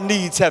of our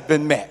needs have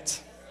been met.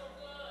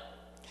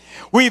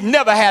 We've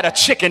never had a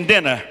chicken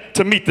dinner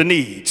to meet the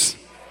needs.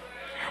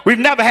 We've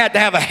never had to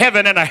have a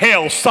heaven and a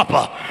hell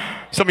supper.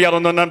 Some of y'all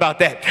don't know nothing about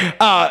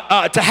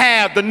that. To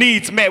have the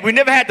needs met. We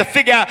never had to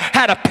figure out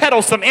how to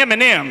peddle some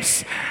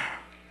M&Ms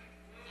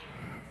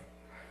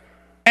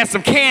and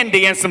some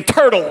candy and some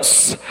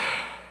turtles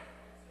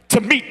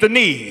to meet the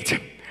need.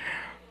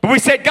 But we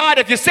said, God,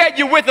 if you said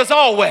you're with us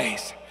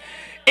always,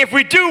 if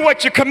we do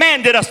what you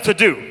commanded us to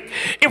do,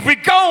 if we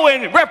go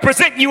and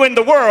represent you in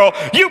the world,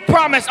 you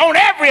promise on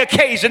every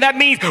occasion. That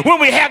means when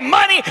we have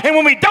money and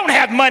when we don't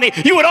have money,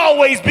 you would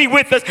always be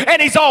with us,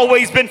 and he's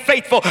always been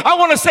faithful. I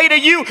want to say to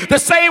you, the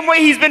same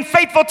way he's been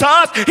faithful to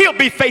us, he'll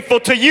be faithful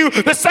to you.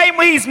 The same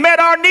way he's met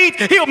our needs,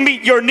 he'll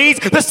meet your needs.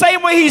 The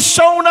same way he's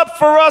shown up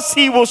for us,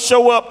 he will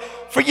show up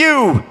for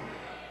you.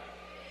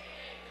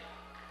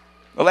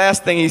 The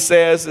last thing he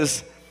says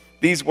is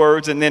these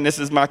words, and then this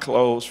is my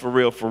close, for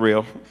real, for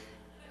real.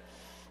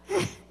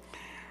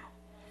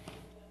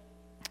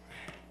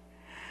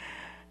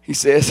 He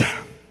says,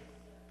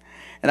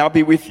 and I'll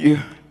be with you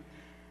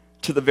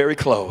to the very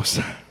close,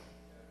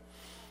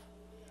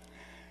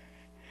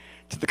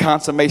 to the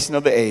consummation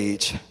of the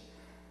age,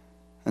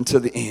 until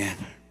the end.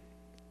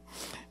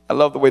 I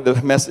love the way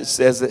the message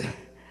says it.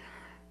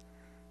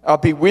 I'll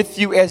be with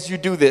you as you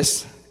do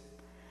this,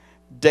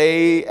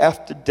 day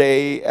after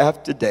day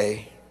after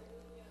day,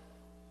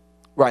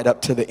 right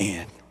up to the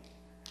end.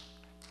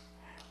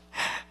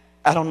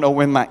 I don't know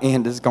when my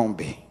end is going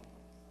to be,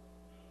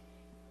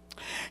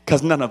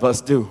 because none of us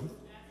do.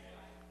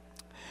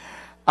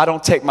 I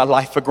don't take my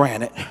life for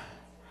granted,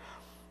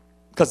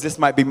 because this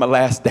might be my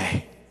last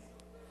day.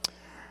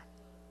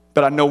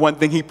 But I know one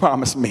thing he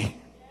promised me,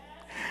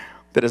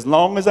 that as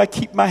long as I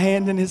keep my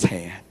hand in his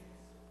hand,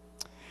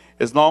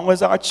 as long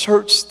as our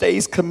church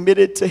stays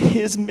committed to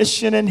his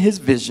mission and his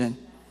vision,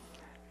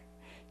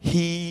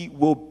 he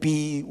will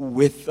be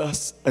with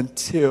us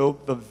until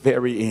the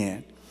very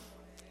end.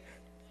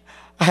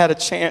 I had a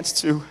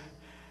chance to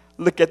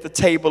look at the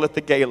table at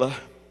the gala.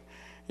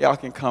 Y'all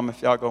can come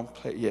if y'all gonna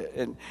play.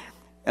 Yeah.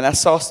 And I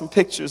saw some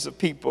pictures of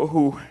people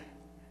who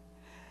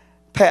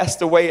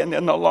passed away and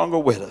they're no longer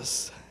with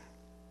us.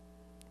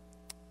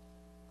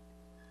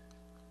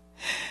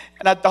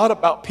 And I thought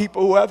about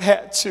people who have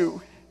had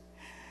to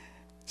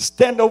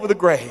stand over the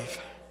grave.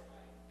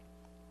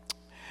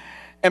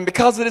 And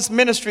because of this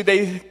ministry,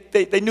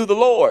 they knew the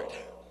Lord.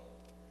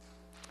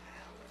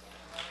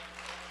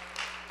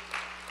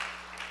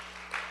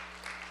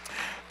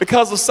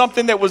 Because of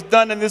something that was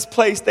done in this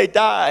place, they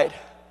died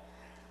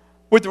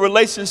with the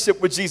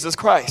relationship with Jesus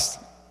Christ.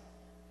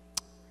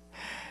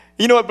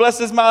 You know what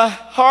blesses my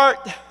heart?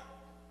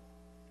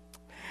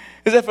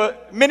 Is that for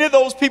many of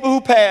those people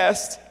who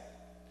passed,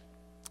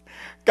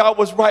 God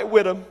was right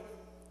with them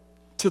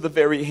to the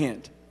very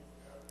end.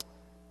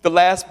 The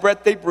last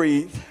breath they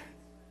breathed,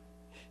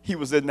 he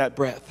was in that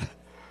breath.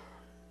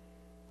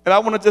 And I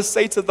want to just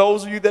say to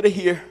those of you that are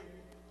here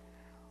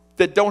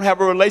that don't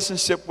have a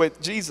relationship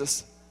with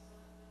Jesus,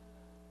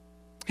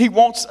 he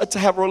wants to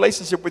have a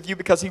relationship with you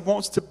because he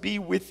wants to be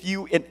with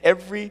you in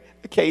every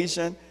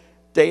occasion,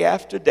 day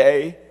after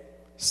day,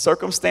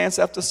 circumstance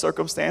after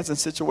circumstance, and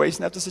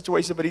situation after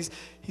situation, but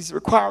he's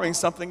requiring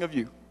something of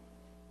you.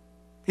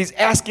 He's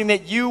asking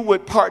that you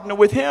would partner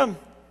with him.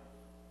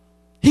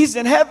 He's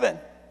in heaven.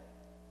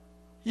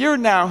 You're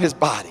now his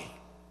body.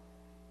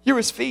 You're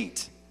his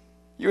feet.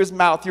 You're his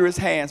mouth. You're his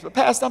hands. But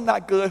Pastor, I'm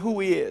not good. Who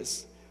he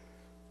is?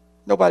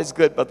 Nobody's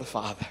good but the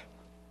Father.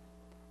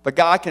 But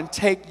God can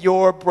take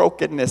your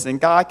brokenness and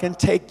God can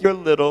take your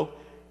little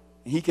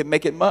and he can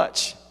make it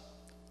much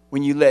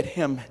when you let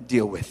him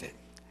deal with it.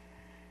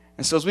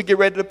 And so as we get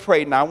ready to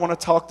pray now, I want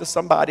to talk to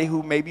somebody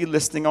who may be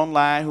listening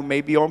online, who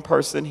may be on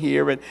person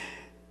here, and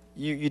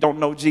you don't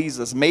know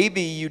Jesus.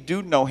 Maybe you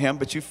do know him,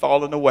 but you've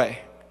fallen away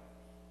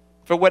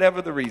for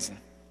whatever the reason.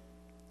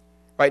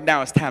 Right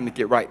now it's time to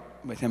get right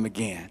with him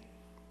again.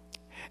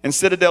 And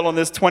Citadel, on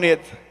this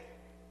 20th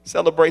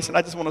celebration,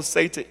 I just want to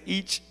say to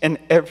each and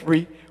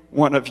every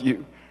one of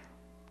you,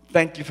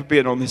 thank you for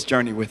being on this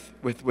journey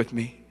with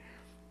me.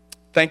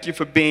 Thank you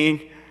for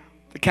being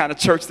the kind of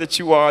church that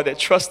you are, that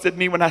trusted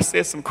me when I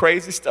said some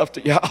crazy stuff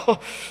to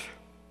y'all.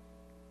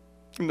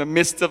 In the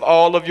midst of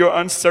all of your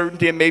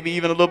uncertainty and maybe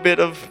even a little bit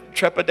of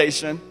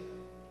trepidation,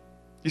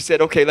 you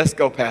said, okay, let's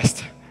go,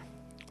 Pastor.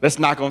 Let's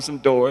knock on some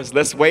doors.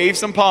 Let's wave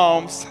some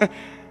palms.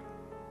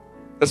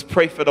 Let's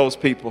pray for those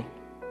people.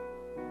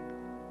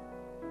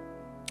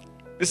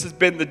 This has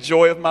been the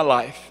joy of my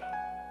life.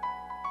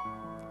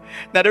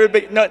 Not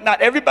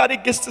everybody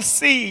gets to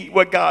see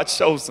what God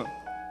shows them.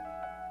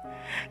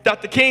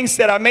 Dr. King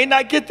said, I may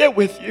not get there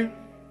with you.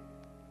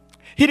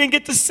 He didn't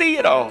get to see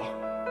it all.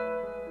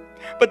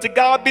 But to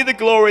God be the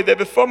glory that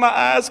before my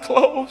eyes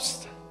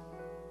closed,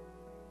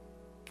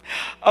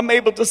 I'm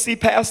able to see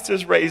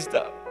pastors raised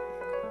up,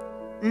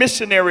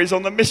 missionaries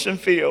on the mission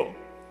field,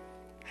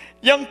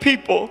 young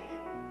people.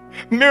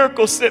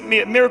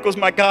 Miracle's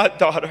my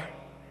goddaughter.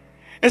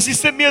 And she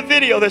sent me a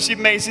video that she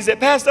made. She said,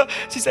 Pastor,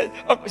 she said,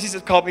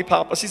 call me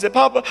Papa. She said,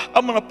 Papa,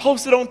 I'm going to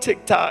post it on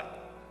TikTok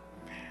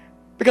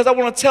because I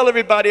want to tell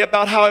everybody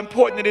about how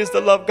important it is to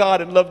love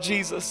God and love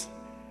Jesus.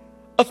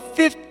 A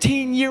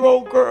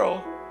 15-year-old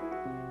girl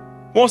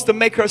wants to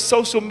make her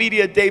social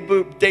media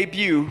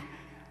debut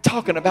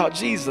talking about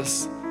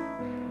Jesus.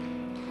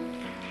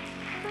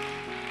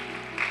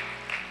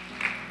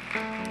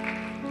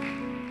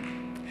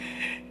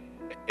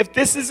 If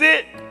this is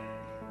it,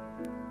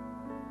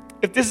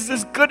 if this is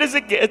as good as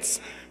it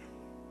gets,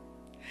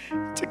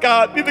 to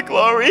God be the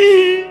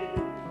glory.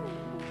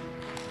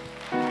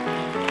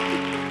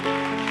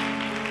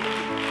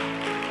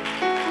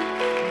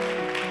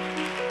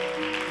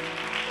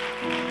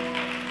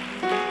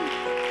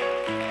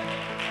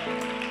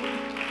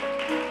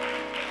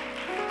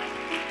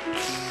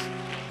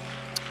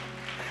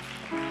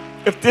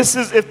 If this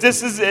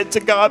is it, to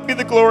God be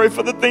the glory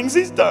for the things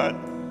he's done.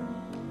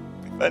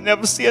 If I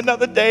never see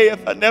another day,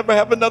 if I never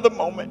have another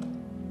moment,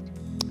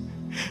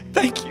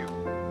 thank you.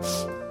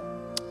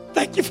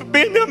 Thank you for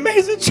being the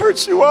amazing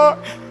church you are.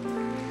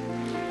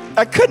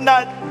 I could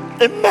not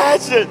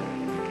imagine.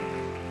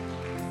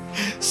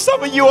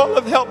 Some of you all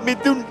have helped me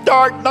through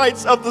dark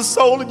nights of the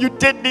soul and you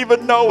didn't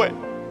even know it.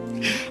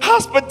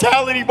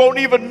 Hospitality won't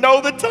even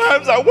know the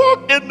times I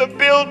walk in the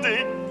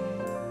building.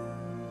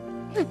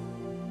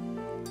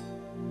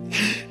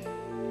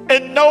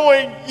 And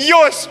knowing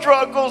your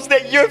struggles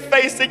that you're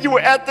facing, you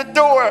were at the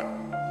door.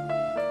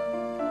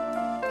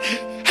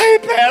 Hey,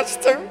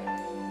 Pastor.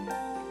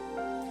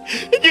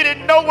 And you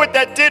didn't know what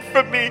that did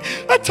for me.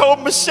 I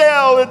told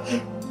Michelle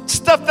and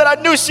stuff that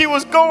I knew she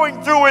was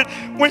going through,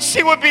 and when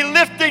she would be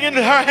lifting in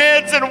her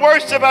hands in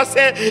worship, I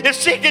said, if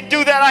she can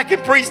do that, I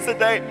can preach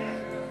today.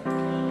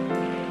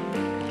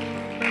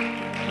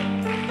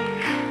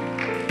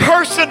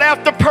 Person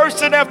after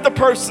person after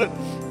person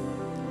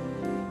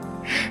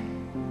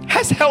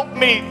has helped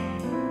me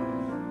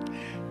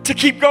to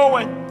keep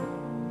going.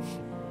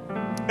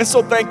 And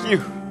so thank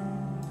you.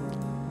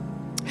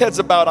 Heads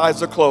are bowed,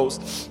 eyes are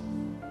closed.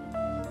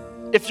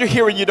 If you're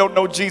here and you don't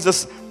know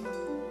Jesus,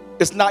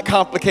 it's not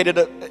complicated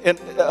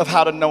of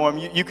how to know him.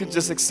 You can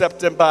just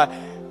accept him by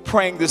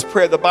praying this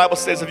prayer. The Bible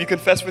says if you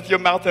confess with your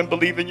mouth and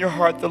believe in your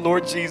heart the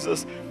Lord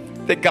Jesus,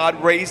 that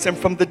God raised him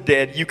from the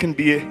dead, you can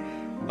be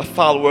a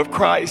follower of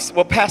Christ.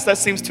 Well, Pastor, that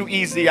seems too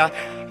easy. I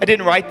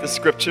didn't write the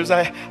scriptures.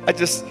 I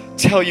just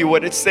tell you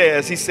what it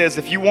says. He says,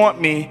 if you want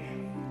me,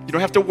 you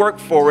don't have to work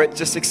for it.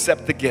 Just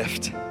accept the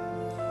gift.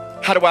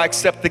 How do I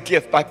accept the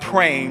gift? By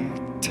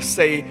praying to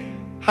say,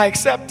 I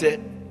accept it.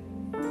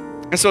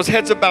 And so his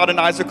heads are bowed and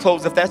eyes are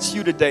closed. If that's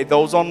you today,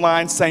 those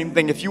online, same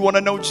thing. If you want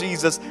to know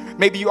Jesus,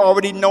 maybe you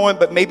already know him,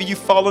 but maybe you've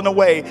fallen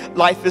away.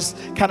 Life has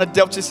kind of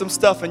dealt you some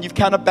stuff and you've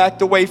kind of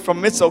backed away from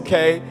him. It's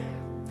okay.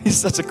 He's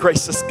such a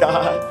gracious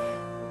God.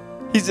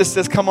 He just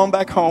says, come on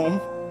back home.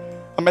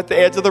 I'm at the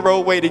edge of the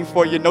road waiting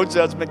for you. No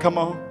judgment. Come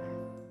on.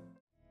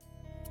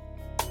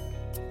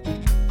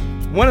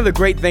 One of the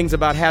great things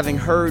about having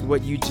heard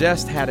what you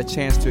just had a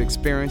chance to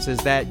experience is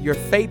that your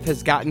faith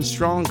has gotten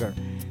stronger.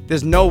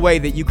 There's no way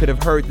that you could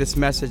have heard this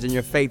message and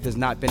your faith has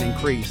not been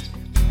increased.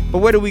 But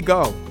where do we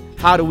go?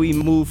 How do we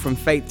move from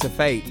faith to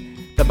faith?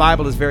 The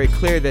Bible is very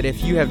clear that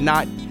if you have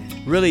not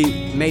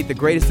really made the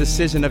greatest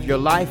decision of your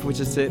life, which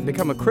is to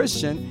become a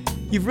Christian,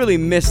 you've really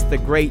missed the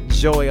great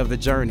joy of the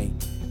journey.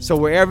 So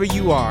wherever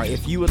you are,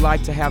 if you would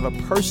like to have a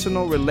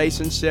personal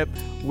relationship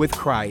with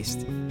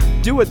Christ,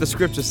 do what the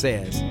scripture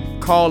says.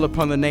 Call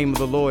upon the name of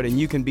the Lord and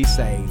you can be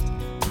saved.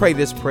 Pray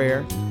this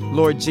prayer.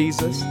 Lord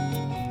Jesus,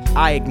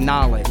 I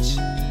acknowledge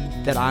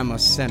that I'm a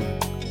sinner.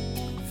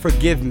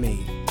 Forgive me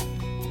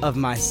of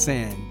my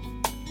sin.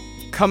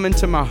 Come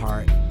into my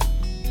heart.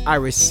 I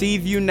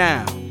receive you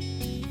now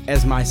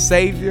as my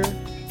Savior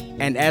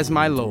and as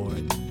my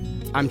Lord.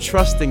 I'm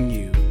trusting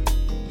you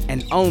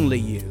and only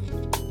you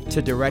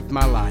to direct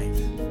my life.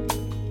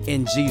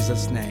 In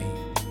Jesus' name.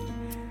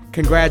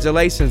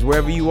 Congratulations,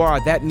 wherever you are,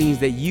 that means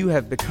that you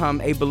have become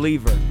a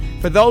believer.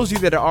 For those of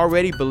you that are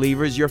already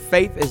believers, your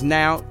faith is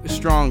now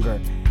stronger.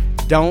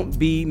 Don't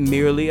be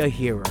merely a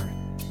hearer,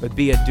 but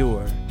be a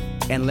doer,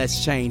 and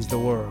let's change the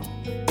world.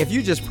 If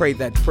you just prayed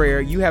that prayer,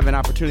 you have an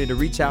opportunity to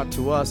reach out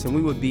to us, and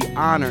we would be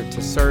honored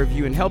to serve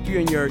you and help you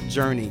in your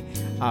journey.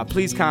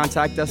 Please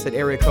contact us at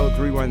area code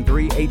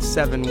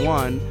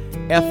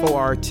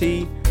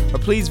 313-871-FORT, or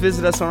please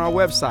visit us on our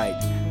website,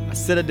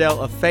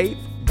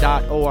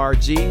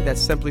 citadeloffaith.org.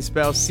 That's simply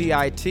spelled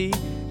CITADEL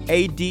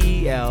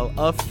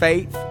of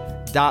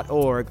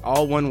faith.org,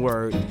 all one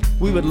word.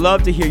 We would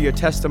love to hear your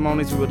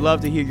testimonies. We would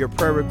love to hear your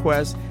prayer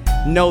requests.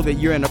 Know that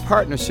you're in a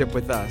partnership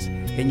with us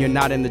and you're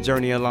not in the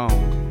journey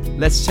alone.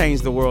 Let's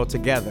change the world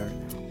together,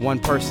 one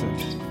person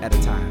at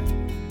a time.